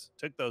Hurpix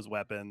took those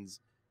weapons,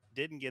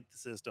 didn't get the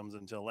systems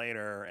until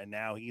later, and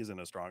now he's in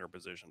a stronger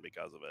position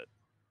because of it.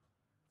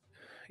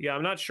 Yeah,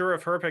 I'm not sure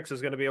if Hurpix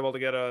is going to be able to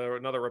get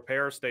another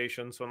repair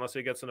station. So unless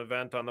he gets an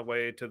event on the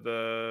way to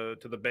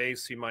the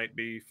base, he might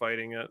be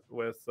fighting it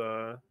with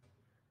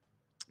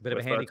Bit of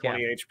a handicap.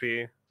 20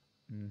 HP.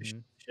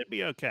 Should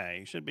be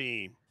okay. Should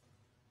be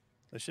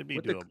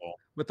doable.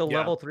 With the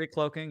level 3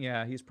 cloaking,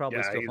 yeah, he's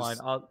probably still fine.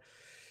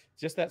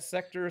 Just that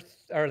sector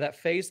or that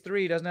phase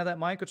 3 doesn't have that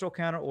mind control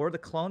counter or the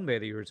clone bay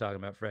that you were talking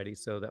about, Freddie.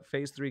 So that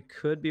phase 3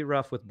 could be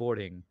rough with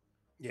boarding.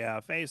 Yeah,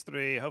 phase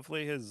 3.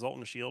 Hopefully his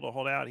Zoltan shield will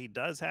hold out. He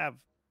does have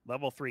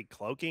level 3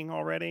 cloaking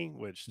already,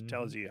 which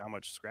tells you how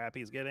much scrap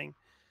he's getting.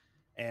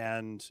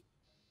 And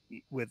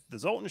with the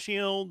Zoltan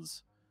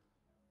shields,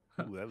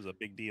 ooh, that was a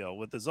big deal.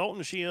 With the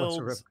Zoltan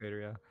shields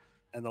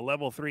and the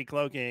level 3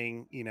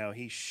 cloaking, you know,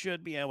 he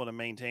should be able to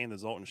maintain the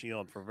Zoltan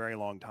shield for a very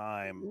long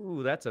time.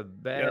 Ooh, that's a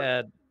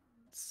bad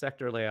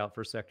sector layout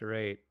for Sector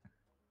 8.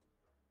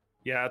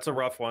 Yeah, it's a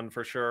rough one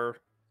for sure.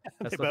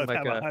 They both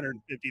have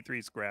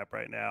 153 scrap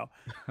right now.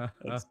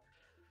 Well,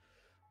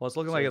 it's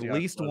looking like at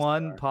least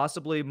one,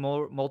 possibly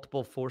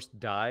multiple forced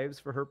dives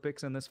for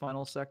Hurpix in this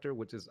final sector,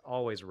 which is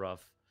always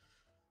rough.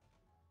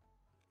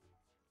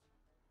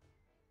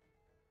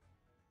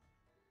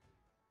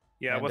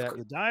 Yeah,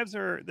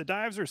 the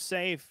dives are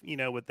safe, you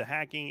know, with the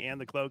hacking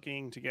and the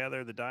cloaking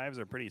together. The dives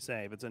are pretty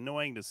safe. It's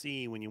annoying to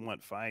see when you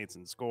want fights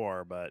and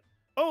score, but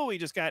he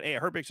just got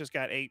Hurpix just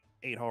got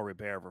 8-hull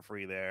repair for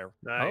free there.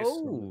 Nice.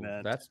 Oh,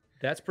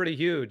 that's pretty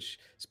huge,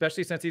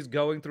 especially since he's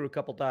going through a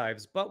couple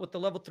dives. But with the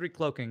level 3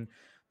 cloaking,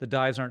 the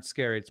dives aren't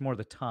scary. It's more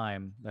the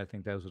time that I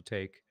think those will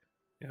take.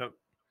 Yep.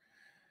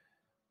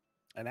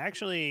 And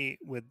actually,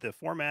 with the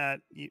format,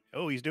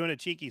 he's doing a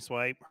cheeky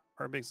swipe.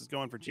 Hurpix is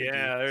going for cheeky.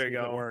 Yeah, there you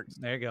go. It works.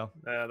 There you go.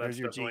 That's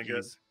your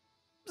cheekies.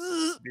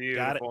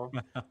 Beautiful.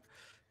 Got it.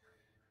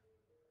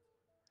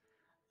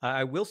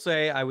 I will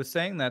say, I was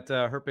saying that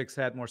Hurpix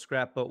had more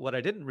scrap, but what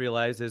I didn't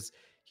realize is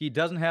he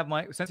doesn't have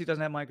since he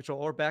doesn't have mind control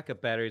or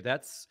backup battery,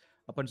 that's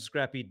a bunch of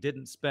scrap he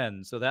didn't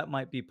spend. So that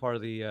might be part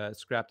of the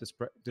scrap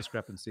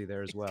discrepancy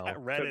there as well. He's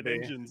got Reddit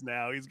engines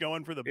now. He's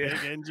going for the big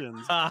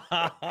engines.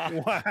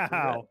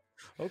 Wow.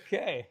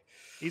 Okay.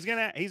 He's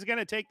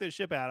gonna take this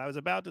ship out. I was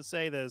about to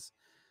say this.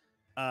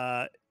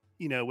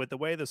 You know, with the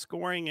way the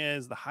scoring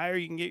is, the higher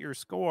you can get your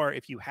score,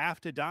 if you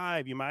have to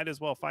dive, you might as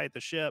well fight the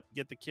ship,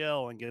 get the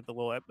kill, and get the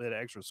little bit of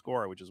extra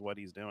score, which is what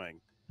he's doing.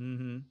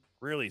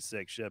 Really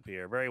sick ship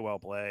here. Very well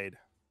played.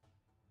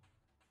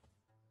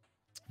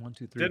 1,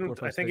 2, 3, 4, 5,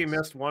 6. I think he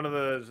missed one of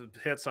the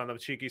hits on the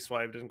cheeky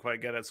swipe, didn't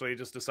quite get it, so he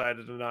just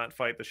decided to not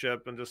fight the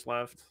ship and just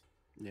left.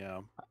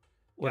 Yeah.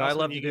 What I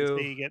love to do,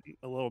 see get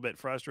a little bit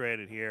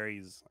frustrated here.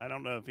 I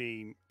don't know if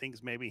he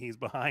thinks maybe he's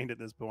behind at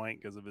this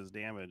point because of his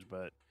damage,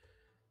 but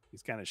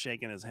he's kind of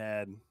shaking his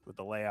head with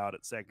the layout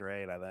at Sector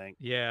 8, I think.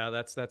 Yeah,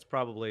 that's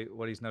probably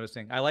what he's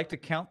noticing. I like to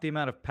count the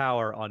amount of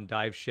power on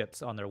dive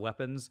ships on their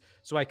weapons,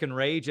 so I can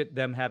rage at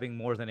them having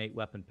more than 8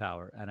 weapon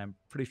power. And I'm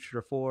pretty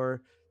sure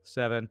 4,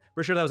 7.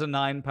 Pretty sure that was a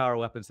 9 power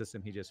weapon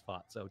system he just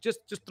fought. So just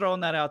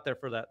throwing that out there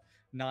for that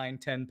 9,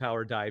 10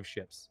 power dive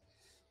ships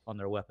on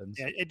their weapons.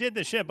 Yeah, it did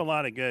the ship a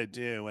lot of good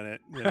too when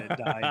it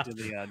died to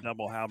the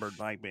double halberd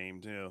pike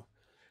beam too.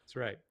 That's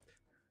right.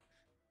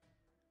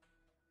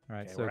 All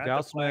right, Okay, so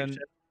Gausman,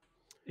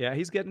 yeah,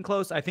 he's getting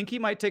close. I think he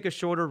might take a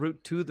shorter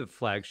route to the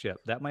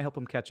flagship. That might help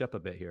him catch up a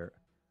bit here.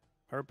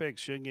 Hurpix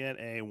should get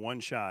a 1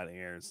 shot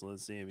here, so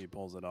let's see if he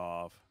pulls it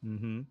off.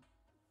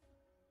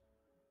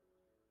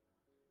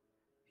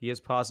 He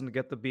is pausing to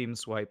get the beam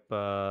swipe.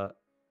 Yeah,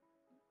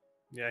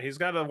 he's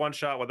got a 1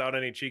 shot without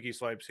any cheeky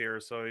swipes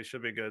here, so he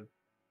should be good.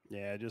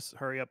 Yeah, just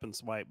hurry up and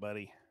swipe,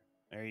 buddy.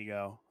 There you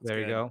go. There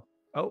you go.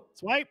 Oh,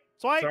 swipe.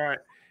 It's all right.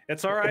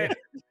 It's all right.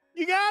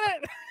 You got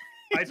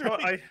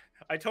it.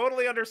 I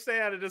totally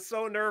understand. It is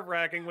so nerve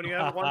wracking when you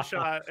have 1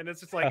 shot, and it's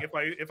just like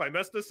if I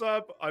mess this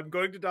up, I'm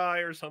going to die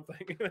or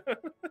something.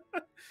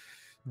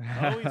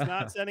 Oh, he's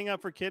not setting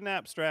up for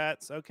kidnap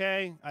strats.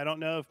 Okay, I don't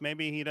know if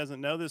maybe he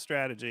doesn't know this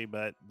strategy,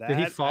 but that did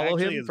he follow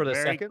him for the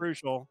very second?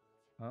 Crucial.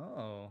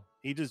 Oh,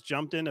 he just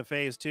jumped into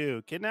phase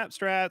 2. Kidnap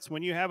strats,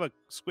 when you have a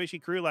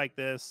squishy crew like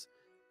this,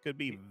 could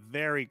be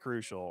very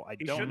crucial. I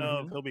don't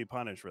know if he'll be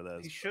punished for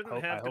this. He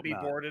shouldn't have to be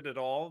boarded at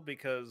all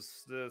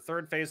because the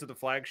 3rd phase of the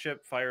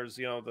flagship fires,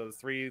 the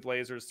 3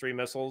 lasers, 3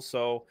 missiles.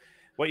 So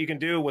what you can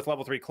do with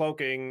level 3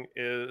 cloaking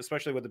is,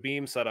 especially with the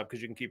beam setup,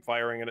 because you can keep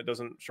firing and it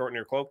doesn't shorten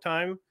your cloak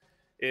time,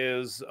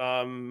 is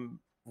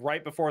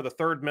right before the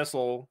 3rd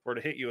missile were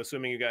to hit you,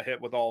 assuming you got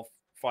hit with all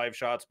 5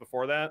 shots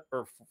before that,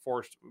 or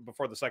 4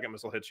 before the 2nd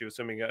missile hits you,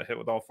 assuming you got hit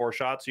with all 4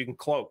 shots, you can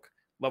cloak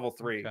level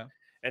 3. Okay.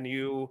 And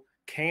you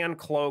can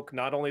cloak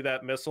not only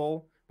that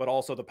missile, but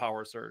also the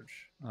power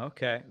surge.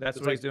 Okay, that's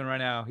what he's doing right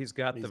now. He's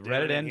got the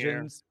Reddit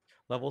engines,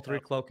 level 3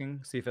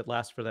 cloaking. See if it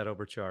lasts for that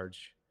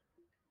overcharge.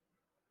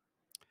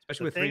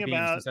 especially with 3 thing beams,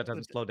 about since that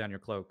doesn't slow down your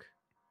cloak.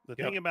 The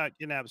thing about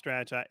Kidnap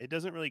Stretch, it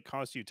doesn't really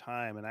cost you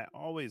time, and I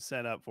always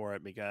set up for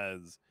it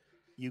because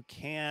you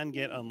can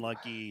get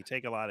unlucky,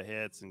 take a lot of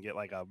hits, and get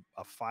like a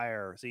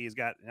fire. See, he's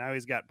got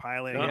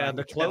pilot. Yeah,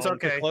 the cloak. It's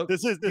okay. The cloak.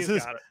 This is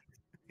Got it.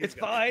 It's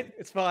fine.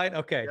 It's fine.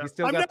 Okay, Yeah. he's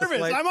still I'm got nervous. the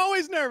slight. I'm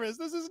always nervous.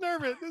 This is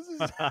nervous. This is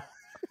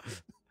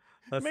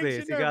Let's makes see.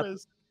 you So you got,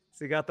 nervous.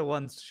 so you got the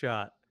one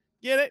shot.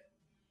 Get it?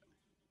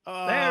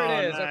 Oh, There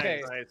it is. nice.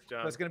 Okay. Nice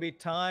job. So it's going to be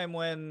time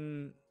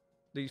when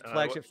the what-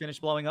 flagship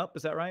finished blowing up.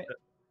 Is that right?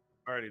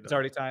 Already done. It's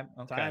already time.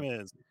 Okay. Time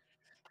is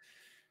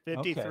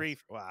 53.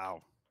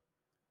 Wow.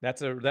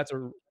 That's a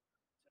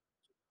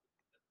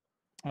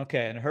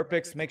okay. And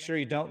Hurpix, make sure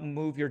you don't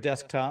move your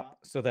desktop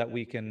so that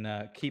we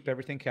can keep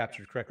everything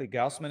captured correctly.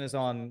 Gausman is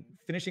on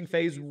finishing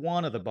phase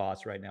 1 of the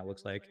boss right now.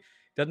 Looks like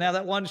doesn't have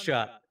that one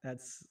shot.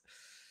 It's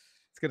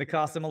going to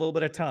cost him a little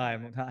bit of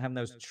time not having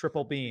those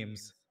triple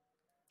beams.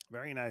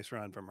 Very nice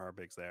run from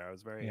Hurpix there. I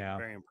was very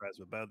impressed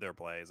with both their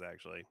plays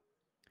actually.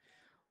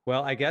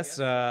 Well, I guess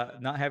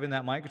not having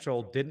that mind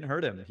control didn't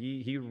hurt him.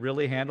 He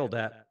really handled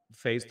that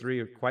phase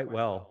 3 quite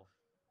well.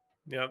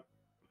 Yep.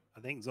 I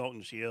think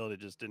Zoltan Shield, it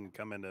just didn't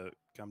come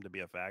to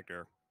be a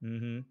factor.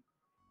 Mm-hmm.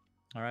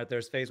 All right,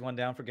 there's phase 1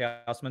 down for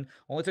Gausman.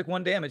 Only took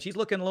 1 damage. He's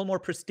looking a little more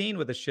pristine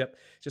with the ship,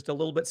 just a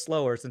little bit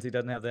slower since he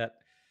doesn't have that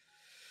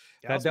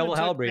double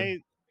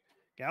halberd.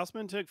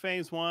 Gausman took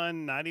phase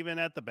 1, not even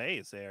at the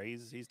base there.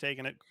 He's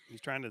taking it.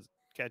 He's trying to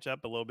catch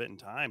up a little bit in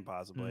time,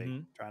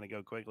 possibly trying to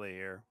go quickly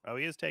here. Oh,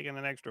 he is taking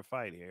an extra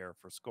fight here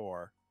for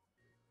score.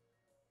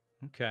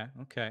 Okay.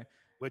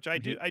 Which I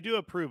do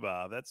approve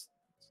of. That's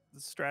the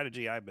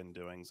strategy I've been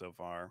doing so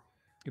far.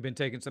 You've been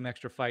taking some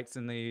extra fights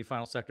in the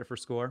final sector for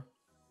score.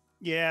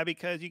 Yeah,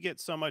 because you get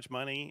so much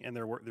money and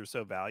they're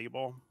so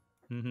valuable.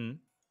 Mm-hmm.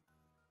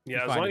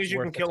 Yeah, as long as you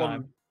can kill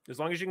him, as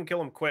long as you can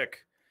kill him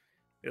quick,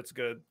 it's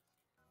good.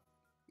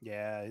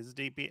 Yeah, his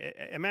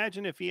DP.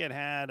 Imagine if he had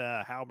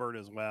halberd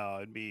as well.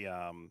 It'd be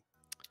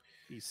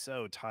he's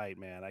so tight,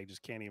 man. I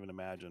just can't even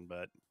imagine.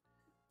 But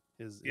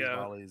his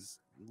volley's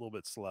a little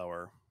bit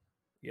slower.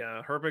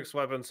 Yeah, Hurpix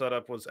weapon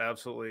setup was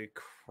absolutely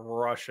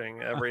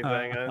crushing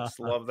everything. I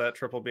just love that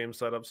triple beam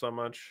setup so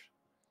much.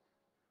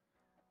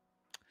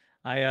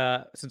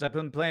 Since I've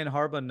been playing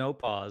Harba no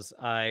pause,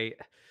 I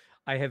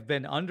have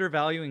been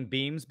undervaluing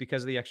beams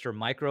because of the extra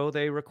micro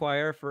they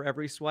require for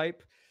every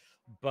swipe.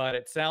 But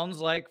it sounds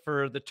like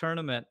for the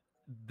tournament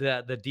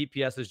that the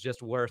DPS is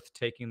just worth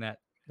taking that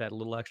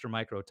little extra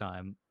micro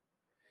time.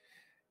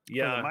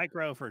 Yeah, for the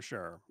micro for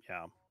sure.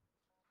 Yeah.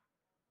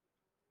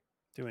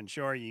 To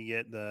ensure you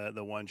get the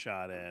one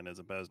shot in as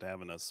opposed to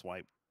having to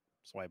swipe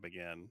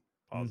again.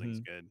 Pausing's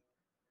good.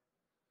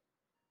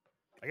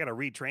 I got to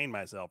retrain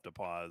myself to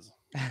pause.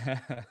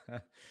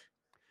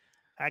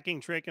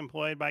 Hacking trick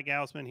employed by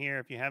Gausman here.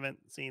 If you haven't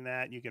seen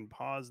that, you can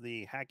pause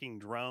the hacking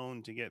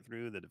drone to get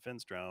through the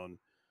defense drone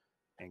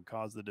and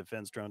cause the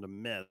defense drone to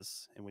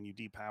miss. And when you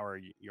depower,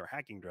 your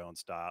hacking drone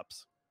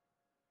stops.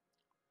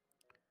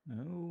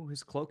 Oh,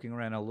 his cloaking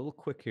ran a little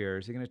quick here.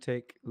 Is he going to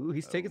take... Ooh,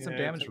 he's taking some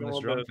damage from this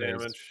drone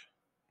phase.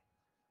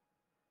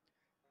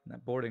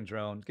 That boarding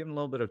drone, giving a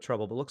little bit of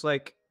trouble, but looks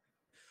like...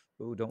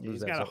 Ooh, don't lose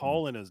that. He's got a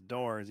hole in his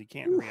doors. He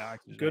can't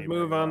reoxygenate. Good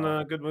move on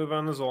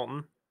the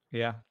Zoltan.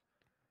 Yeah.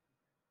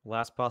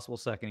 Last possible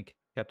second, he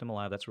kept him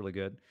alive. That's really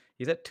good.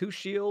 He's at 2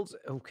 shields.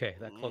 Okay,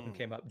 that cloaking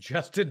came up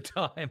just in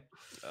time.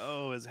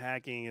 Oh, his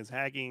hacking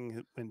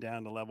went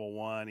down to level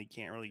 1. He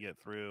can't really get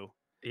through.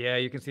 Yeah,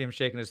 you can see him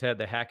shaking his head.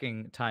 The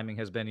hacking timing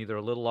has been either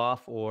a little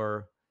off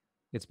or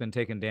it's been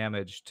taking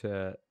damage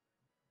to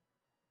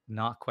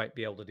not quite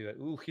be able to do it.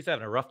 Ooh, he's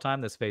having a rough time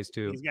this phase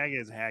 2. He's got to get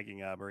his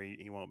hacking up or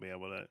he won't be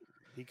able to.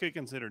 He could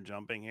consider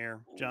jumping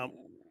here. Jump.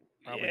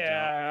 Probably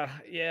yeah.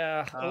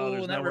 Oh,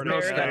 that nowhere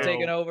repair to got go.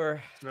 taken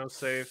over. No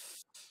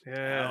safe.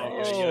 Yeah.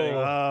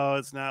 Oh,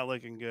 it's not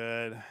looking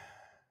good.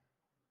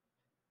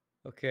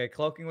 Okay,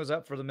 cloaking was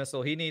up for the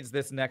missile. He needs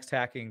this next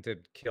hacking to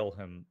kill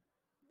him,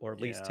 or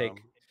at least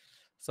take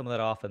some of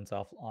that offense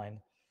offline.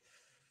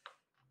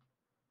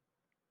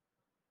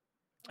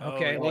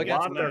 Okay, well, I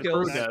got some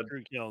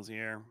crew kills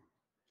here.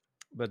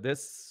 But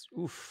this,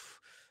 oof,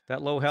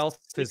 that low health,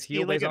 his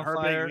heal base on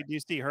fire. We do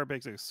see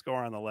Hurpix's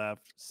score on the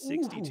left,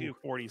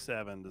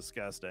 62-47.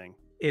 Disgusting.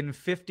 In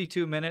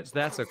 52 minutes,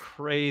 that's a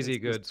crazy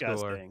good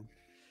score.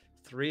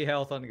 3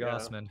 health on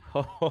Gausman.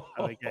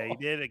 Okay, he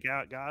did it.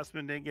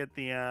 Gausman did get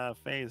the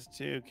phase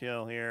 2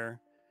 kill here.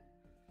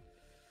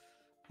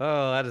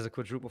 Oh, that is a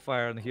quadruple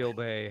fire on the heal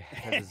bay.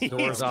 Has his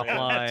doors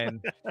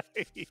offline.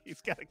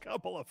 He's got a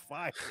couple of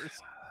fires.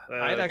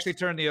 I'd actually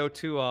turn the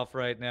O2 off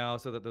right now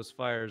so that those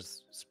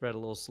fires spread a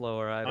little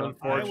slower. I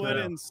would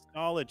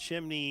install a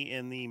chimney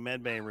in the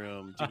medbay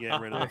room to get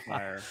rid of the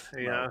fire.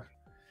 Yeah.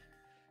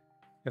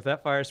 If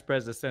that fire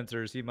spreads the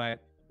sensors, he might.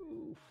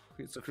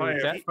 He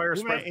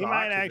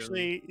might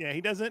actually. Yeah, he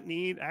doesn't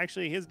need.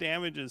 Actually, his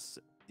damage is.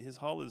 His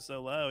hull is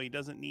so low, he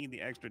doesn't need the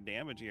extra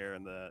damage here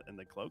in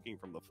the cloaking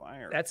from the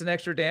fire. That's an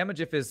extra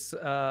damage if his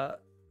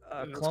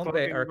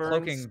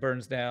cloaking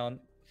burns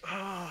down.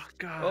 Oh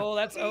god. Oh,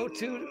 that's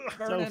O2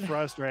 burning. So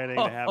frustrating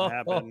to have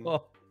happen.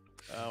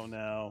 Oh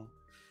no.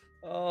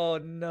 Oh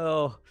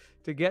no!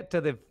 To get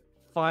to the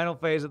final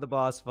phase of the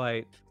boss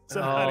fight.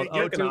 So how do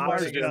you get two an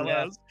oxygen,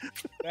 marshmallows?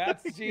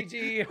 That's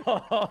GG.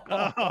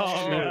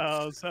 Oh Shoot.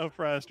 no, so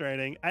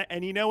frustrating.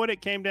 And you know what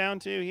it came down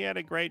to? He had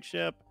a great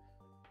ship,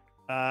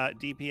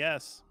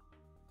 DPS,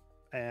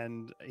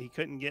 and he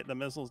couldn't get the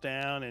missiles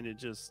down, and it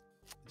just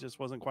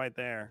wasn't quite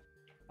there.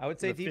 I would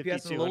say The DPS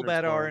is a little 5200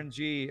 bad score.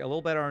 RNG. A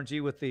little bad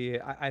RNG with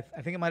the. I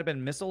think it might have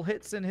been missile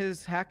hits in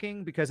his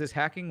hacking because his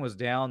hacking was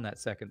down that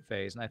second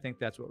phase, and I think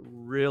that's what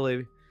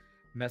really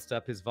messed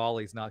up his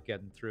volleys not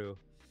getting through.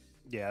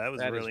 Yeah, that was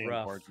That is really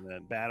rough.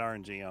 unfortunate. Bad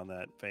RNG on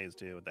that phase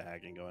 2 with the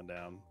hacking going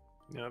down.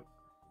 Yep.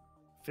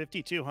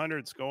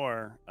 5200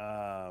 score.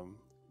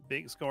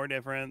 Big score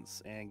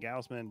difference, and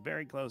Gausman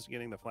very close to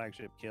getting the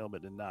flagship kill,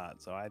 but did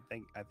not. So I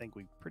think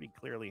we pretty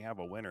clearly have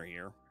a winner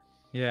here.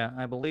 Yeah,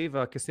 I believe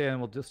Kasayan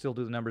will still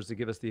do the numbers to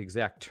give us the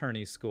exact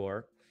tourney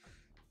score.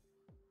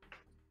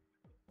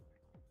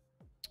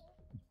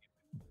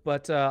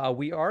 But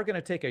we are going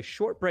to take a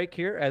short break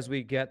here as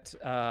we get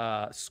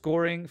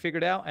scoring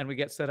figured out and we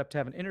get set up to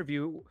have an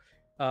interview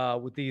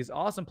with these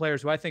awesome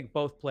players who I think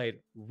both played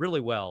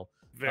really well.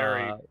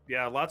 Very.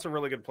 Yeah, lots of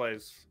really good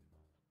plays.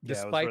 Yeah, it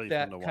was Despite really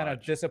that fun to kind of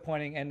watch.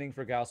 disappointing ending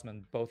for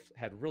Gausman, both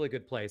had really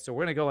good plays. So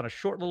we're going to go on a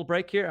short little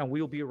break here, and we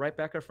will be right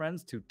back, our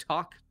friends, to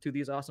talk to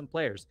these awesome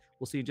players.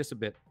 We'll see you in just a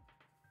bit.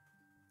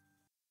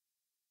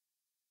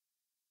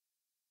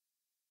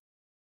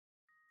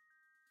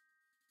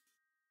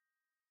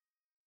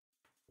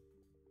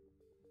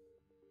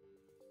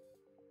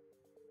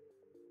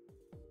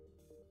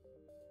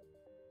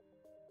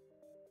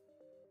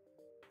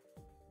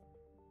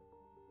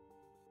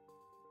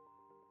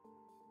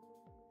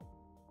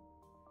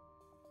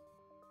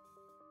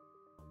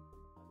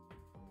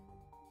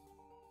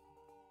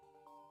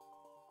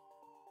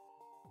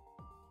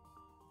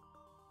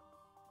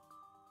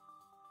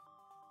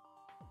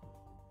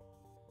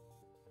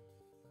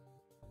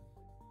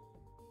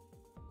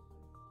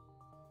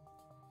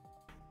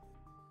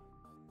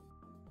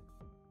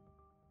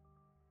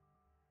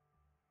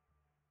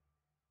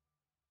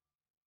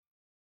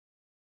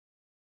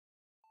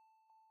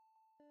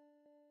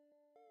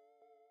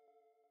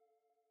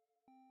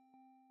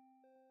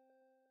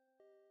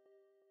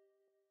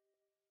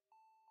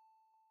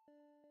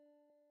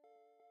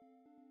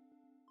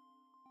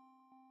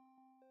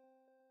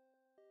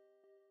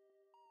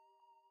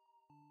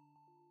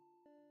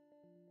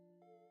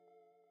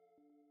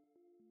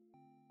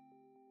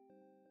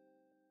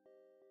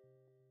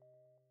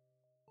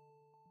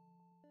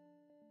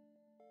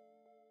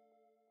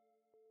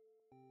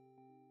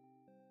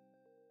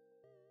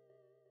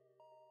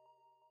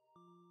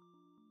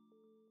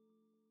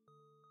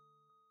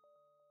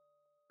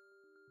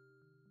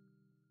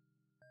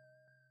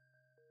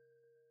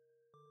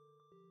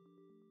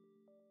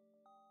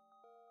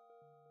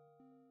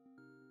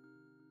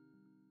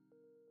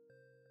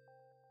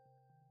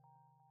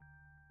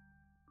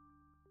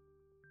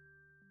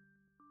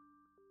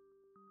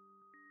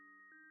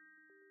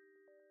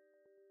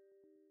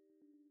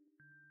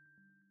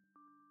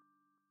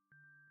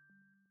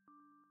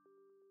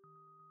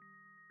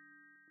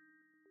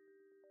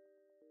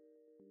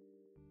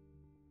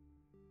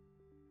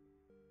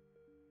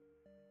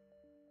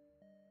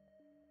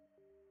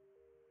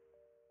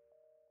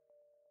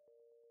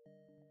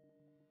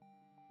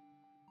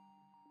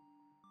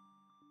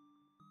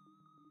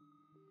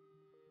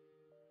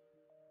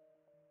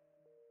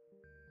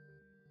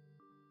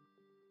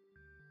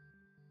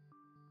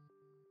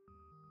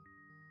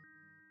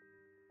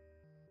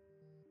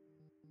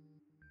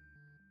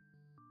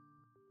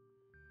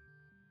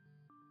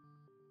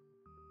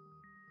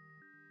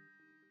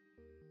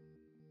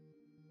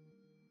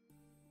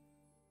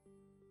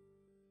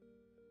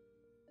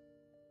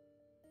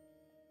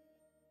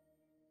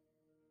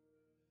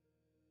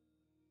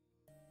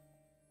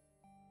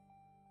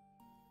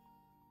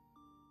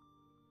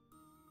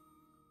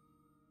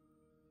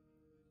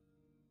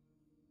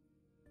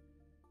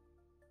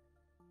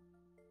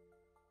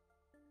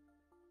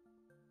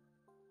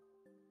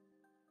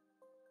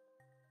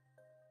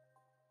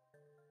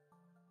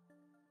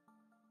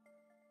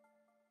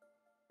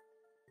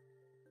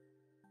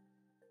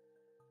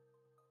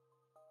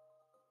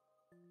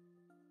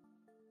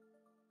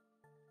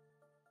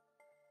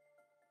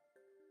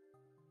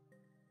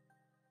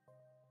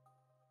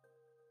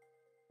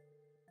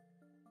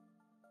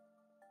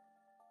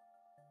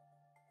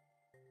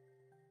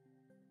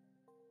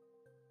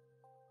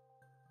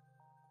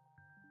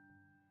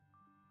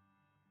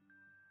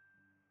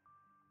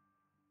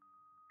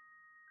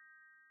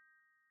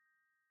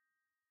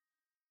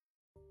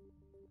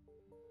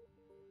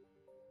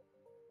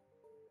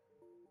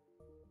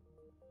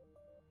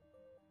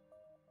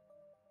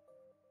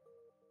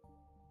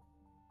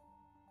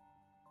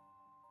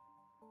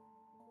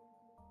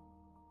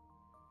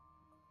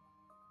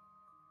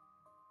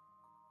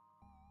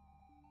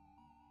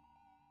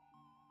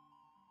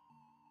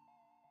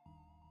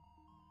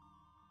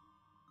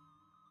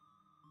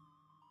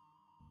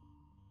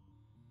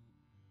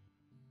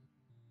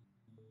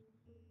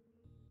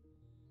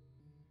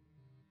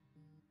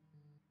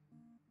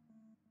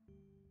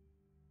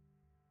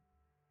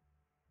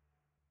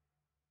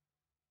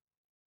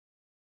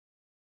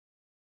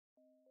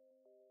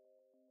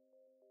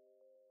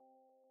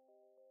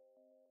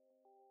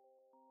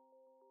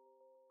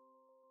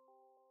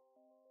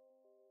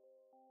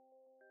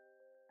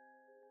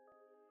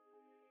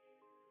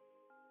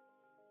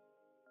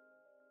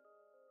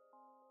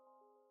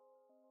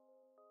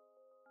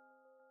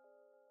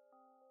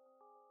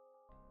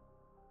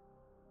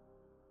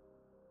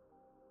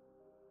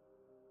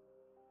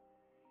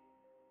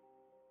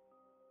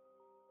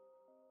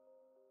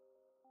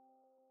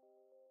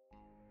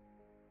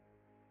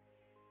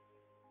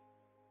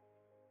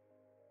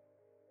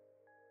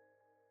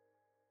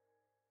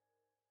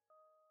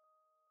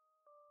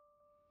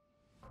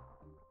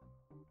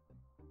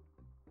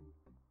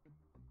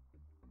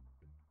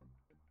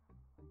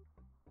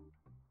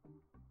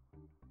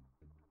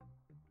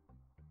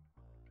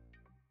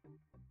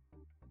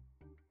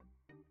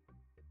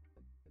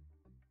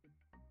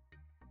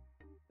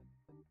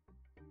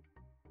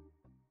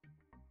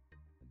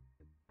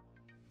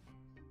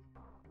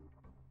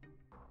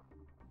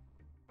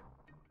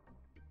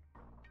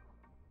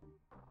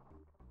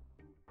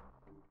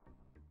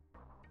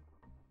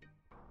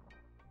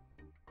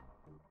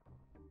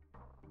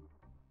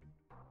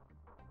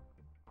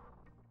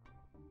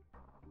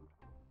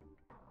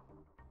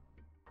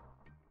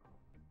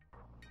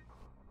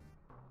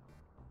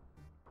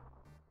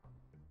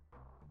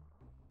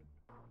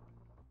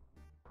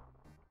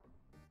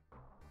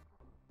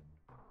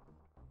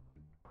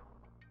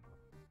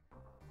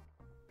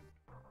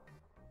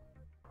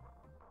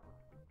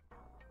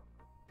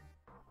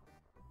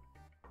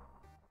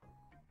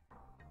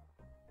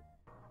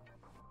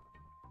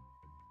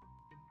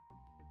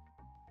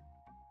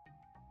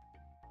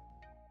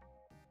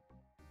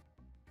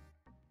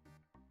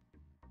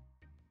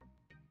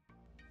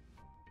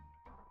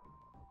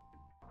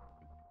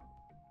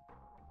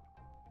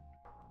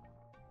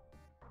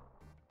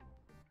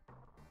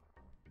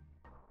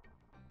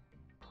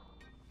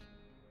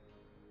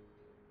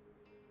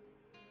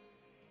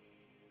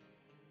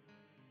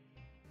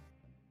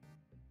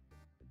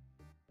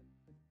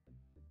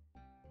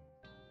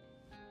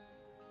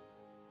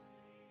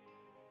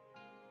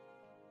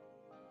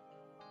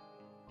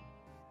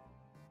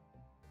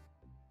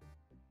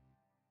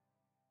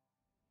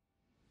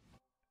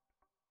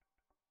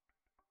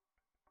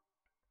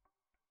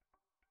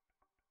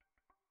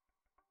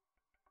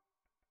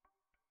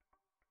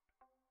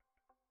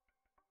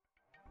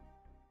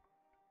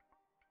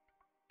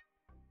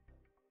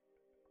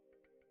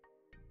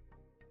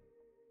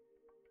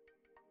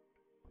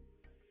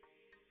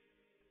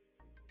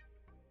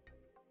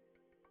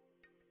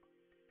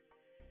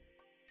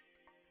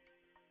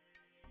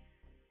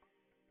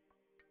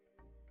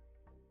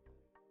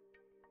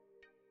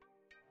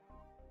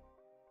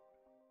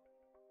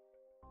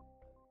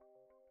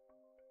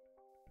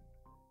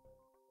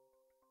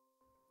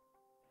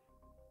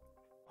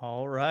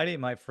 All righty,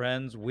 my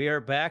friends. We are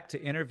back to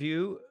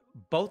interview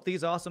both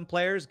these awesome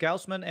players.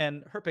 Gausman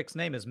and Hurpix's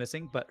name is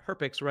missing, but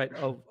Hurpix right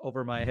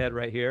over my head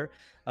right here,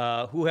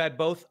 who had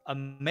both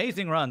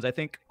amazing runs. I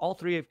think all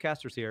three of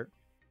casters here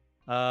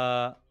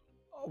were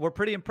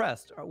pretty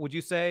impressed. Would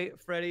you say,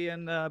 Freddie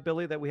and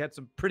Billy, that we had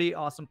some pretty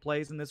awesome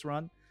plays in this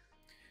run?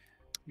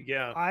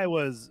 Yeah. I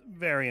was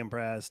very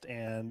impressed,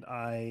 and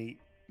I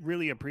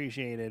really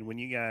appreciated when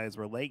you guys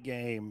were late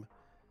game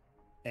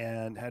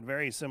and had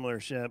very similar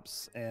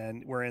ships,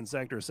 and we're in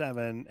Sector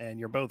 7, and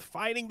you're both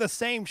fighting the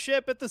same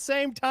ship at the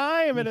same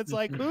time, and it's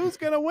like, who's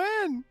going to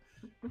win?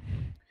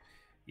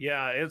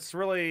 Yeah, it was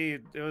really,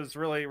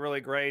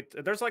 really great.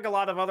 There's like a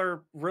lot of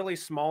other really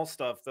small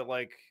stuff that,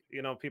 like,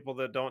 you know, people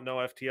that don't know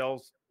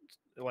FTLs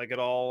like at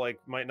all, like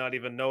might not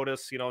even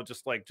notice, you know,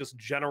 just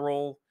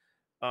general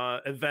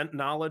event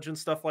knowledge and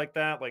stuff like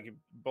that. Like you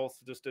both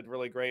just did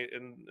really great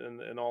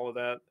in all of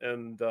that.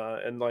 And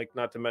like,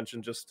 not to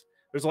mention just,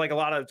 there's like a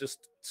lot of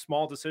just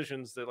small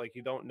decisions that like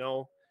you don't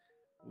know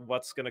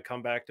what's going to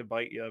come back to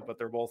bite you, but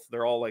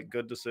they're all like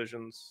good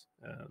decisions,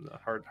 and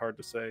hard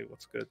to say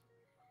what's good.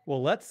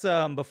 Well, let's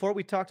before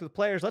we talk to the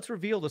players, let's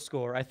reveal the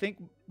score. I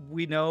think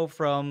we know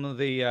from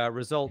the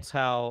results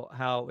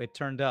how it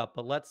turned up,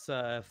 but let's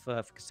if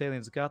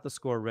Kasalian's got the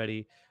score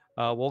ready,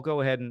 we'll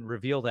go ahead and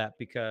reveal that,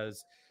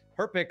 because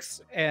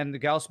Hurpix and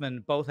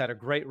Gausman both had a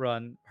great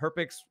run.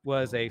 Hurpix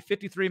was a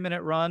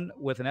 53-minute run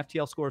with an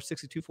FTL score of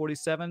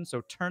 62.47,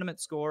 so tournament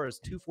score is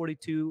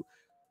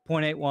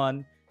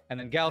 242.81, and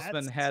then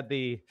Gausman had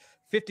the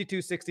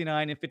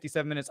 52.69 in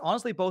 57 minutes.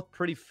 Honestly, both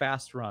pretty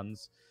fast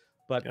runs.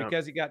 But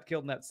because he got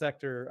killed in that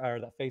sector, or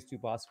that phase 2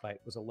 boss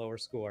fight, was a lower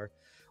score.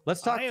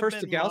 Let's talk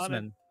first to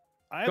Gausman.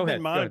 I've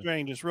been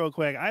monitoring, just real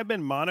quick, I've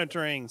been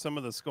monitoring some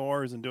of the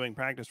scores and doing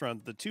practice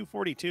runs. The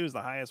 242 is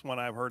the highest one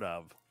I've heard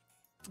of.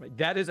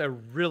 That is a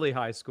really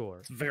high score.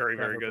 It's very,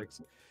 very good.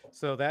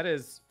 So that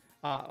is,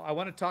 I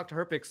want to talk to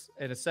Hurpix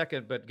in a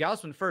second, but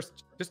Gausman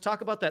first, just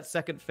talk about that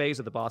second phase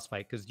of the boss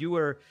fight, because you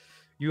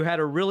had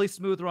a really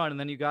smooth run, and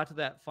then you got to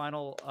that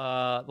final,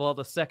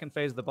 the second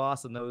phase of the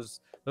boss, and those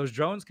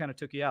drones kind of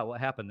took you out.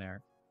 What happened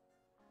there?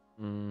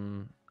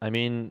 I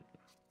mean,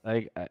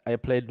 like I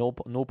played no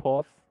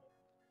pause,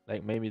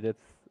 like maybe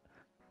that's,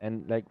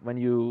 and like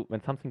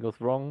when something goes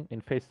wrong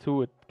in phase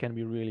 2, it can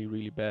be really,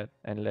 really bad,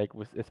 and like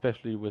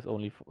especially with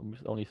only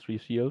 3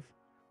 shields,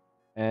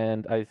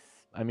 and I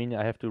mean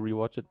I have to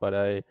rewatch it, but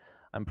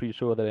I'm pretty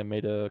sure that I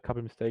made a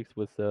couple mistakes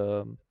with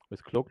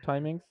cloak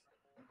timings.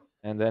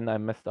 And then I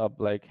messed up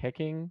like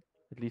hacking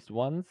at least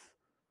once,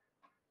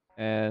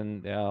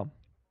 and yeah.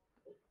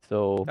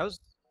 So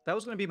that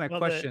was going to be my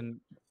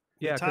question.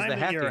 The time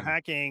that your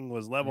hacking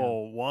was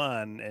level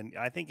 1, and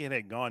I think it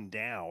had gone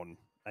down.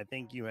 I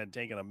think you had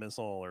taken a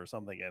missile or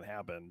something had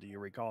happened. Do you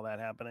recall that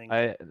happening?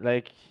 I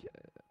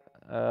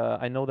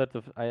know that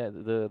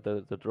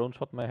the drone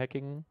shot my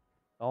hacking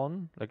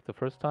down like the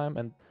first time,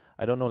 and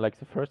I don't know, like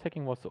the first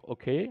hacking was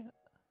okay.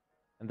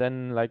 And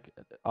then, like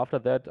after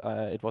that,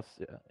 it was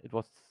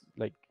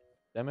like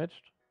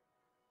damaged,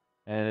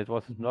 and it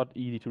was not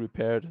easy to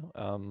repair it.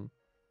 And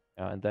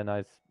then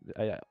I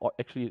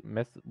actually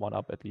messed one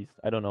up at least.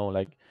 I don't know,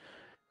 like.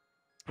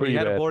 You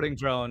had a boarding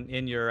drone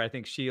in your, I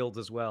think, shields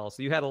as well.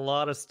 So you had a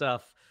lot of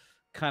stuff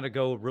kind of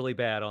go really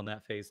bad on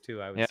that phase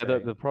 2. I would say. Yeah,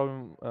 the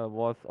problem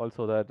was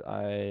also that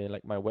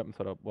my weapon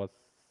setup was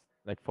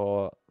like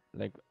for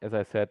as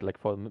I said, like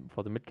for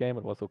the mid game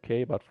it was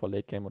okay, but for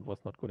late game it was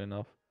not good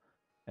enough.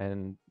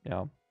 And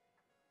yeah, I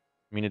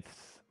mean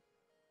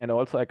and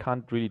also I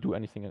can't really do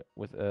anything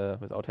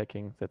without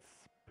hacking. That's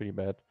pretty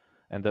bad.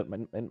 And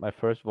my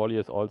first volley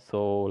is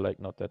also like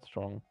not that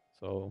strong.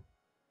 So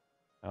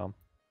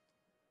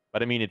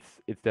but I mean it's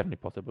definitely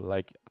possible.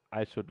 Like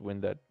I should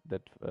win that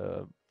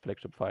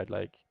flagship fight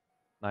like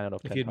 9 out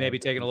of 10 If you'd maybe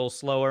taken a little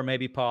slower,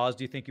 maybe paused,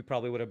 do you think you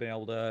probably would have been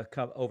able to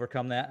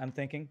overcome that? I'm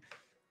thinking.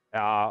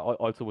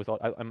 Also without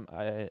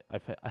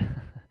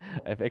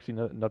I've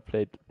actually not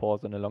played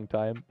pause in a long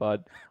time,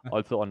 but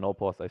also on no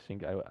pause, I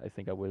think I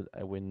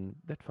win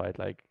that fight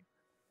like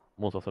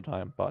most of the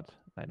time. But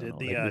I don't know.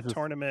 Did the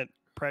tournament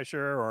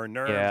pressure or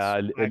nerves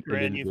factor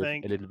in? You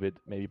think a little bit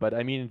maybe, but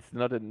I mean it's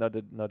not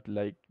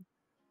like.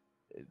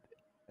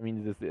 I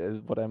mean,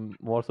 what I'm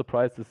more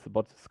surprised is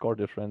about the score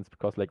difference,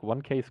 because like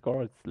 1K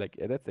score, it's like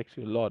that's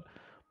actually a lot,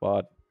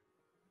 but.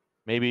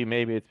 Maybe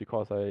it's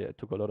because I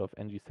took a lot of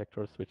NG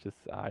sectors, which is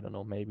I don't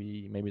know.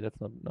 Maybe that's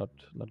not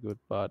good,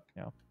 but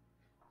yeah.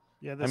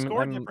 Yeah, the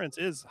score difference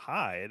is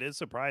high. It is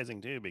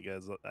surprising too,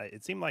 because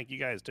it seemed like you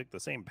guys took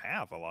the same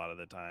path a lot of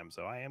the time.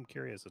 So I am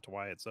curious as to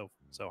why it's so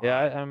high.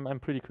 Yeah,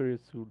 I'm pretty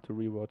curious to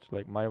rewatch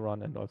like my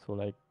run and also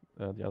like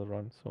the other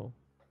run. So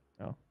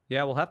yeah.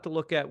 Yeah, we'll have to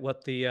look at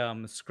what the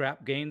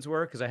scrap gains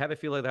were, because I have a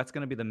feeling that's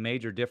going to be the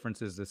major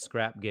difference is the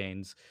scrap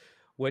gains,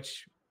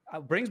 which.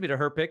 Brings me to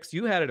Hurpix.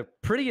 You had a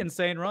pretty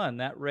insane run.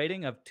 That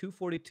rating of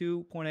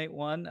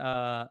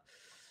 242.81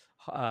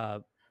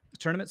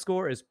 tournament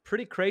score is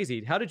pretty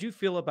crazy. How did you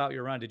feel about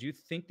your run? Did you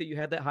think that you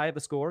had that high of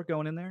a score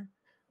going in there?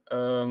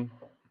 I'll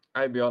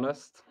be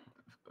honest.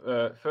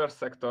 first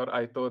sector,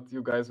 I thought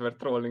you guys were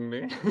trolling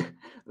me.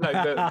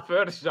 Like the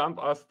first jump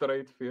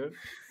asteroid field,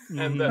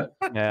 and the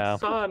Yeah.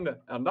 sun,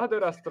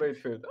 another asteroid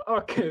field.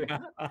 Okay,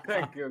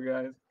 thank you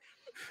guys.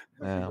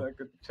 This is Yeah. like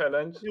a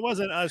challenge. It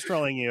wasn't us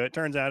trolling you. It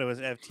turns out it was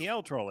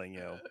FTL trolling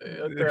you.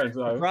 It turns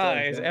out.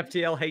 Surprise,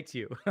 FTL hates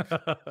you.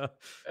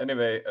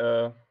 Anyway,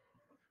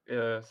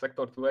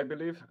 Sector 2, I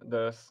believe,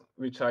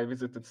 which I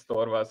visited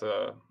store was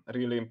a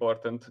really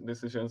important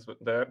decisions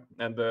there,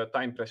 and the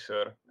time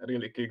pressure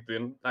really kicked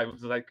in. I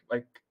was like,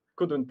 I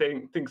couldn't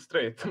think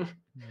straight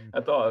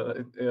at all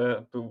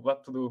to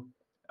what to do.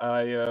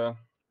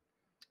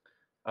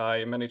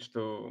 I managed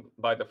to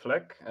buy the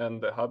flak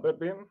and the harbor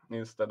beam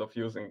instead of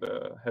using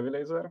the heavy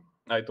laser.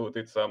 I thought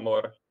it's a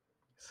more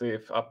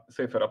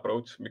safer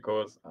approach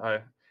because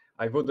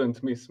I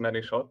wouldn't miss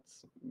many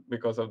shots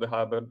because of the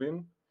harbor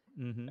beam.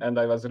 And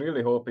I was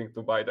really hoping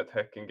to buy that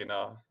hacking in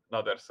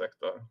another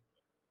sector.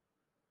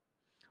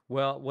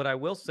 Well, what I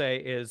will say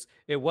is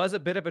it was a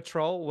bit of a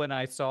troll when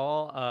I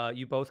saw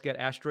you both get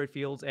asteroid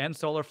fields and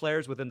solar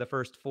flares within the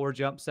first 4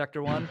 jumps,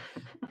 Sector 1.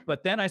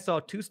 But then I saw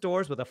 2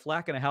 stores with a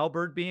flak and a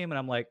halberd beam, and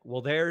I'm like,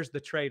 well, there's the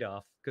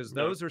trade-off, because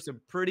those are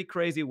some pretty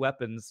crazy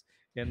weapons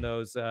in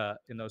those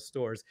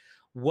stores.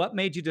 What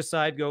made you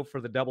decide go for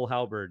the double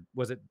halberd?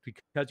 Was it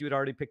because you had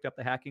already picked up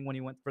the hacking when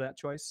you went for that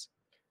choice?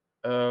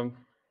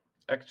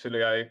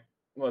 Actually, I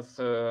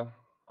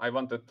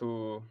wanted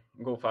to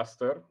go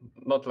faster,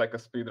 not like a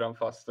speedrun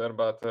faster,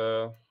 but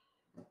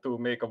to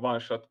make a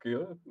one-shot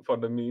kill for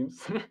the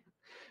memes.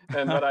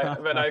 And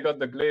when I got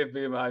the glaive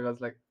beam, I was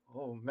like,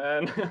 oh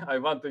man, I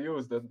want to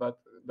use that, but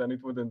then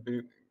it wouldn't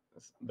be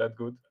that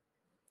good.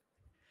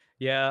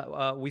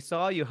 Yeah, we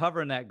saw you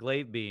hovering that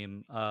glaive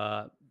beam.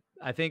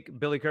 I think,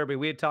 Billy Kirby,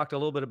 we had talked a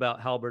little bit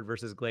about halberd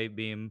versus glaive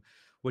beam.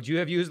 Would you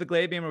have used the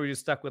glaive beam, or were you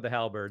stuck with the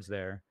halberds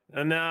there?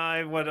 No,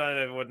 I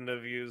wouldn't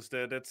have used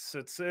it. It's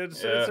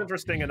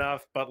interesting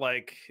enough, but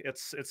like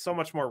it's so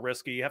much more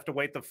risky. You have to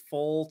wait the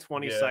full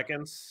 20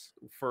 seconds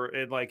for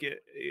it. Like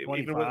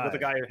even with the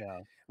guy.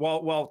 Yeah.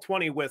 Well,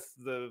 20 with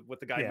the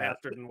guy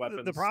mastered in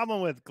weapons. The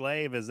problem with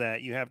glaive is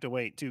that you have to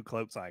wait 2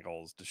 cloak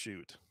cycles to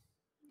shoot.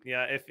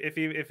 Yeah, if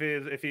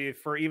he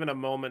for even a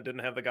moment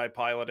didn't have the guy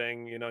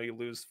piloting, you know, you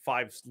lose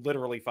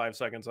literally 5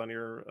 seconds on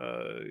your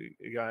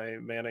guy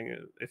manning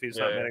it if he's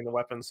not manning the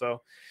weapon.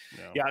 So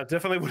yeah, it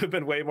definitely would have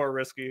been way more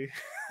risky.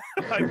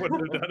 I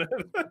wouldn't have done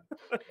it.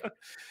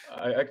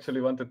 I actually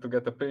wanted to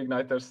get a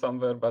pre-igniter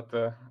somewhere, but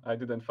I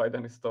didn't find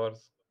any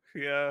stores.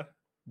 Yeah.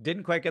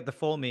 Didn't quite get the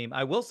full meme.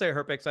 I will say,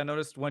 Hurpix, I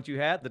noticed once you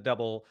had the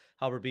double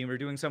halberd beam, we were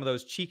doing some of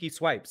those cheeky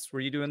swipes.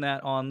 Were you doing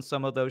that on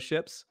some of those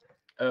ships?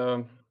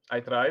 I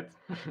tried.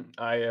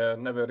 I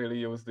never really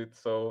used it,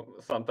 so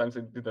sometimes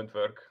it didn't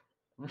work.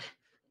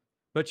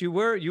 But you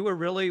were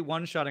really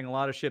one-shotting a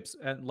lot of ships,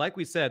 and like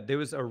we said, there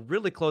was a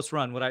really close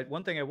run.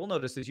 One thing I will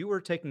notice is you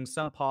were taking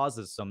some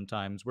pauses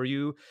sometimes. Were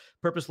you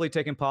purposely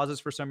taking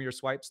pauses for some of your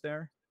swipes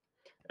there?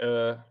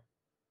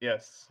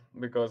 Yes,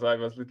 because I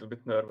was a little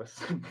bit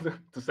nervous,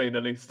 to say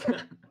the least.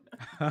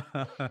 Yeah,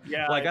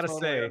 well, I gotta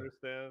totally say,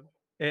 understand.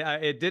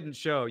 It didn't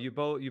show. You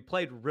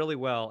played really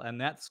well,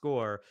 and that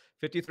score,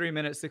 53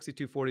 minutes,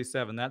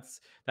 62:47.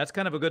 That's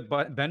kind of a good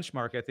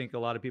benchmark. I think a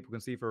lot of people can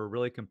see for a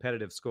really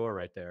competitive score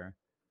right there.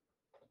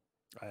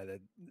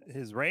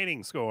 His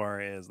rating score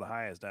is the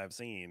highest I've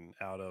seen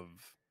out of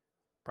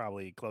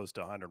probably close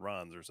to 100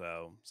 runs or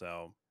so.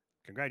 So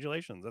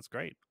congratulations, that's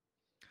great.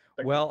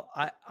 Well,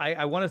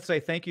 I want to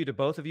say thank you to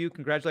both of you.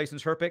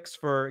 Congratulations, Hurpix,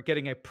 for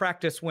getting a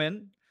practice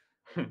win.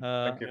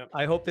 Thank you.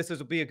 I hope this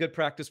will be a good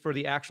practice for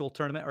the actual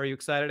tournament. Are you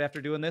excited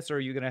after doing this, or are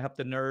you going to have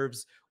the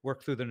nerves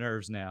work through the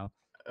nerves now?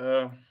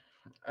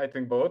 I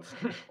think both.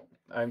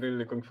 I'm really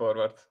looking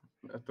forward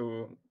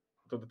to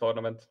the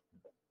tournament.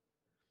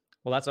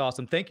 Well, that's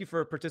awesome. Thank you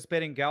for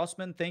participating,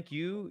 Gausman. Thank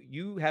you.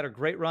 You had a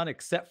great run,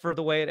 except for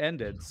the way it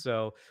ended.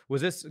 So,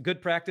 was this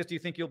good practice? Do you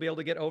think you'll be able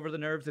to get over the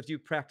nerves if you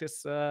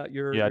practice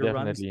your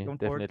runs going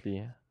forward?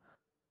 Definitely.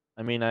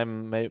 I mean,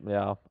 I'm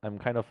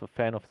kind of a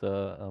fan of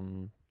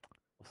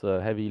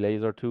the heavy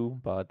laser too,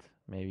 but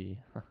maybe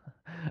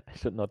I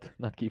should not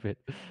keep it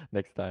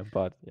next time.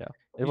 But yeah,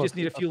 you just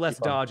need a few less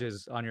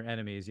dodges on your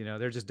enemies. You know,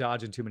 they're just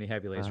dodging too many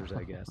heavy lasers,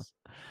 I guess.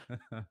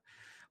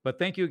 But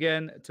thank you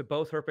again to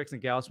both Hurpix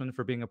and Gausman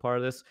for being a part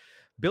of this.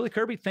 Billy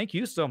Kirby, thank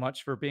you so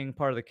much for being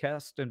part of the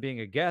cast and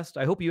being a guest.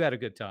 I hope you had a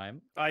good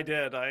time. I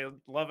did. I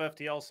love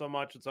FTL so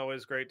much. It's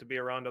always great to be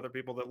around other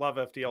people that love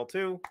FTL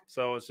too.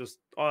 So it's just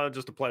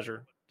a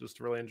pleasure.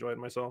 Just really enjoyed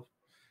myself.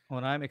 Well,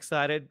 and I'm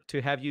excited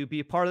to have you be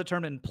a part of the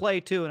tournament and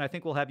play too. And I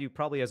think we'll have you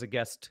probably as a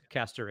guest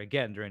caster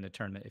again during the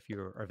tournament if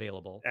you're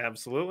available.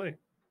 Absolutely.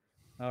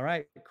 All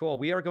right, cool.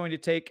 We are going to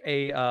take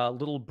a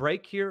little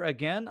break here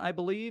again, I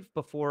believe,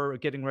 before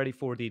getting ready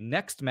for the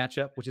next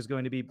matchup, which is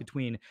going to be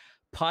between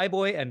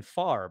Pieboy and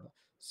Farb.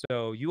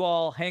 So you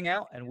all hang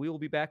out, and we will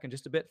be back in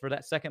just a bit for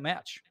that second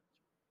match.